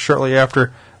dispatched. Shortly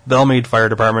after, Belmead Fire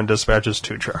Department dispatches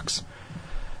 2 trucks.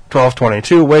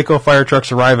 12:22 Waco fire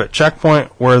trucks arrive at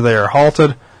checkpoint, where they are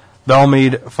halted.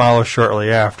 Belmead follows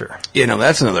shortly after.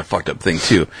 That's another fucked up thing,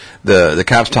 too. The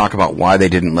cops talk about why they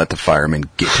didn't let the firemen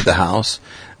get to the house.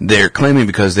 They're claiming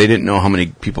because they didn't know how many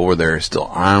people were there still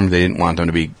armed. They didn't want them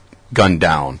to be gunned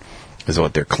down, is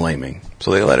what they're claiming. So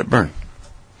they let it burn.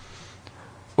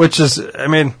 Which is,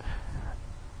 in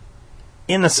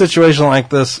a situation like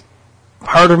this,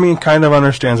 part of me kind of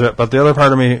understands it, but the other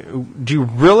part of me, do you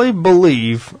really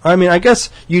believe, I guess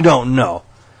you don't know,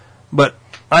 but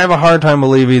I have a hard time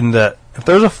believing that if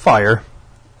there's a fire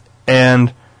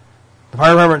and the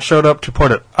fire department showed up to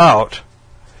put it out,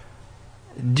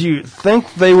 do you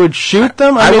think they would shoot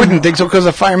them? I wouldn't think so, because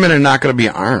the firemen are not going to be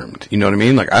armed. You know what I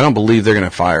mean? Like, I don't believe they're going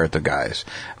to fire at the guys.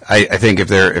 I think if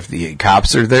the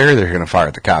cops are there, they're going to fire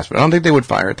at the cops. But I don't think they would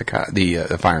fire at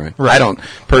the firemen. Right. I don't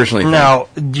personally think. Now,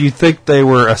 do you think they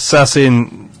were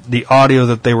assessing the audio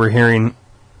that they were hearing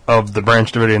of the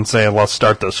Branch Davidians saying, let's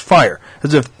start this fire?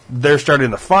 As if they're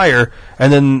starting the fire,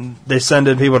 and then they send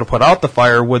in people to put out the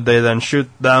fire, would they then shoot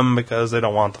them because they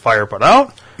don't want the fire put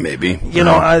out? Maybe.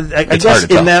 I guess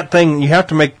in that thing, you have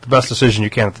to make the best decision you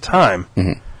can at the time.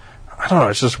 Mm-hmm. I don't know,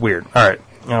 it's just weird. All right.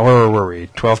 Now, where were we?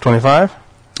 1225?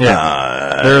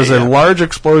 Yeah. There is a large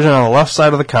explosion on the left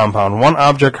side of the compound. One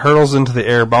object hurtles into the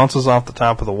air, bounces off the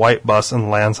top of the white bus, and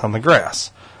lands on the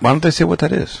grass. Why don't they say what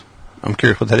that is? I'm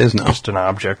curious what that is now. Just an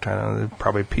object. I don't know,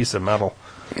 probably a piece of metal.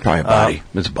 Probably a body.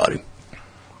 It's a body.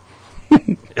 I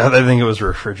think it was a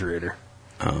refrigerator.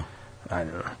 Oh. I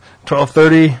don't know.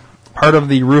 12:30, part of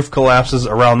the roof collapses.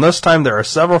 Around this time, there are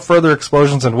several further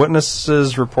explosions, and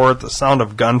witnesses report the sound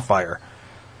of gunfire,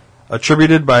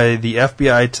 attributed by the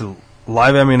FBI to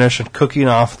live ammunition cooking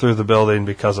off through the building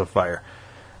because of fire.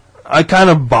 I kind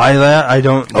of buy that. I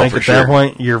don't think at that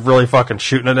point you're really fucking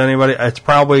shooting at anybody. It's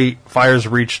probably fires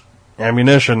reached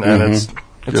ammunition, and it's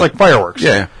like fireworks.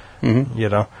 Yeah. Mm-hmm. You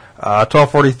know.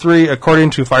 12:43,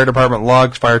 according to fire department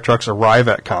logs, fire trucks arrive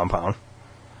at compound.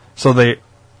 So they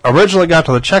originally got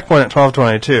to the checkpoint at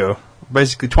 12:22.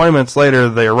 Basically, 20 minutes later,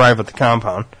 they arrive at the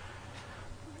compound.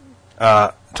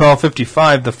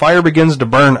 12:55, the fire begins to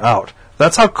burn out.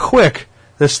 That's how quick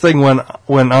this thing went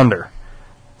under.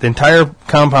 The entire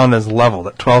compound is leveled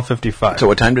at 12:55. So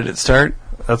what time did it start?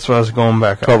 That's what I was going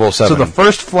back up. 12:07. So the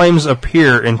first flames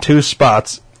appear in two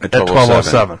spots at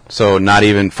 12:07. So not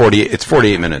even 48. It's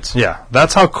 48 minutes. Yeah,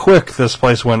 that's how quick this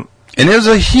place went. And it was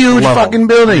a huge fucking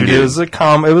building, dude. It was a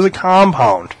compound.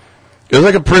 It was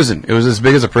like a prison. It was as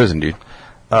big as a prison, dude.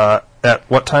 At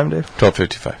what time, Dave?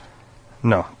 12:55.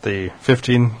 No, the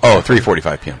 15. Oh,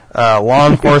 3:45 p.m. Law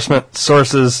enforcement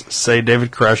sources say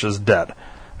David Koresh is dead.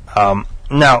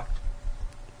 Now,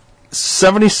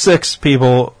 76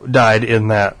 people died in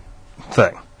that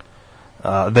thing.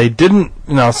 They didn't,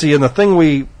 see, in the thing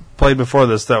we played before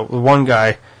this, that one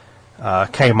guy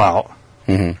came out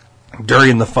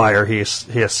during the fire. He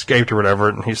escaped or whatever,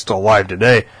 and he's still alive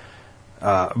today.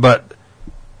 But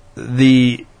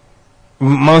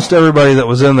most everybody that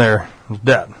was in there was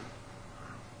dead.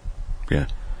 Yeah.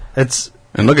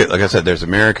 And look at, like I said, there's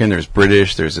American, there's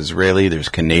British, there's Israeli, there's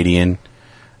Canadian,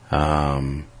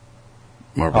 more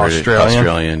British,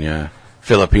 Australian, yeah,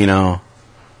 Filipino,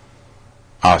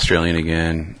 Australian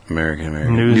again,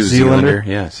 American, New Zealander.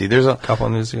 Yeah, see, there's a couple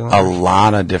of New Zealanders. A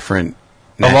lot of different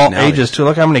of all ages too.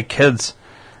 Look how many kids.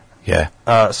 Yeah.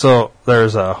 So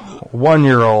there's a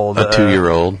 1-year-old, a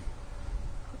 2-year-old,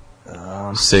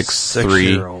 6,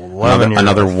 3,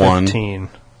 another 1, 15,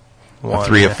 a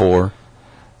 3, a 4,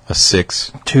 a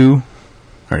 6, 2.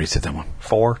 I already said that one.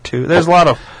 4, 2. There's a lot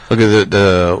of. Look at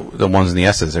the ones in the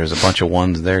S's. There's a bunch of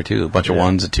ones there too. A bunch of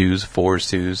 1s, 2s,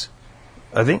 4s, 2s.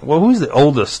 I think. Well, who's the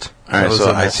oldest? All right,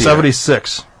 so I see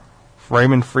 76.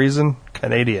 Raymond Friesen,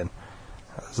 Canadian.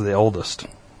 That's the oldest.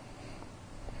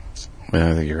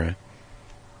 Yeah, I think you're right.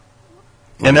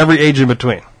 And every age in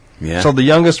between. Yeah. So the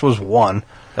youngest was 1.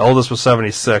 The oldest was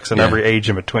 76, and every age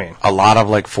in between. A lot of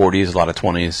 40s, a lot of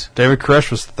 20s. David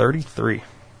Koresh was 33.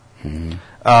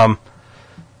 Mm-hmm.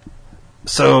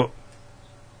 So.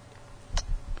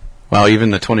 Well,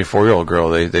 even the 24-year-old girl,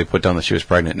 they put down that she was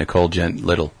pregnant. Nicole Gent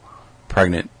Little.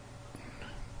 Pregnant.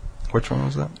 Which one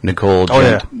was that? Nicole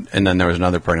Gent. Yeah. And then there was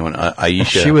another pregnant one,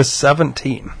 Aisha. She was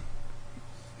 17.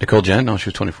 Nicole Gent? No, she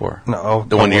was 24. No.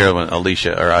 The 1 year when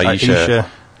Aisha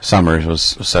Summers was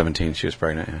 17. She was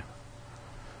pregnant, yeah.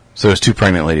 So there's 2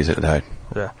 pregnant ladies that died.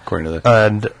 Yeah. According to this.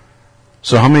 And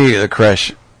so how many of the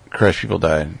Koresh people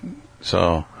died?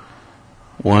 So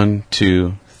 1,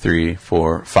 2, 3,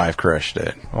 4, 5 Koresh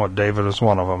died. Well, David was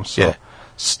one of them. So. Yeah.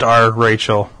 Star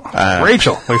Rachel.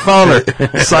 Rachel. We found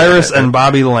her. Cyrus and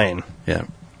Bobby Lane. Yeah.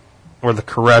 Were the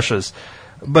Koreshes.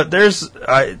 But there's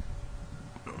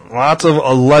lots of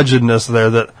allegedness there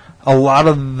that a lot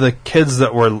of the kids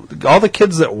that were, all the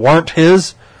kids that weren't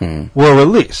his were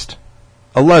released.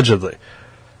 Allegedly.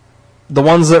 The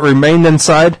ones that remained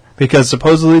inside, because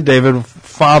supposedly David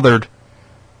fathered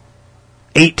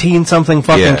 18-something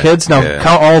fucking kids. Now,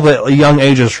 count all the young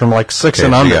ages from 6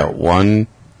 and under. Yeah, 1,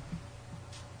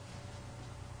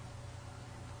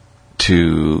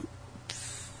 2,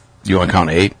 you want to count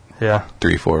 8? Yeah.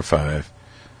 3, 4, 5,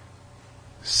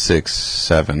 6,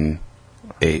 7,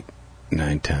 8,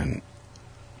 9, 10,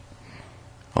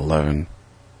 11,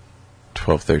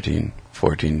 12, 13,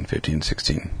 14, 15,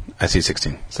 16. I see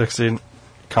 16. 16.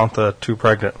 Count the 2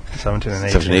 pregnant. 17 and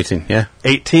 18. 17, 18, yeah.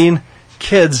 18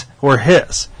 kids were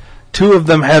his. 2 of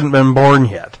them hadn't been born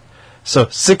yet. So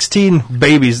 16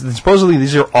 babies. Supposedly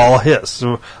these are all his.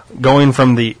 So going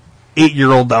from the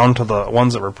 8-year-old down to the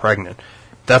ones that were pregnant.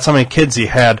 That's how many kids he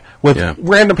had with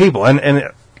random people.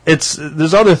 And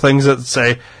there's other things that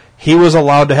say he was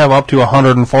allowed to have up to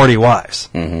 140 wives.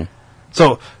 Mm-hmm.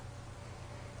 So,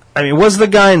 I mean, was the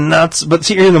guy nuts? But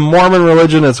see, in the Mormon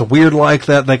religion, it's weird like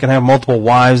that. They can have multiple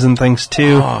wives and things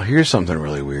too. Oh, here's something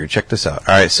really weird. Check this out.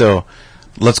 All right, so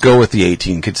let's go with the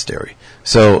 18 kid story.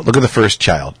 So look at the first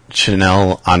child,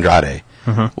 Chanel Andrade.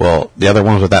 Mhm. Well, the other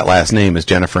ones with that last name is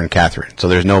Jennifer and Catherine. So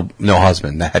there's no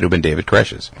husband. That had to have been David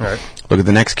Koresh's. Right. Look at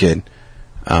the next kid,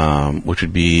 which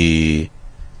would be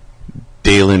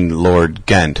Dalen Lord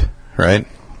Gent, right?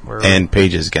 And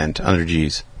Pages Gent, under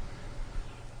G's.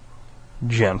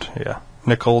 Gent, yeah.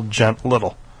 Nicole Gent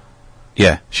Little.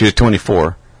 Yeah, she was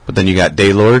 24. But then you got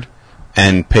Daylord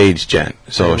and Paige Gent.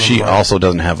 So she also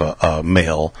doesn't have a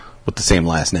male with the same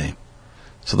last name.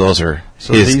 So those are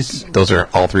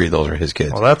all three of those are his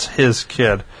kids. Well, that's his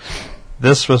kid.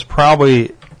 This was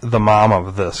probably the mom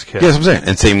of this kid. Yeah, that's what I'm saying.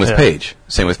 And same with Paige.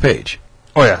 Same with Paige.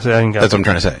 Oh, yeah. So that's what I'm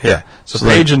trying to say. Yeah. So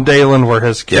Paige and Dalen were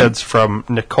his kids from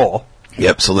Nicole.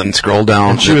 Yep. So then scroll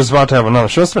down. And she was about to have another.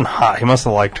 She must have been hot. He must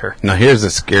have liked her. Now, here's the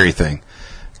scary thing.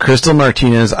 Crystal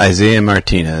Martinez, Isaiah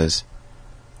Martinez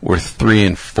were 3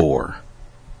 and 4.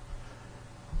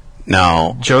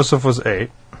 Now, Joseph was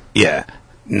 8. Yeah.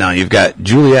 Now you've got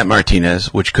Juliet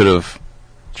Martinez, which could have.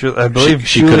 I believe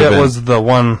Juliet was the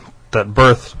one that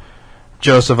birthed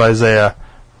Joseph, Isaiah,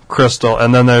 Crystal,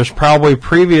 and then there's probably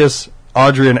previous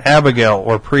Audrey and Abigail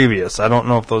were previous. I don't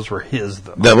know if those were his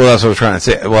though. Well, that's what I was trying to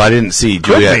say. Well, I didn't see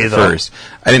Juliet at first.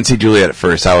 I didn't see Juliet at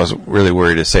first. I was really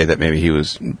worried to say that maybe he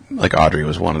was like Audrey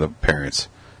was one of the parents.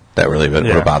 That really would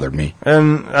have bothered me.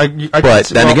 And but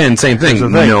then again, same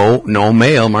thing. No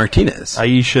male Martinez.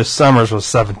 Aisha Summers was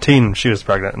 17 when she was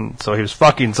pregnant, and so he was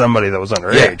fucking somebody that was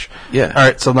underage. Yeah. All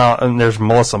right. So now and there's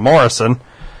Melissa Morrison.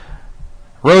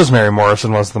 Rosemary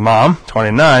Morrison was the mom,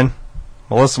 29.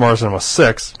 Melissa Morrison was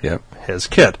 6. Yep. His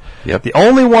kid. Yep. The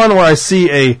only one where I see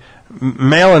a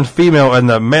male and female, and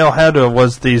the male had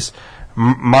was these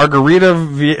Margarita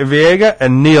Viega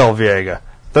and Neil Viega,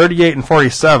 38 and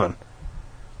 47.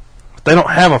 They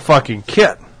don't have a fucking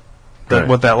kid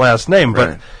with that last name,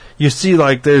 but you see,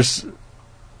 like, there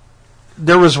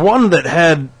was one that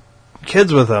had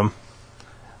kids with him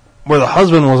where the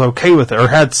husband was okay with it or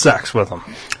had sex with him.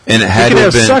 And it had to to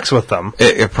have been, sex with them.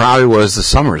 It probably was the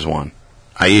Summers one,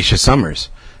 Aisha Summers,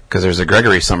 because there's a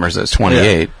Gregory Summers that's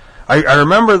 28. Yeah. I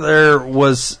remember there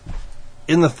was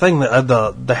in the thing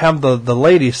that they have the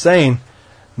lady saying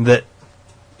that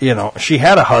she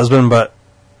had a husband, but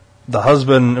the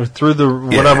husband through the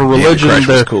whatever religion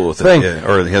was cool with thing, it. Yeah.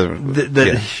 Or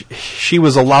the she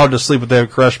was allowed to sleep with David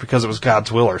Koresh because it was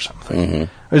God's will or something. Mm-hmm.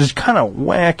 It was just kind of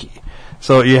wacky.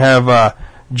 So you have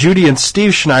Judy and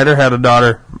Steve Schneider had a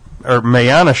daughter, or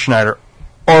Mayana Schneider,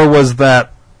 or was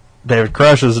that David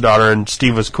Koresh's daughter and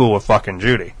Steve was cool with fucking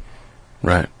Judy?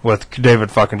 Right. With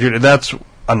David fucking Judy. That's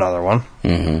another one.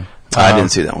 Mm-hmm. I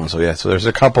didn't see that one. So yeah. So there's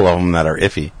a couple of them that are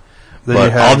iffy,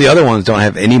 but have all the other ones don't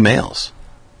have any males.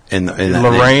 In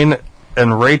Lorraine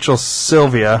and Rachel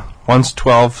Sylvia, one's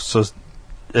 12, so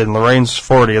and Lorraine's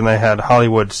 40, and they had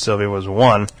Hollywood Sylvia was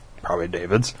 1, probably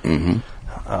David's. Mm-hmm.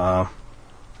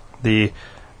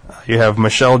 You have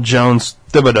Michelle Jones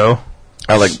Thibodeau.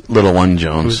 I like Little One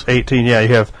Jones. Who's 18. Yeah,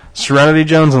 you have Serenity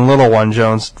Jones and Little One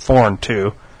Jones, 4 and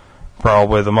 2.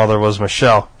 Probably the mother was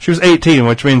Michelle. She was 18,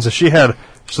 which means that she had.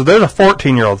 So there's a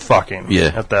 14-year-old fucking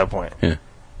at that point. Yeah.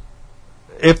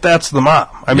 If that's the mom.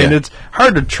 I mean, it's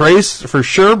hard to trace for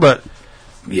sure, but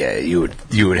yeah, you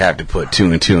would have to put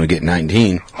 2 and 2 and get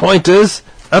 19. Point is,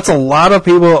 that's a lot of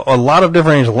people, a lot of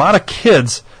different ages, a lot of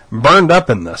kids burned up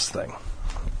in this thing.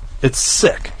 It's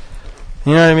sick.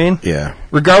 You know what I mean? Yeah.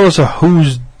 Regardless of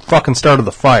who's fucking started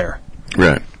the fire.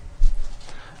 Right.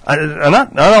 I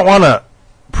don't want to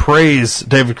praise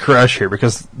David Koresh here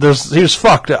because he was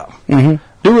fucked up. Mm-hmm.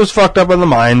 Dude was fucked up in the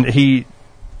mind.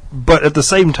 But at the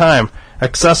same time,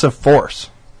 excessive force.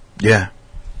 Yeah.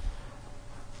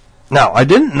 Now, I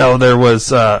didn't know there was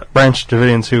Branch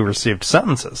Davidians who received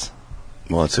sentences.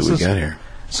 Well, let's see what we got here.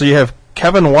 So you have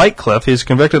Kevin Whitecliffe. He's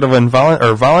convicted of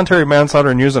voluntary manslaughter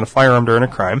and using a firearm during a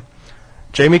crime.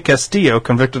 Jamie Castillo,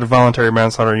 convicted of voluntary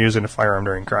manslaughter and using a firearm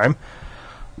during a crime.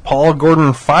 Paul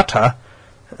Gordon Fata,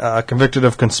 convicted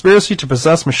of conspiracy to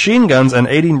possess machine guns and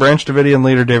aiding Branch Davidian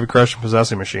leader David Koresh in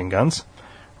possessing machine guns.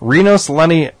 Renos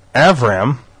Lenny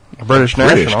Avram, a British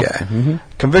national, guy. Mm-hmm.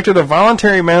 convicted of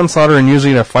voluntary manslaughter and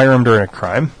using a firearm during a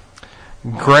crime.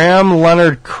 Graham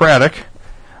Leonard Craddock,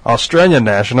 Australian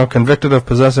national, convicted of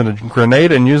possessing a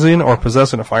grenade and using or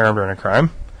possessing a firearm during a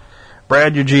crime.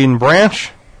 Brad Eugene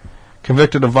Branch,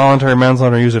 convicted of voluntary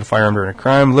manslaughter and using a firearm during a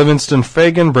crime. Livingston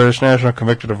Fagan, British national,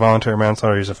 convicted of voluntary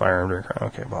manslaughter and using a firearm during a crime.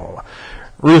 Okay, blah, blah, blah.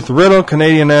 Ruth Riddle,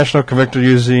 Canadian national, convicted of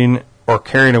using or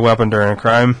carrying a weapon during a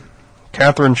crime.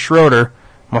 Catherine Schroeder,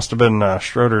 must have been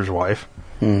Schroeder's wife,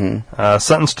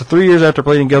 sentenced to 3 years after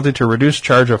pleading guilty to a reduced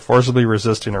charge of forcibly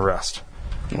resisting arrest.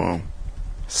 Wow.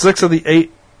 6 of the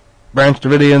 8 Branch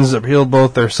Davidians appealed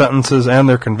both their sentences and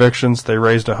their convictions. They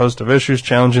raised a host of issues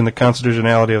challenging the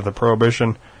constitutionality of the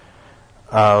prohibition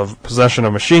of possession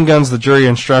of machine guns, the jury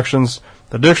instructions,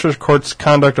 the district court's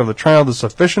conduct of the trial, the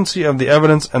sufficiency of the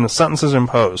evidence, and the sentences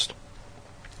imposed.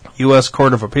 U.S.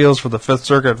 Court of Appeals for the Fifth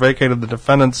Circuit vacated the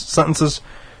defendants' sentences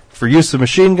for use of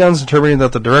machine guns, determining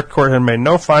that the direct court had made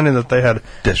no finding that they had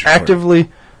District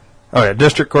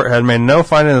Court had made no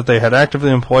finding that they had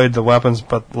actively employed the weapons,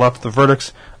 but left the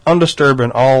verdicts undisturbed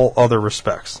in all other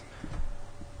respects.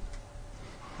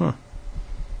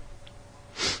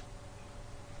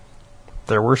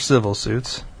 There were civil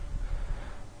suits.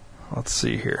 Let's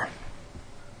see here.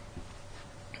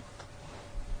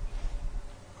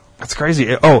 It's crazy.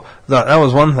 That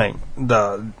was one thing.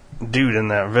 The dude in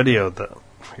that video that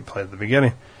he played at the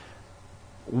beginning,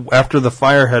 after the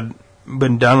fire had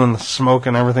been done and the smoke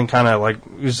and everything kind of like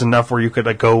was enough where you could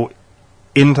like go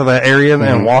into that area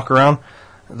and walk around,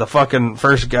 the fucking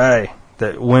first guy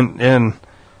that went in,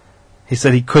 he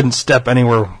said he couldn't step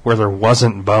anywhere where there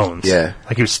wasn't bones. Yeah.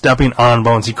 Like he was stepping on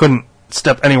bones. He couldn't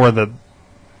step anywhere that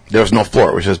there was no floor.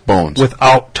 It was just bones.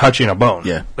 Without touching a bone.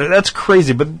 Yeah. That's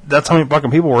crazy, but that's how many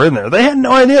fucking people were in there. They had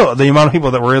no idea the amount of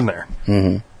people that were in there.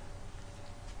 Mm-hmm.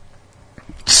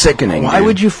 Sickening. Why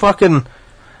would you fucking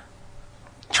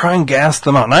try and gas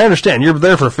them out? And I understand, you're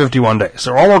there for 51 days.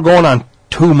 So all we're going on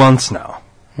 2 months now.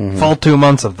 Mm-hmm. Full 2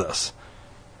 months of this.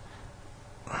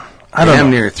 I don't know.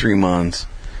 Near 3 months.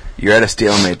 You're at a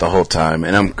stalemate the whole time.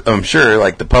 And I'm sure,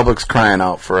 like, the public's crying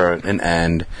out for an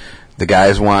end. The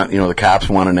guys want, the cops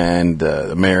want an end.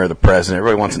 The mayor, the president,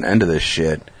 everybody wants an end to this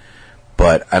shit.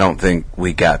 But I don't think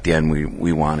we got the end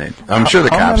we wanted. I'm sure the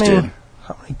cops did.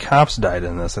 How many cops died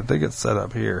in this? I think it's set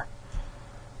up here.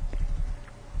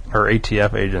 Or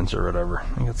ATF agents or whatever.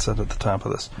 I think it's set at the top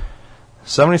of this.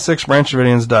 76 Branch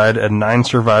Davidians died and 9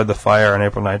 survived the fire on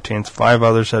April 19th. 5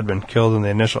 others had been killed in the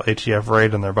initial ATF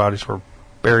raid and their bodies were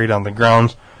buried on the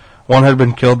grounds. 1 had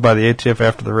been killed by the ATF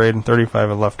after the raid and 35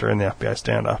 had left during the FBI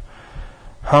standoff.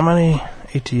 How many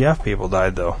ATF people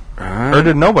died, though? Or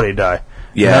did nobody die?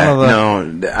 Yeah,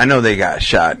 no, I know they got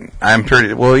shot. I'm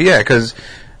pretty... Well, yeah, because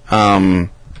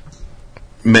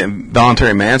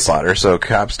voluntary manslaughter, so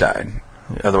cops died.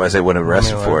 Yeah. Otherwise, they wouldn't have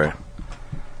arrested for it.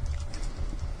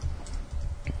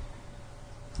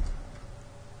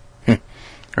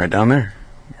 Right down there.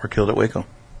 We're killed at Waco.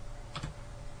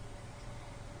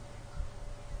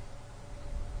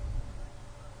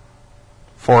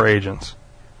 Four agents.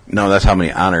 No, that's how many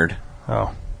honored.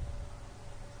 Oh.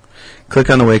 Click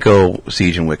on the Waco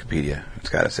siege in Wikipedia. It's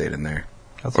got to say it in there.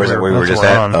 That's or is that where we were just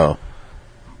at? Oh.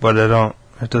 But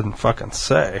it didn't fucking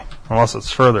say. Unless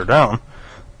it's further down.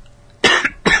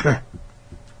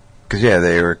 Because, yeah,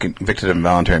 they were convicted of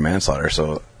involuntary manslaughter,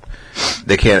 so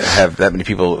they can't have that many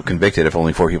people convicted if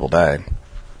only 4 people died.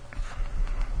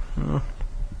 They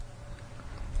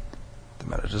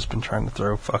might have just been trying to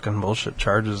throw fucking bullshit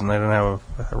charges and they didn't have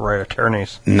a right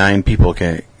attorneys. 9 people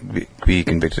can't be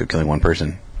convicted of killing 1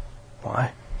 person.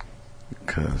 Why?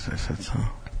 Because I said so.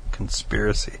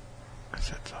 Conspiracy. I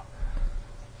said so.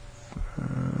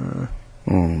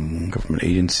 Government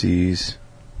agencies.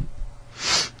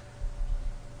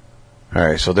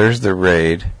 Alright, so there's the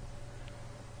raid.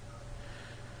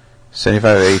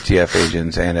 75 ATF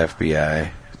agents and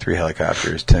FBI. 3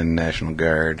 helicopters, 10 National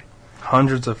Guard.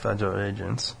 Hundreds of federal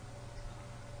agents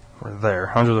were there.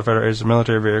 Hundreds of federal agents,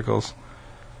 military vehicles.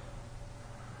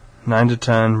 9 to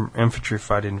 10 infantry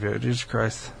fighting vehicles. Jesus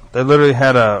Christ. They literally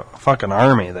had a fucking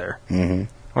army there. Mm-hmm. It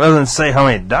doesn't say how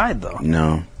many died, though.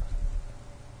 No.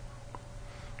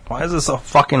 Why is this so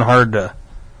fucking hard to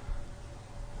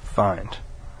find?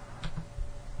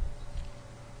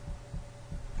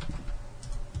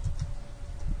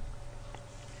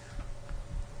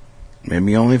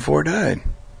 Maybe only 4 died.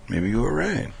 Maybe you were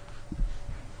right.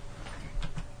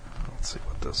 Let's see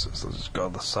what this is. Let's just go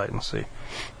to the site and see.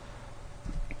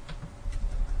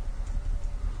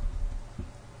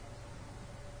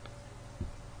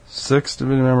 Six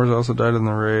Davidian members also died in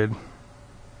the raid.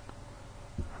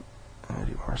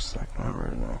 80 more second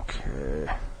members.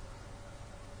 Okay.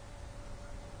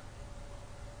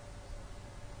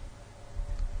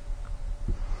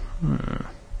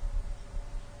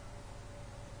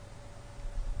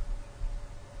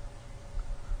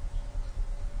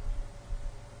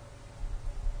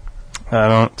 I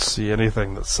don't see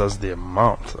anything that says the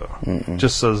amount, though. It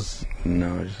just says...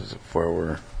 No, it just says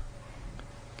 4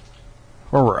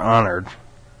 were honored,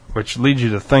 which leads you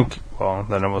to think, well,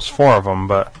 then it was 4 of them,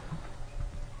 but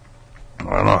I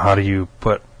don't know, how do you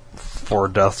put 4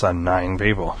 deaths on 9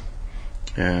 people?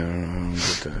 Yeah, I don't know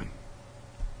about that.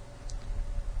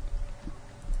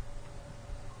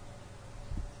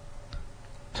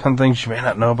 10 things you may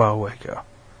not know about Waco.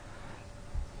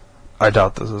 I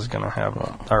doubt this is going to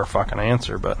have our fucking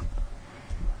answer, but...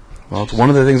 Well, it's one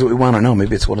of the things that we want to know.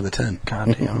 Maybe it's one of the 10.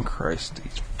 Goddamn Christ,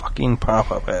 these fucking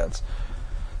pop-up ads.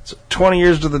 So 20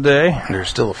 years to the day. There's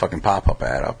still a fucking pop-up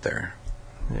ad up there.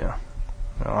 Yeah.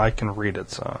 Well, I can read it,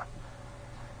 so...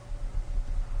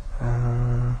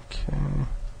 Okay.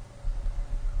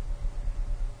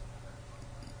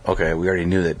 Okay, we already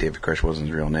knew that David Koresh wasn't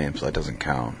his real name, so that doesn't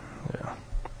count. Yeah.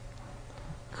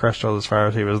 Koresh told his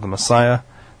followers he was the Messiah.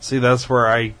 See, that's where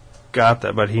I got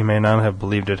that, but he may not have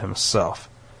believed it himself.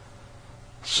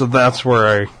 So that's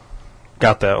where I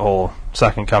got that whole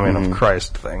second coming of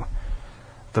Christ thing.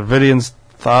 The Davidians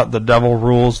thought the devil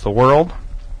rules the world.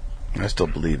 I still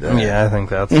believe that. Yeah, I think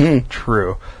that's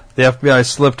true. The FBI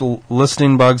slipped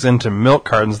listening bugs into milk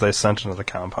cartons they sent into the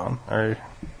compound.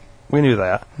 We knew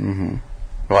that. Mm-hmm.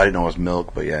 Well, I didn't know it was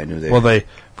milk, but yeah, I knew they... Well, they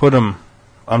put them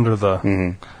under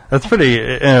the... That's pretty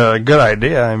good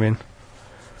idea, I mean...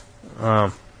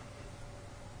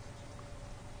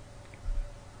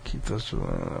 keep this...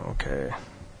 okay.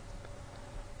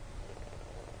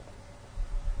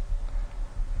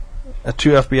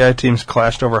 Two FBI teams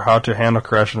clashed over how to handle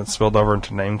Koresh, and it spilled over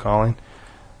into name-calling.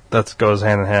 That goes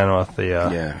hand in hand with the...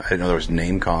 Yeah, I didn't know there was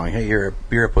name-calling. Hey, you're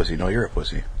a pussy. No, you're a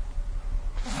pussy.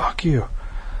 Fuck you.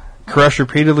 Koresh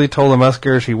repeatedly told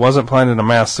investigators he wasn't planning a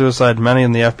mass suicide. Many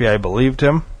in the FBI believed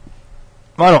him.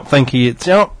 I don't think he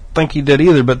did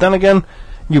either, but then again,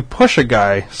 you push a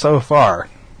guy so far.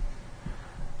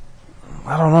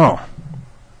 I don't know.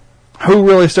 Who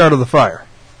really started the fire?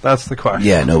 That's the question.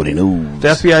 Yeah, nobody knows. The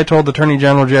FBI told Attorney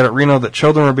General Janet Reno that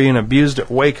children were being abused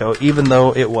at Waco, even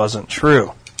though it wasn't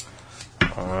true.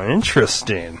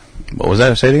 Interesting. What was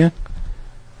that? Say it again?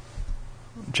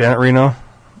 Janet Reno.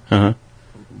 Uh-huh.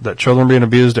 That children were being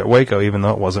abused at Waco, even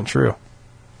though it wasn't true.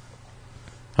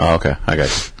 Oh, okay. I got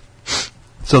you.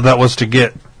 So that was to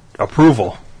get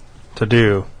approval to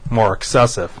do more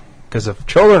excessive. Because if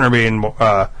children are being,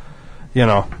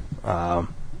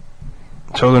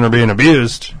 children are being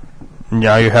abused,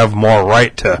 now you have more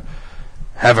right to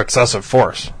have excessive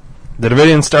force. The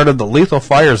Davidians started the lethal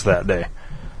fires that day.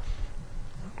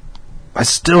 I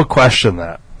still question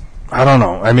that. I don't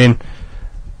know. I mean,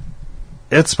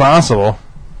 it's possible.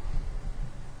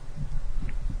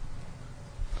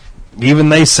 Even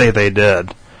they say they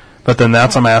did. But then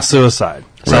that's a mass suicide.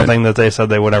 Something that they said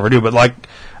they would never do. But it's like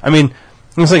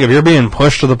if you're being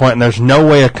pushed to the point and there's no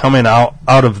way of coming out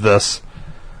of this,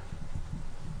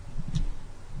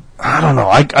 I don't know.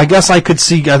 I guess I could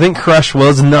see, I think Koresh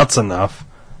was nuts enough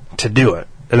to do it.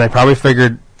 And they probably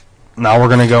figured, now we're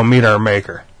going to go meet our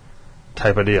maker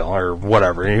type of deal, or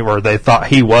whatever. Or they thought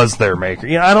he was their maker.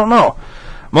 I don't know.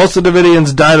 Most of the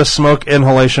Davidians died of smoke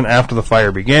inhalation after the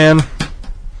fire began.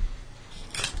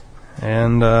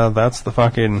 And that's the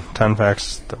fucking 10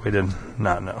 facts that we did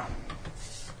not know.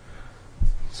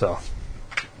 So.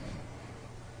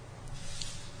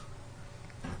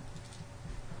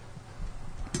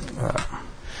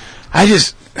 I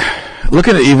just...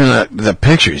 Looking at even the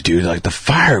pictures, dude, like the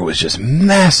fire was just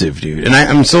massive, dude. And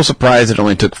I'm so surprised it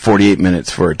only took 48 minutes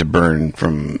for it to burn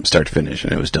from start to finish,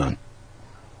 and it was done.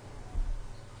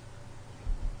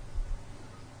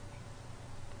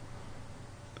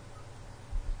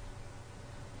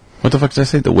 What the fuck did I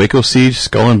say? The Waco Siege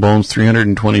Skull and Bones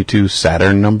 322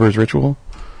 Saturn numbers ritual?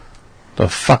 The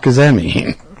fuck does that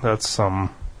mean? That's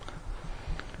some...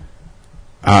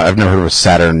 I've never heard of a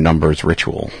Saturn numbers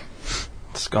ritual.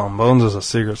 Skull and Bones is a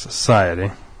secret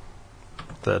society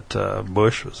that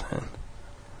Bush was in.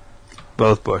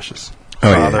 Both Bushes.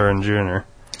 Father and Junior.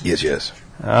 Yes.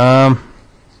 I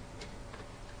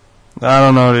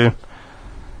don't know, dude.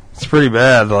 It's pretty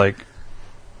bad,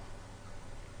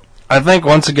 I think,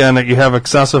 once again, that you have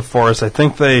excessive force. I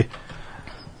think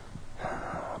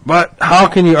But how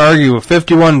can you argue with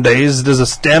 51 days? Does a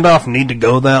standoff need to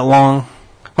go that long?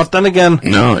 But then again...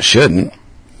 No, it shouldn't.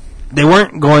 They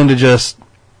weren't going to just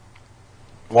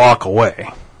walk away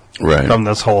from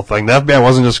this whole thing. The FBI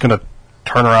wasn't just going to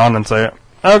turn around and say,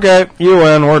 okay, you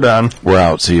win, we're done. We're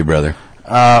out. See you, brother.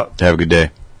 Have a good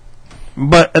day.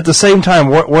 But at the same time,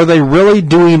 were they really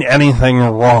doing anything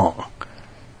wrong?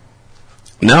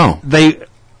 No.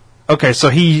 Okay, so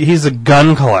he's a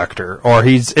gun collector, or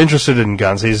he's interested in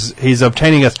guns. He's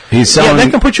obtaining us. He's selling. Yeah,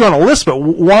 they can put you on a list, but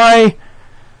why?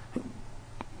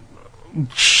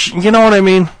 You know what I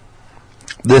mean?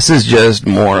 This is just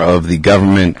more of the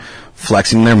government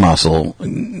flexing their muscle,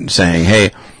 saying,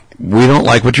 hey, we don't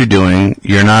like what you're doing.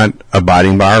 You're not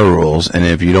abiding by our rules, and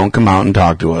if you don't come out and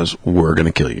talk to us, we're going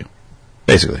to kill you.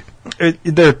 Basically.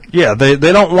 They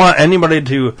don't want anybody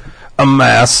to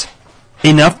amass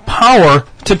enough power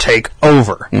to take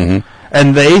over. Mm-hmm.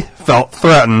 And they felt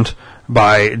threatened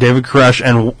by David Koresh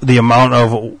and the amount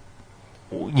of,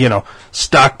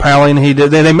 stockpiling he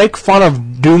did. They make fun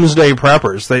of doomsday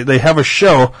preppers. They have a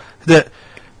show that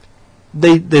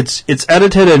it's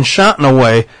edited and shot in a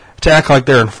way to act like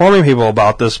they're informing people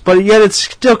about this, but yet it's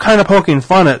still kind of poking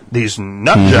fun at these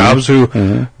nut jobs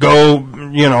who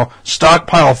go,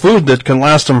 stockpile food that can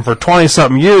last them for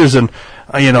 20-something years and,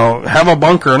 have a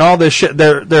bunker and all this shit.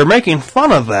 They're making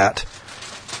fun of that.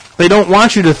 They don't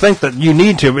want you to think that you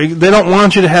need to. They don't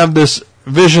want you to have this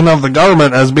vision of the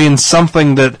government as being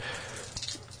something that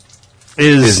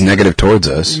is negative towards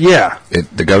us. Yeah.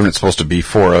 The government's supposed to be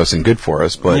for us and good for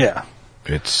us, but yeah.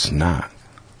 It's not.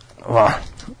 Well,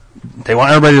 they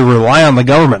want everybody to rely on the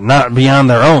government, not be on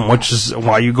their own, which is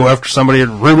why you go after somebody at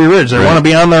Ruby Ridge. They want to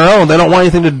be on their own. They don't want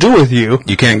anything to do with you.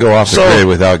 You can't go off the grid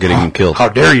without getting killed. How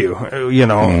dare you?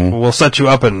 We'll set you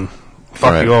up and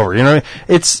fuck you over.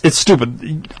 It's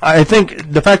stupid. I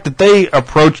think the fact that they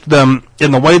approached them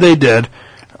in the way they did,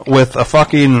 with a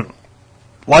fucking,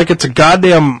 like it's a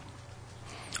goddamn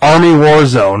army war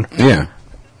zone. Yeah.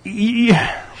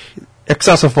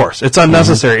 Excessive force. It's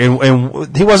unnecessary, and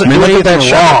he wasn't doing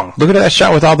anything wrong. Look at that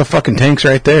shot with all the fucking tanks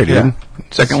right there, dude. Yeah.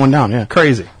 Second one down, yeah.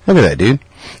 Crazy. Look at that, dude.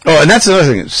 Oh, and that's the other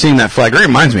thing, seeing that flag, it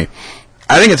reminds me,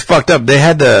 I think it's fucked up. They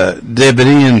had the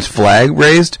Davidians' flag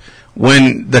raised.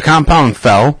 When the compound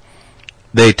fell,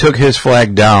 they took his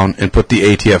flag down and put the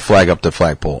ATF flag up the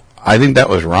flagpole. I think that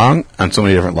was wrong on so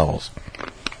many different levels.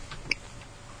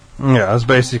 Yeah, it's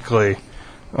basically,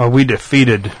 we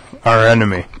defeated our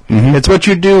enemy. It's what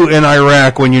you do in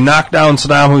Iraq when you knock down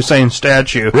Saddam Hussein's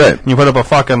statue, right, and you put up a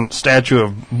fucking statue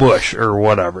of Bush or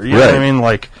whatever. You know what I mean?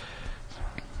 Like,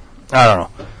 I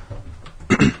don't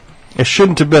know. It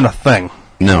shouldn't have been a thing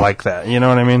like that. You know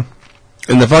what I mean?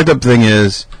 And the fucked up thing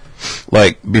is,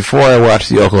 like, before I watched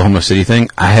the Oklahoma City thing,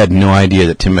 I had no idea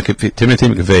that Timothy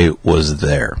McVeigh was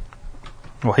there.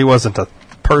 Well, he wasn't a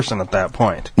person at that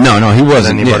point. No, he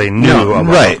wasn't. Anybody knew about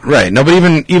him. Right. No, but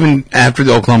even after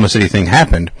the Oklahoma City thing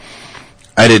happened,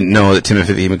 I didn't know that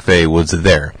Timothy McVeigh was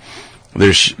there.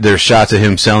 There's shots of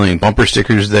him selling bumper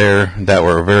stickers there that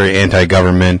were very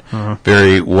anti-government,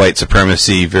 very white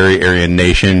supremacy, very Aryan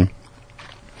Nation.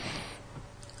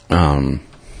 There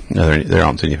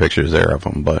aren't any pictures there of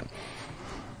him, but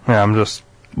yeah, I'm just.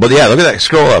 But yeah, look at that.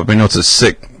 Scroll up. I know it's a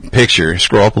sick picture.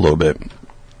 Scroll up a little bit.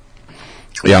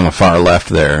 Yeah, on the far left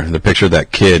there, the picture of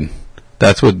that kid.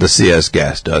 That's what the CS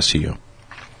gas does to you.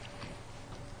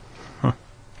 Look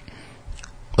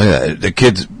at that. The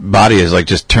kid's body is like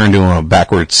just turned to a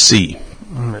backwards C.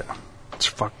 Yeah, it's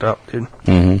fucked up, dude.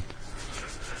 I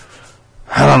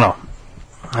don't know.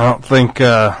 I don't think.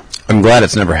 I'm glad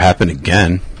it's never happened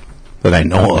again that I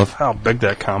know of. How big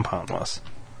that compound was.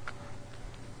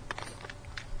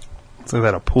 Is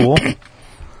that a pool?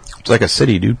 It's like a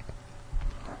city, dude.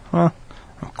 Well,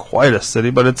 not quite a city,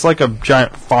 but it's like a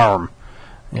giant farm.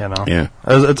 Yeah.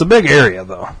 It's a big area,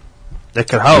 though. It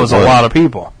could house a lot of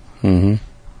people. I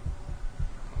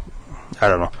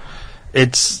don't know.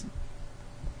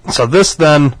 So this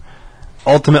then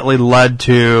ultimately led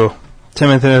to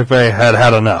Timothy McVeigh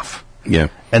had enough. Yeah.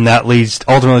 And that leads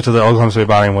ultimately to the Oklahoma City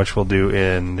bombing, which we'll do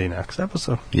in the next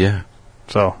episode. Yeah.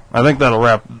 So I think that'll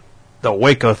wrap the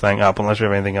Waco thing up, unless you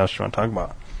have anything else you want to talk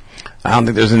about. I don't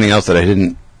think there's anything else that I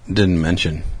didn't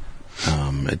mention.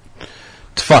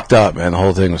 It's fucked up, man. The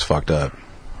whole thing was fucked up.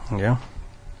 Yeah.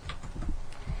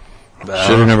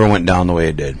 Should have never went down the way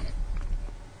it did.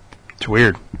 It's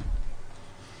weird.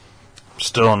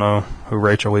 Still don't know who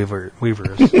Rachel Weaver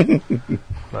is.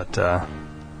 But,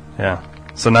 yeah.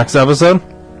 So next episode,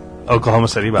 Oklahoma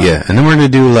City bombing. Yeah, and then we're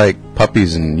going to do, like,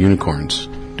 puppies and unicorns.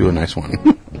 Do a nice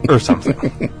one. Or something.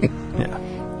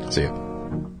 Yeah. See ya.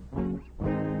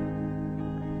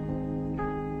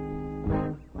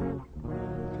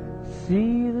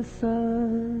 See the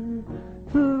sun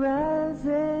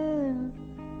rising,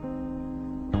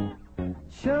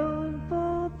 shone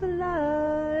forth the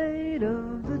light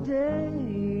of the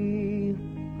day.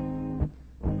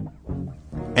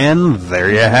 And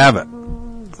there you have it.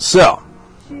 So,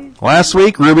 last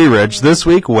week Ruby Ridge, this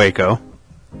week Waco.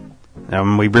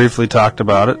 And we briefly talked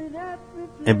about it.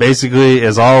 It basically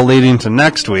is all leading to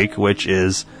next week, which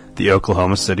is the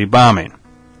Oklahoma City bombing.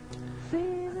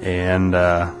 And,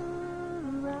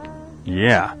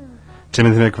 yeah.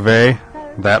 Timothy McVeigh,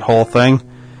 that whole thing.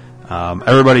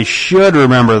 Everybody should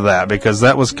remember that, because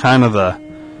that was kind of the,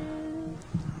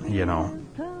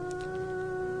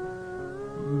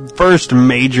 first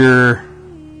major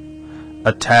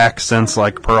attack since,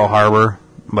 like, Pearl Harbor.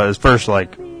 But his first,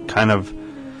 like, kind of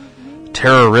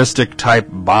terroristic type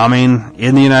bombing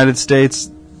in the United States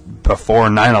before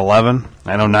 9/11.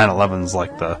 I know 9/11's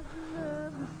like the,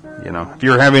 if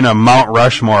you're having a Mount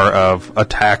Rushmore of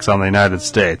attacks on the United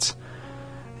States,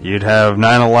 you'd have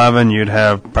 9/11, you'd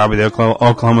have probably the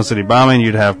Oklahoma City bombing,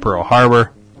 you'd have Pearl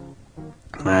Harbor,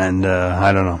 and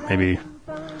I don't know, maybe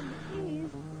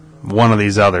one of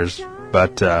these others.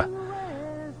 But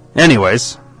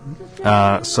anyways,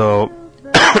 so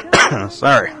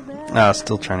sorry,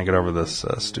 still trying to get over this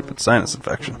stupid sinus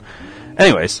infection.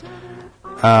 Anyways,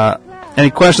 any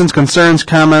questions, concerns,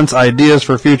 comments, ideas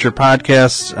for future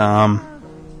podcasts?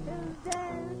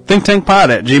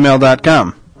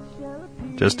 ThinkTankPod@gmail.com.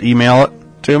 Just email it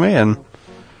to me and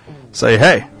say,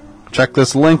 hey, check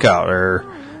this link out, or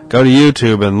go to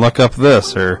YouTube and look up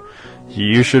this, or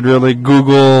you should really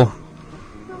Google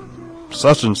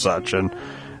such and such, and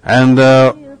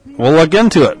we'll look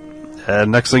into it.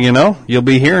 And next thing you know, you'll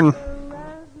be hearing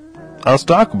us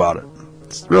talk about it.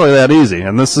 It's really that easy.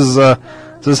 And this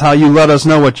is how you let us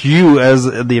know what you, as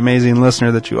the amazing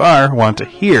listener that you are, want to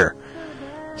hear.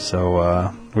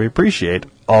 So we appreciate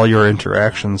all your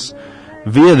interactions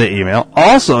via the email.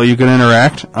 Also, you can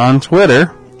interact on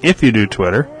Twitter, if you do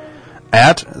Twitter,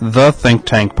 at the Think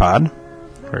Tank Pod.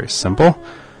 Very simple.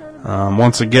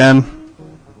 Once again,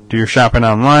 do your shopping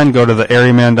online. Go to the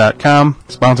airyman.com,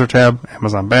 sponsor tab,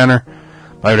 Amazon banner.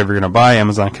 Buy whatever you're going to buy.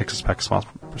 Amazon kicks us back a small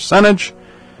percentage.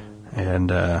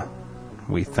 And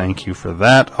we thank you for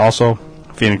that. Also,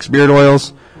 Phoenix Beard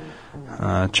Oils.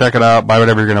 Check it out. Buy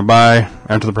whatever you're going to buy.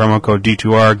 Enter the promo code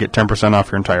D2R. Get 10% off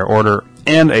your entire order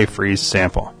and a free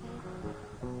sample.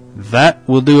 That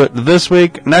will do it this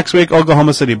week. Next week,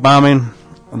 Oklahoma City bombing.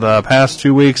 The past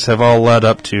 2 weeks have all led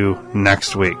up to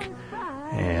next week.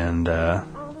 And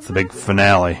it's the big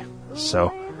finale.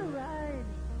 So,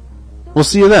 we'll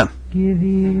see you then. Give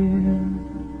ear,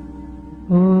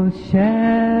 O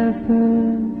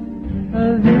shepherd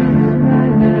of Israel,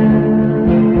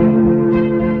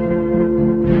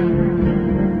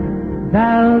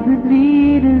 thou that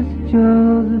leadest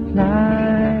Joseph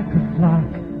like a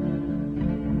flock,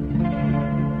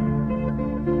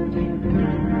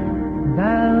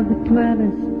 thou that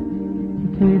dwellest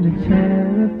between the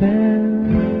cherubim,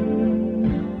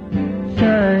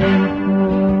 shine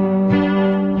forth.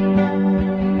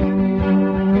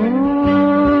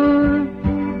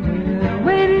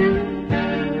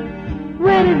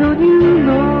 Waiting on you,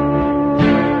 Lord.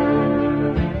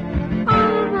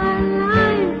 All my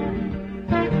life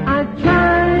I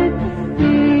tried to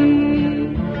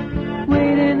see,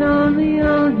 waiting only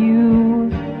on you,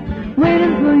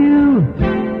 waiting for you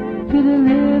to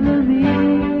deliver me.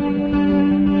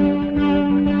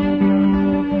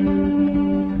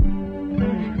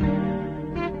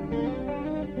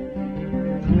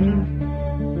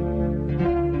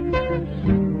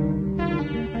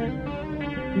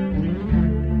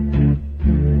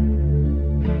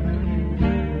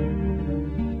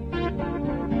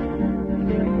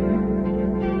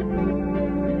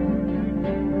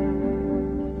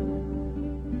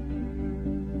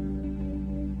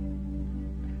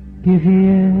 Give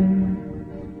ear,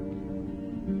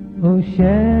 O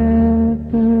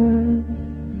shepherd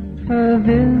of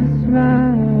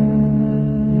Israel,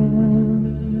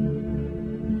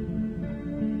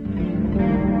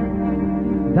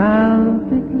 thou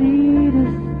that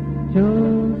leadest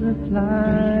Joseph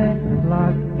like a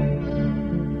flock,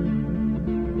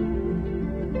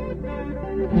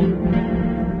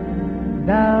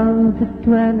 thou that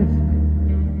dwellest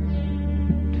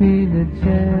between the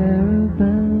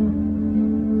cherubim,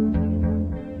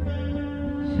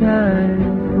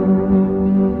 shine forth.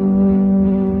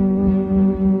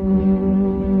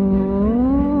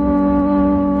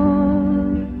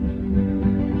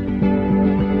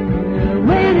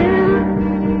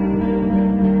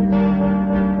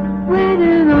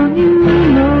 Waiting on you,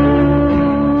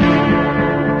 Lord.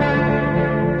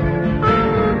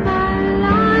 All my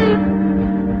life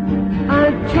I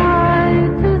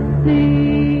tried to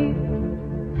see,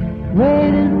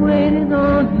 waiting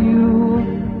on you,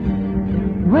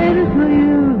 waiting for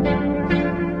you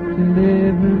to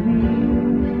deliver me.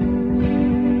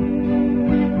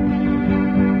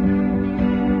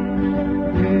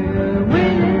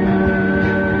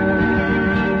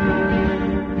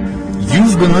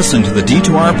 You've been listening to the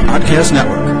D2R Podcast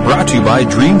Network, brought to you by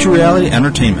Dream to Reality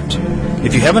Entertainment.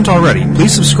 If you haven't already,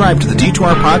 please subscribe to the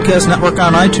D2R Podcast Network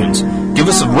on iTunes. Give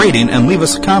us a rating and leave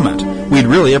us a comment. We'd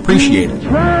really appreciate it.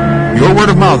 Your word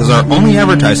of mouth is our only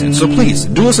advertising, so please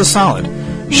do us a solid.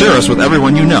 Share us with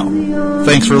everyone you know.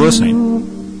 Thanks for listening.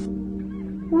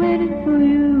 Waiting for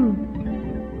you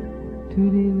to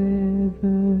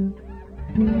deliver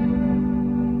me.